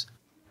news?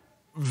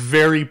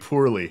 Very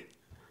poorly.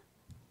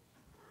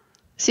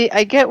 See,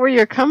 I get where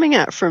you're coming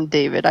at from,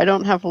 David. I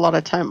don't have a lot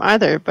of time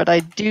either, but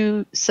I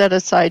do set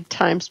aside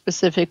time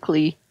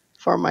specifically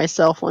for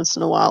myself once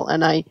in a while,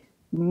 and I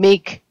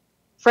make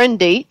friend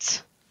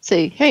dates.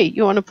 Say, hey,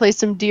 you want to play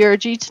some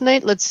DRG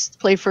tonight? Let's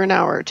play for an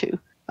hour or two.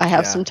 I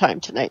have some time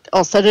tonight.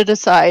 I'll set it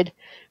aside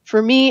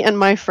for me and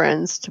my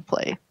friends to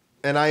play.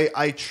 And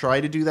I try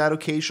to do that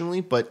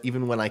occasionally, but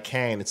even when I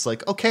can, it's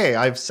like, okay,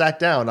 I've sat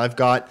down. I've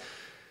got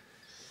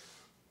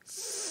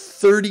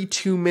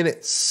 32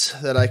 minutes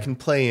that I can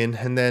play in,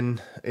 and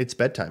then it's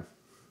bedtime.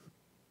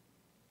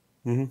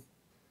 Mm-hmm.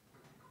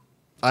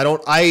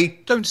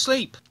 Don't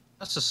sleep.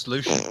 That's a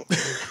solution.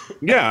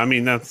 Yeah, I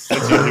mean, that's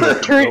usually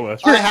what we go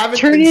with. I haven't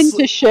Turn been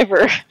into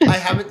Shiver. I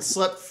haven't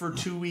slept for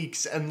 2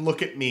 weeks, and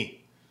look at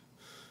me.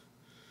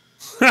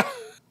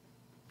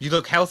 You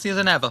look healthier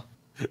than ever.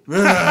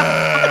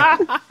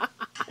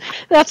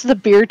 That's the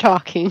beer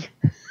talking.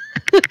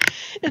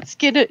 It's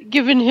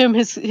given him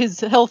his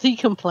healthy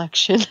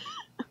complexion.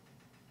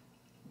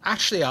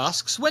 Ashley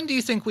asks, when do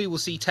you think we will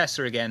see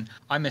Tessa again?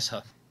 I miss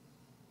her.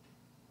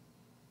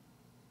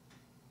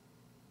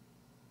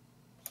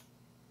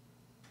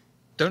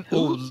 Don't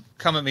all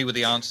come at me with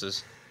the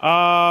answers.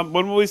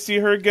 When will we see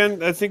her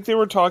again? I think they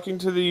were talking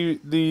to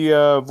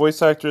the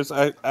voice actress,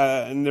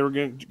 and they were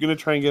going to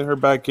try and get her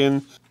back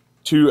in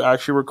to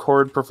actually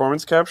record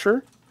performance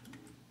capture.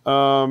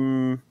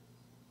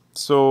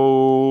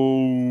 So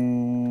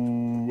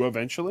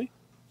eventually,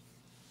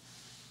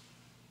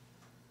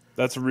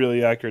 that's a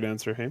really accurate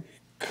answer. Hey,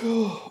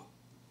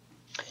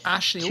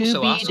 Ashley To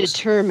also be asks,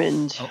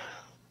 determined. Oh.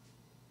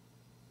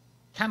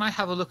 Can I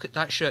have a look at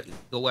that shirt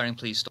you're wearing,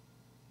 please?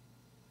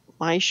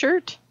 My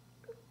shirt?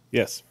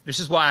 yes. This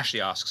is what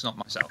Ashley asks, not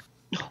myself.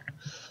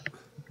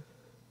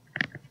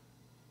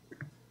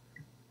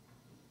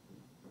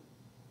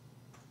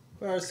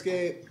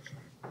 Farscape.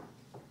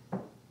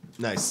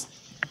 Nice.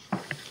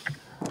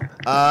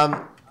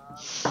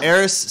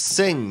 Eris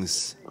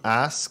Sings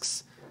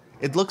asks,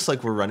 it looks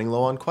like we're running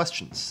low on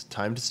questions.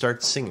 Time to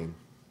start singing.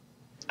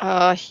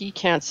 He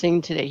can't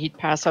sing today. He'd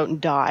pass out and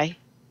die.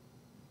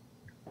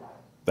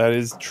 That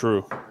is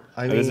true.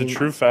 I That is a mean,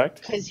 true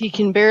fact. Because he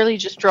can barely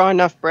just draw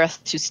enough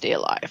breath to stay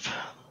alive.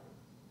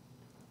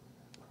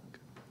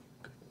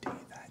 That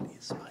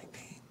is my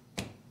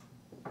pain.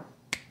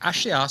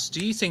 Ashley asks,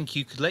 do you think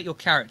you could let your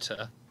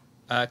character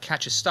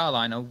catch a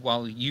Starliner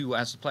while you,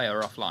 as the player,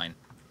 are offline?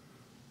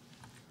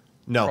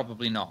 No.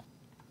 Probably not.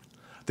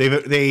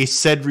 They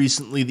said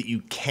recently that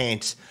you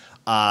can't,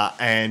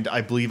 and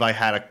I believe I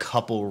had a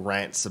couple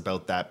rants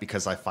about that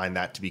because I find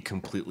that to be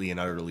completely and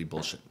utterly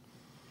bullshit.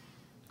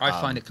 I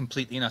find it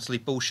completely and utterly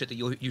bullshit that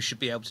you should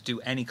be able to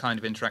do any kind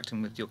of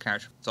interacting with your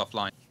character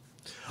offline.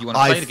 You want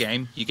to play the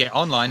game, you get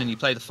online and you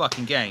play the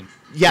fucking game.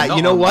 Yeah, You're not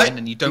you know what? online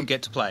and you don't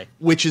get to play.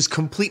 Which is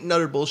complete and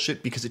utter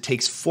bullshit because it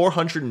takes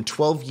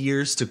 412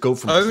 years to go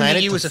from Only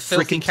planet you to as a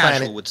filthy freaking casual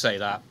planet. would say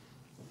that.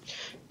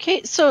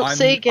 Okay, so I'm-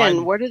 say again,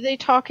 I'm- what are they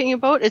talking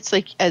about? It's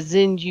like, as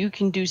in, you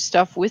can do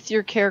stuff with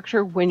your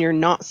character when you're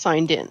not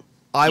signed in.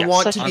 I Yes,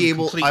 want to I'm be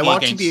able. completely I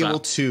want to against be able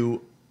that.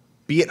 to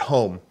be at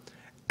home,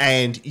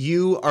 and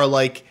you are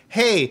like,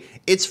 "Hey,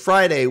 it's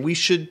Friday. We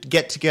should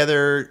get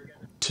together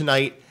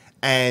tonight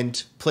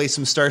and play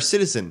some Star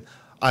Citizen."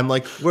 I'm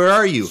like, "Where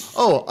are you?"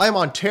 "Oh, I'm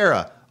on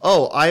Terra."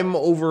 "Oh, I'm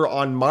over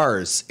on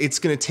Mars. It's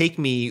gonna take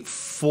me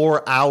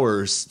 4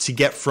 hours to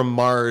get from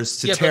Mars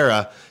to Yeah, but-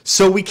 Terra,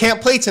 so we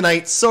can't play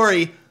tonight.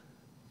 Sorry."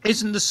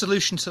 Isn't the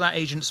solution to that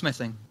agent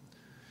smithing?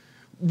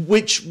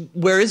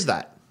 Where is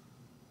that?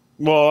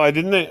 Well, I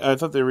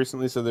thought they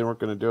recently said they weren't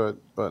going to do it,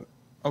 but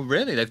Oh,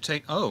 really? They've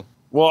taken. Oh,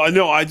 well,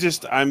 no,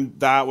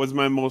 that was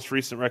my most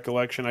recent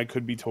recollection. I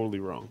could be totally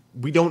wrong.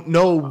 We don't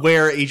know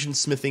where agent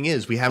smithing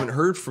is. We haven't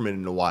heard from it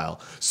in a while.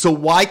 So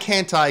why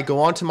can't I go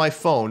onto my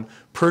phone,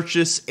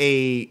 purchase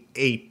a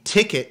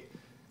ticket,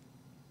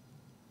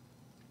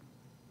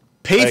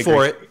 pay I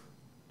for agree. it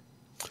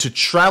to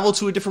travel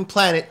to a different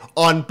planet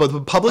on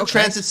the public Okay.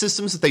 transit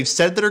systems that they've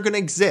said that are going to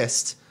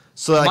exist,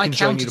 so that I my can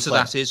join counter you to to play?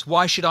 that is,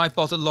 why should I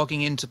bother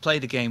logging in to play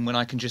the game when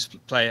I can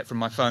just play it from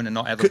my phone and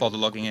not ever bother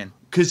logging in?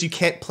 Because you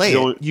can't play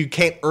You it. You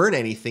can't earn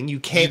anything. You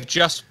can't.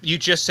 You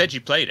just said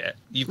you played it.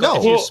 You've got No.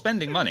 if you're Well-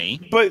 spending money.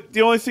 But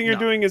the only thing you're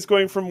No. doing is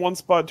going from one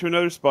spot to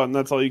another spot, and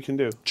that's all you can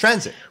do.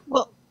 Transit.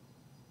 Well,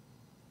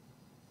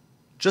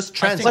 Just I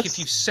transit. think if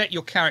you set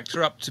your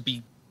character up to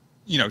be,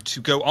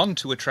 to go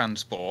onto a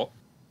transport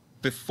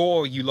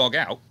before you log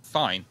out,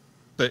 fine.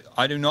 But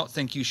I do not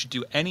think you should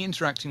do any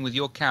interacting with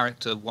your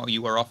character while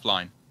you are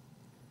offline.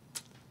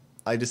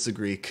 I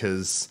disagree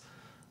because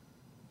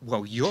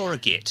Well, you're a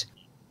git.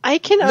 I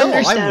can No, I'm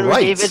understand where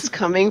right. David's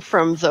coming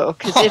from, though,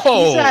 because if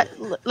Oh. he's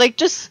at, like,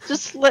 just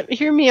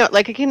hear me out.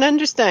 Like, I can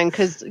understand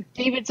because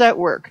David's at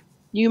work.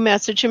 You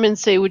message him and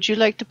say, "Would you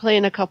like to play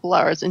in a couple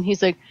hours?" And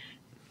he's like,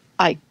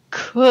 "I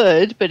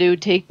could, but it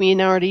would take me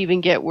an hour to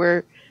even get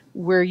where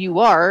you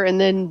are, and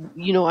then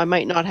I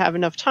might not have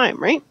enough time,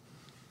 right?"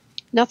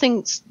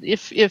 Nothing.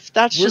 If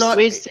that's We're just not-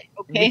 the way to say,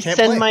 we okay, can't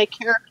send play. my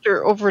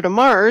character over to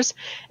Mars,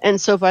 and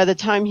so by the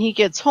time he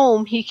gets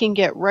home, he can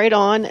get right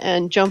on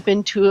and jump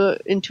into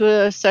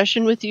a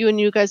session with you, and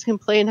you guys can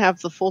play and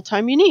have the full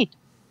time you need.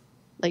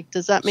 Like,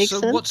 does that make so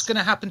sense? what's going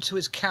to happen to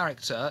his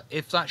character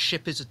if that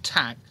ship is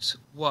attacked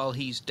while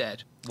he's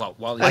dead? Well,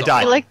 while he's I offline? died.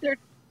 I feel like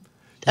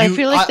I You-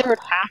 feel like I- there would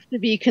have to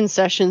be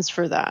concessions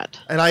for that.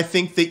 And I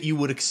think that you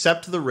would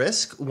accept the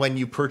risk when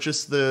you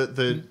purchase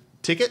the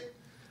ticket.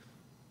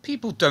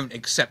 People don't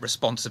accept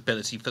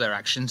responsibility for their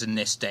actions in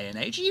this day and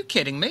age. Are you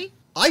kidding me?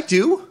 I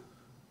do.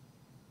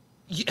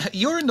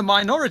 You're in the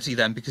minority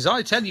then, because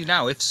I tell you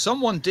now, if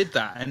someone did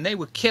that and they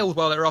were killed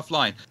while they're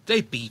offline,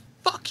 they'd be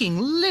fucking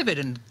livid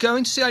and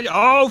going to say,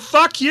 "Oh,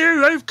 fuck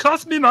you, they've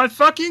cost me my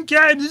fucking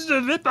game, this is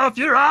a rip-off,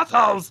 you're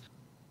assholes."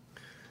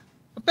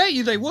 I bet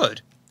you they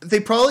would. They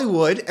probably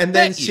would, and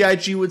then Bet you.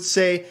 CIG would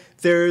say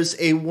there's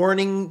a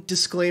warning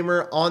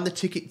disclaimer on the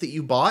ticket that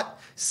you bought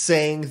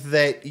saying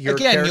that your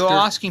Again, character. you're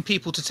asking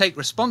people to take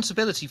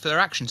responsibility for their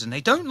actions, and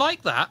they don't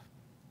like that.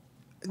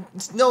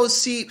 No,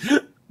 see,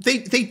 they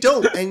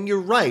don't, and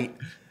you're right.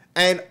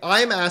 And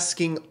I'm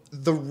asking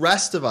the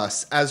rest of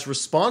us as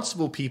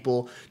responsible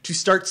people to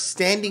start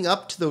standing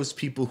up to those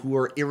people who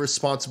are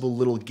irresponsible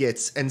little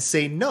gits and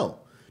say, no,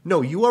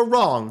 you are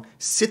wrong.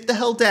 Sit the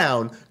hell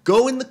down,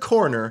 go in the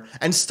corner,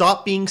 and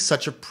stop being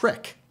such a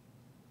prick.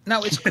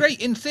 Now, it's great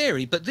in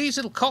theory, but these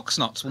little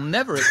cocksnots will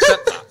never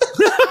accept that.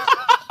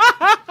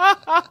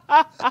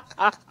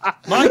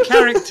 My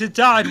character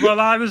died while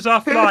I was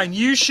offline.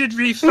 You should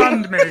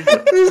refund me.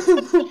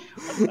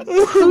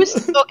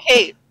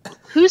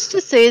 Who's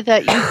to say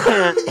that you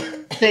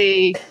can't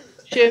say,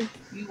 Shiv,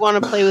 you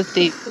want to play with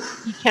Dave?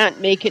 You can't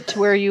make it to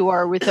where you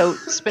are without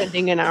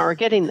spending an hour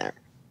getting there.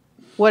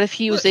 What if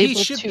he was Well, he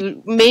able should-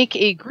 to make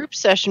a group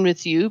session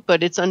with you,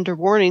 but it's under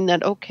warning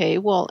that, okay,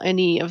 well,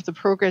 any of the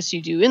progress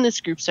you do in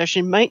this group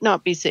session might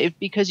not be saved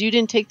because you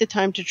didn't take the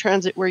time to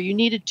transit where you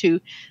needed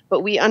to,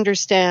 but we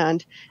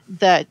understand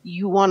that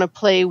you want to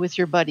play with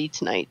your buddy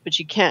tonight, but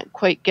you can't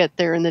quite get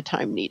there in the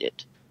time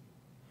needed.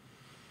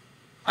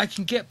 I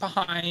can get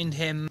behind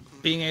him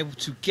being able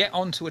to get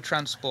onto a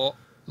transport,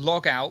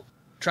 log out,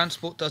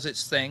 transport does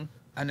its thing,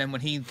 and then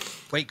when he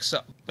wakes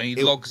up, when he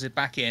logs it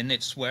back in,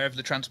 it's wherever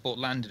the transport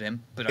landed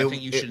him. But I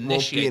think you should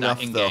initiate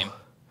that in game.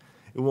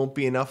 It won't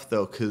be enough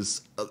though,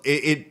 because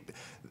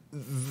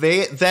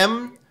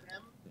them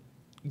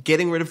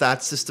getting rid of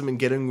that system and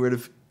getting rid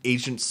of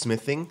agent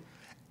smithing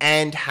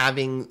and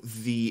having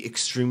the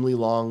extremely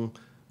long,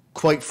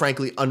 quite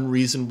frankly,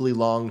 unreasonably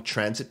long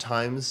transit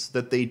times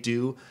that they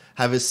do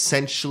have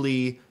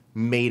essentially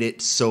made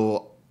it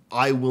so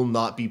I will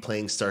not be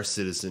playing Star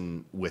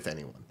Citizen with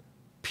anyone.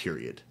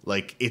 Period.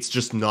 Like, it's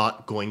just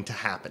not going to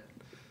happen.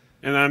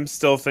 And I'm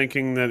still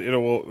thinking that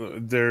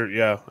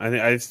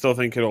I still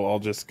think it'll all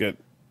just get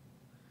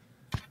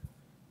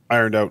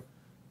ironed out.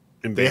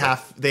 In They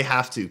beta.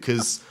 have to,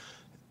 because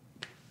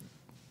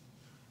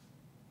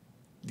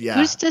Yeah.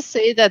 Who's to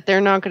say that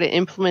they're not going to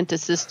implement a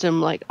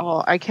system like,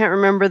 oh, I can't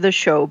remember the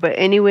show, but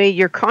anyway,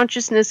 your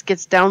consciousness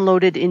gets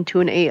downloaded into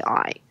an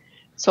AI.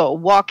 So a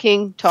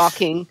walking,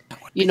 talking,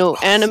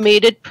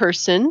 animated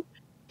person.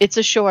 It's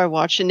a show I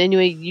watched, and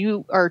anyway,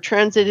 you are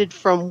transited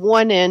from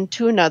one end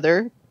to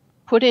another,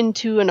 put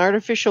into an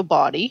artificial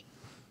body.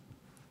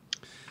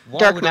 Why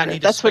Dark would matter, I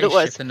need that's a what it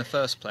was. spaceship in the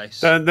first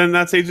place? Then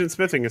that's agent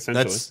smithing,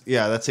 essentially.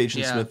 That's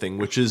agent Yeah. smithing,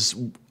 which is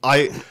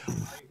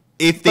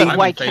if they But I'm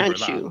why in favor of can't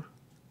that. you?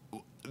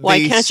 Why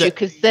they can't you? set-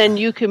 Because then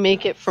you can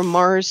make it from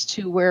Mars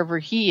to wherever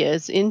he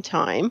is in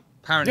time.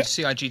 Apparently, Yeah.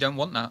 CIG don't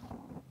want that.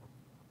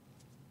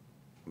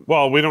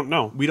 Well, we don't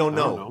know. We don't I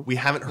know. We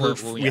haven't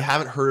heard. Well, We yeah.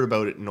 haven't heard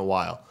about it in a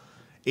while.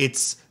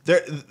 It's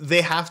there.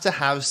 They have to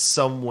have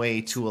some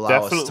way to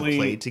allow us to Definitely-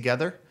 play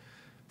together.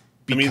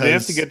 I mean, they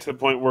have to because- get to the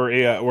point where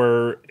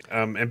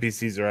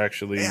NPCs are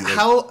actually like,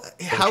 how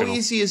functional.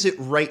 easy is it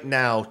right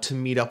now to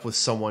meet up with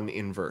someone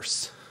in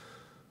verse?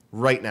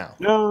 Right now,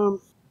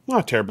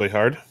 not terribly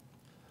hard.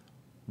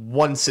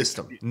 one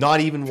system, not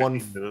even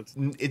 15 minutes.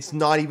 It's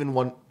not even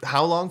one.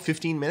 How long?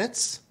 15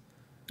 minutes.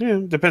 Yeah,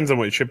 depends on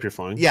what ship you're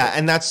flying. Yeah,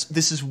 and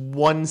this is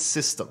one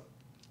system.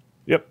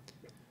 Yep.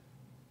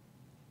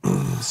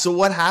 So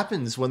what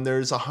happens when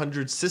there's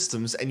 100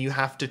 systems and you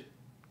have to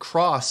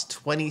cross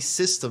 20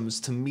 systems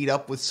to meet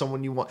up with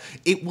someone you want?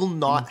 It will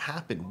not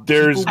happen.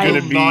 There's People going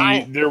will to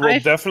not- be there will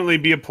I've- definitely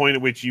be a point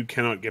at which you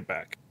cannot get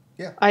back.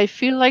 I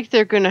feel like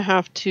they're going to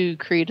have to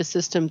create a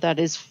system that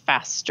is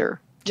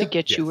faster to Yep.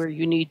 get you Yes. where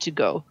you need to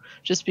go.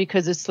 Just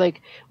because it's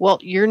like, well,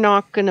 you're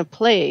not going to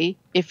play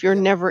if you're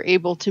never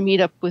able to meet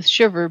up with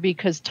Shiver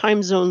because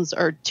time zones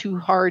are too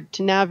hard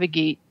to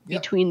navigate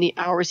Yep. between the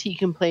hours he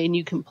can play and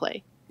you can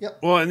play.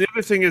 Well, and the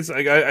other thing is,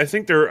 like, I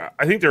think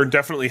there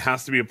definitely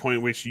has to be a point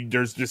at which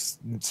there's just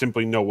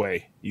simply no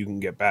way you can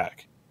get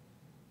back.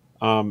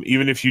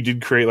 Even if you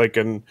did create like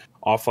an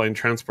offline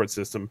transport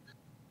system,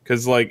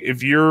 because like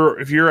if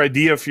your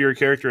idea for your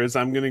character is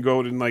I'm going to go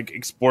out and like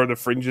explore the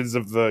fringes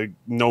of the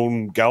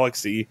known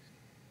galaxy,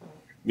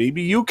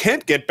 maybe you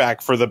can't get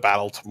back for the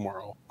battle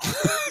tomorrow.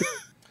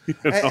 You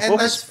know? and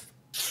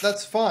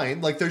that's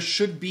fine. Like there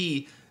should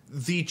be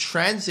the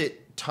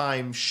transit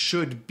time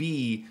should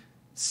be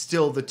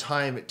still the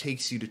time it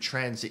takes you to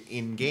transit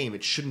in game.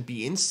 It shouldn't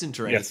be instant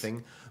or Yes.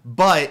 anything,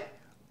 but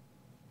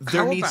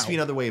there How needs to be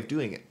about- another way of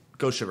doing it.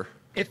 Go Shiver.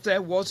 If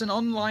there was an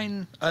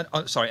an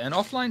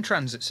offline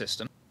transit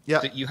system Yeah.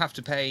 that you have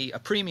to pay a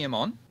premium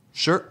on,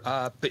 Sure.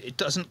 but it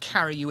doesn't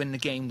carry you in the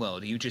game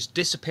world. You just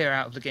disappear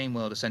out of the game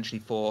world essentially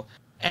for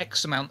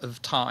X amount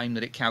of time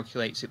that it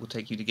calculates it will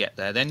take you to get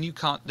there. Then you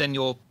can't. Then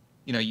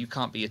you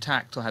can't be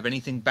attacked or have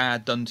anything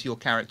bad done to your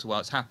character while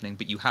it's happening.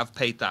 But you have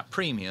paid that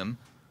premium,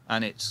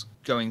 and it's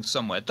going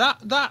somewhere.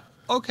 That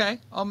okay.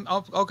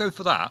 I'll go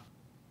for that.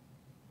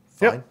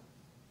 Yep. Fine.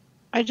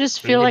 I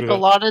just I'm feel good like with a that.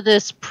 lot of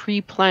this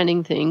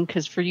pre-planning thing,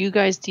 because for you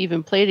guys to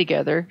even play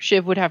together,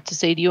 Shiv would have to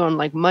say to you on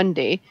like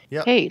Monday,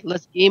 Yep. hey,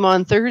 let's game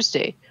on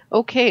Thursday.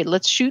 Okay,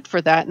 let's shoot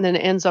for that. And then it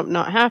ends up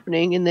not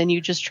happening. And then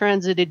you just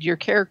transited your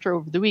character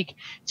over the week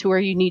to where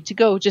you need to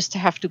go just to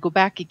have to go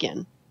back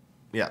again.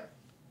 Yeah.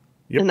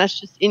 Yep. And that's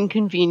just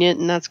inconvenient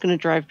and that's going to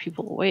drive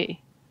people away.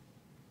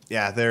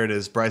 Yeah, there it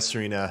is. Bryce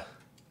Serena.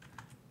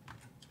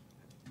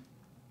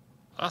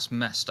 That's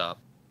messed up.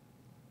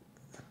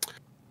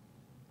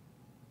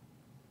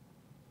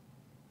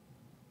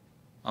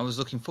 I was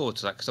looking forward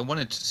to that because I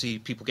wanted to see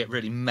people get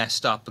really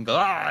messed up and go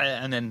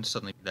and then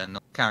suddenly they're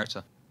not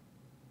character.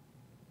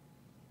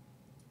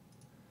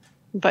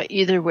 But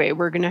either way,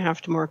 we're going to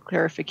have to more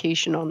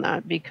clarification on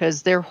that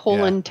because their whole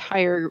Yeah.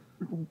 entire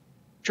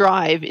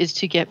drive is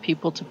to get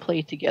people to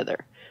play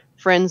together,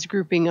 friends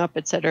grouping up,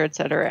 et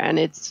cetera, and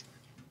it's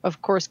of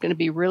course going to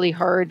be really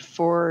hard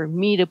for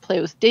me to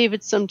play with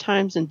David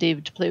sometimes and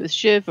David to play with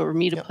Shiv or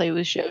me to Yep. play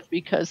with Shiv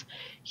because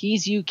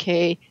he's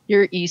UK,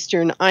 you're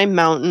Eastern, I'm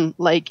Mountain.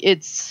 Like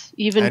it's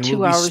even And 2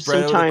 we'll be hours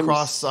spread out sometimes.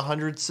 across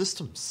 100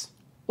 systems.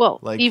 Well,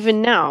 like-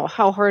 even now,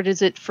 how hard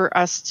is it for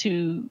us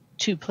to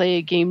play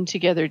a game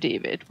together,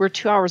 David? We're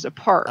 2 hours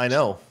apart. I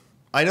know.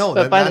 But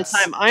But by the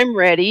time I'm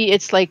ready,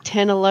 it's like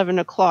 10, 11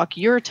 o'clock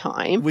your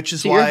time. Which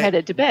is so why- you're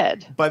headed to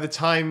bed. by the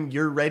time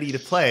you're ready to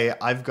play,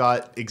 I've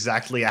got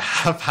exactly a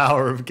half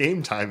hour of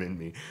game time in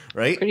me,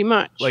 right? Pretty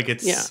much. Like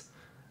it's Yeah.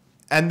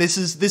 and this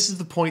is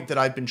the point that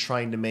I've been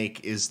trying to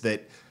make is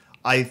that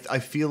I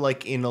feel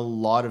like in a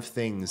lot of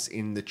things,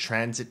 in the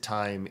transit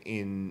time,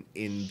 in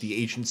the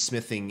agent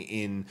smithing,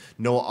 in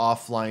no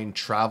offline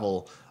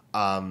travel,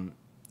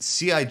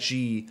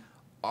 CIG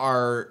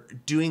are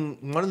doing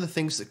one of the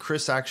things that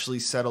Chris actually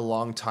said a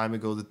long time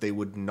ago that they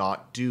would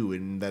not do,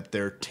 and that they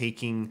are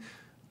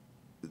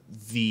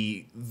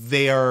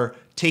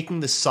taking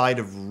the side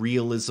of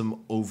realism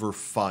over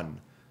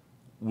fun,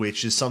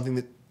 which is something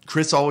that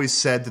Chris always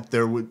said that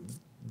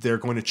they're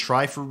going to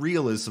try for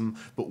realism,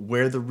 but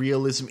where the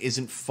realism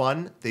isn't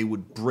fun, they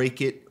would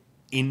break it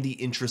in the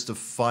interest of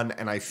fun,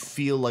 and I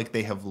feel like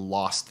they have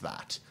lost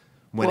that.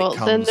 When Well, it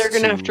comes then they're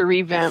going to have to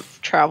revamp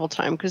travel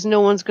time because no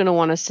one's going to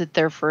want to sit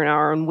there for an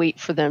hour and wait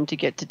for them to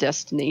get to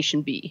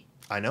destination B.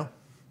 I know.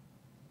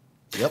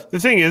 Yep. The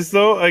thing is,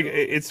 though, like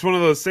it's one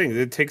of those things.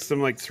 It takes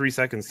them like 3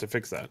 seconds to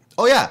fix that.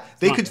 Oh yeah,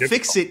 they not could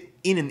fix difficult.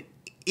 it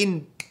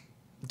in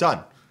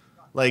done.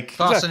 Like,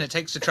 Faster than it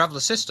takes to travel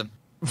a system.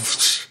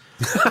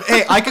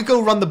 hey, I could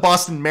go run the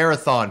Boston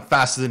Marathon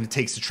faster than it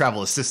takes to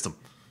travel a system.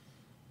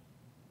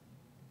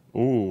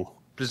 Ooh.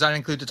 Does that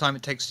include the time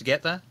it takes to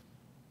get there?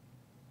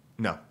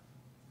 No.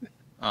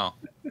 Oh.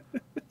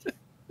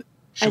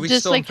 I'd we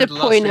just storm like through to the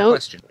last point three out-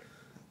 questions?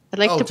 I'd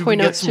like Oh, to do we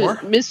point get out some to more?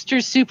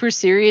 Mr. Super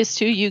Serious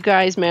too. You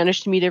guys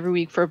manage to meet every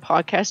week for a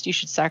podcast. You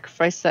should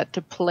sacrifice that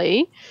to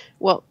play.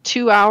 Well,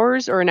 2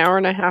 hours or an hour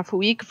and a half a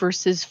week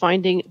versus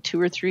finding 2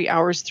 or 3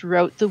 hours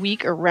throughout the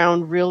week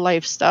around real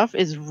life stuff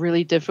is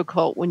really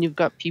difficult when you've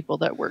got people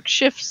that work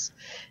shifts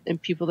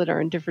and people that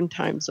are in different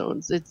time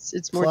zones.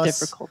 It's more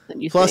difficult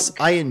than you Plus,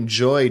 think. I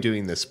enjoy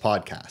doing this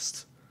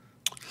podcast.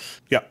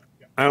 Yeah.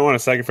 I don't want to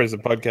sacrifice the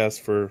podcast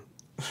for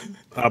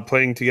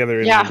playing together.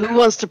 in Yeah, a who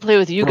wants to play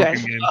with you broken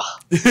guys?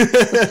 game.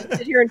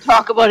 Sit here and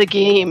talk about a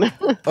game.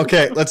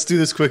 Okay, let's do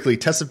this quickly.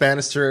 Tessa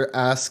Bannister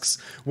asks,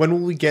 when will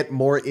we get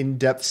more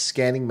in-depth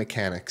scanning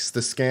mechanics?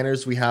 The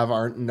scanners we have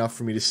aren't enough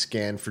for me to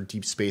scan for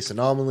deep space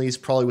anomalies,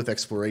 probably with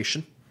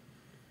exploration.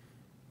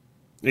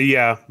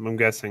 Yeah, I'm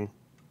guessing.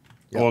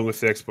 Yep. Along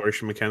with the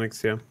exploration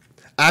mechanics, yeah.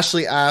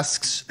 Ashley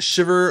asks,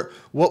 Shiver,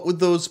 what would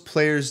those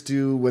players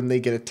do when they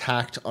get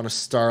attacked on a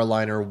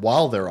Starliner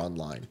while they're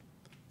online?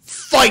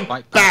 Fight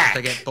Fight back! back.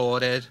 They get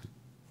boarded.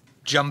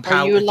 Jump Are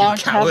out, you you allowed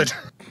to have- coward.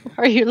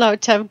 Are you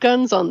allowed to have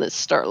guns on this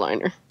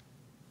Starliner?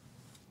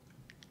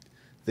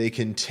 They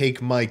can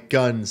take my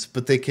guns,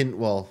 but they can,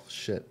 well,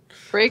 shit.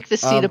 Break the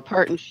seat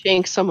apart and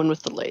shank someone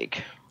with the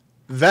leg.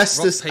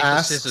 Vestus Rock, paper,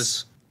 asks,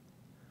 scissors.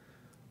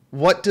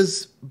 what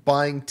does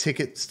buying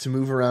tickets to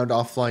move around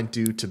offline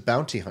do to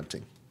bounty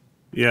hunting?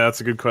 Yeah,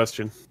 that's a good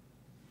question.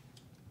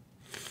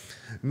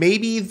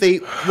 Maybe they,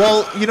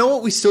 well, you know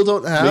what we still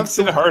don't have? Makes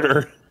it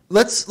harder.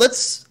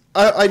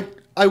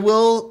 I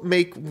will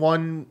make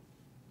one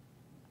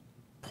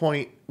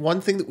point.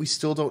 One thing that we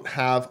still don't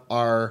have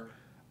are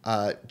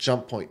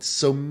jump points.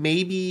 So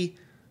maybe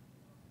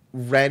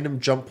random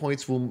jump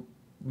points will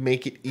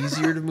make it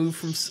easier to move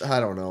from. I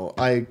don't know.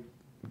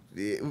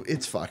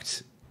 It's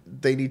fucked.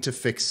 They need to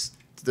fix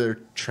their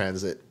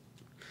transit,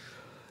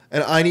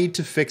 and I need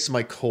to fix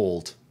my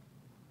cold.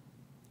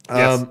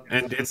 Yes,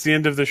 and it's the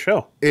end of the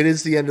show. It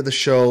is the end of the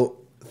show.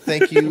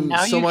 Thank you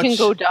Now so you much. can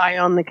go die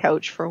on the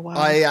couch for a while.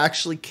 I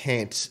actually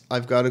can't.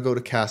 I've got to go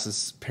to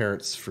Cass's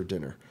parents for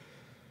dinner.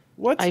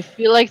 What? I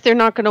feel like they're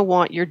not going to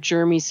want your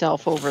germy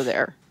self over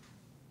there.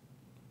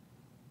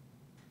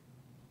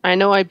 I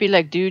know I'd be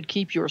like, dude,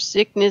 keep your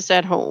sickness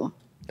at home.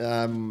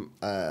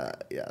 Yeah,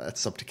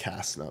 that's up to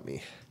Cass, not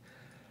me.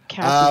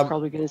 Cass is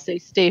probably going to say,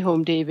 stay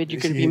home, David. You're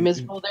going to be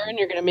miserable there, and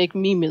you're going to make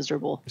me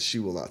miserable. She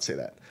will not say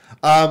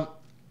that.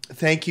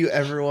 Thank you,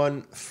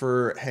 everyone,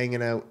 for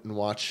hanging out and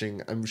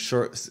watching. I'm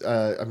sorry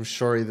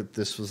that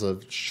this was a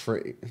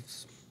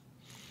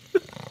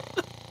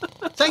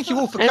Thank you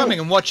all for coming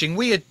and watching.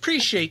 We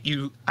appreciate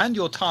you and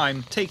your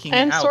time taking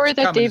And it out. sorry to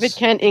that come David and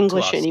can't speak to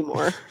English us.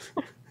 anymore.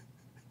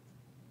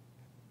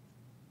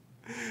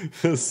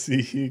 We'll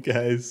see you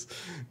guys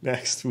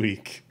next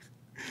week.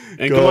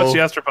 And go watch the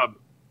Astropub.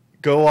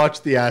 Go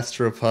watch the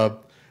Astropub.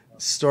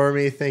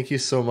 Stormy, thank you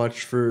so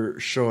much for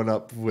showing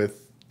up with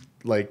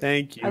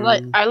Thank you.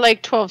 I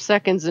like 12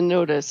 seconds of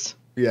notice.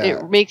 Yeah.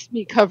 It makes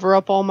me cover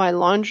up all my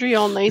laundry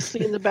all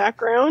nicely in the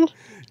background.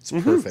 It's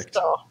perfect.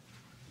 So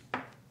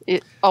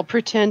I'll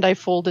pretend I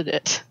folded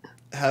it.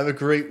 Have a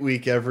great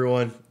week,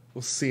 everyone.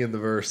 We'll see you in the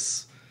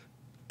verse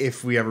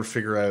if we ever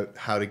figure out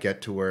how to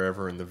get to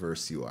wherever in the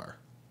verse you are.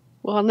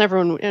 Well,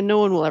 no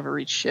one will ever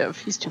reach Shiv.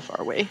 He's too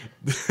far away.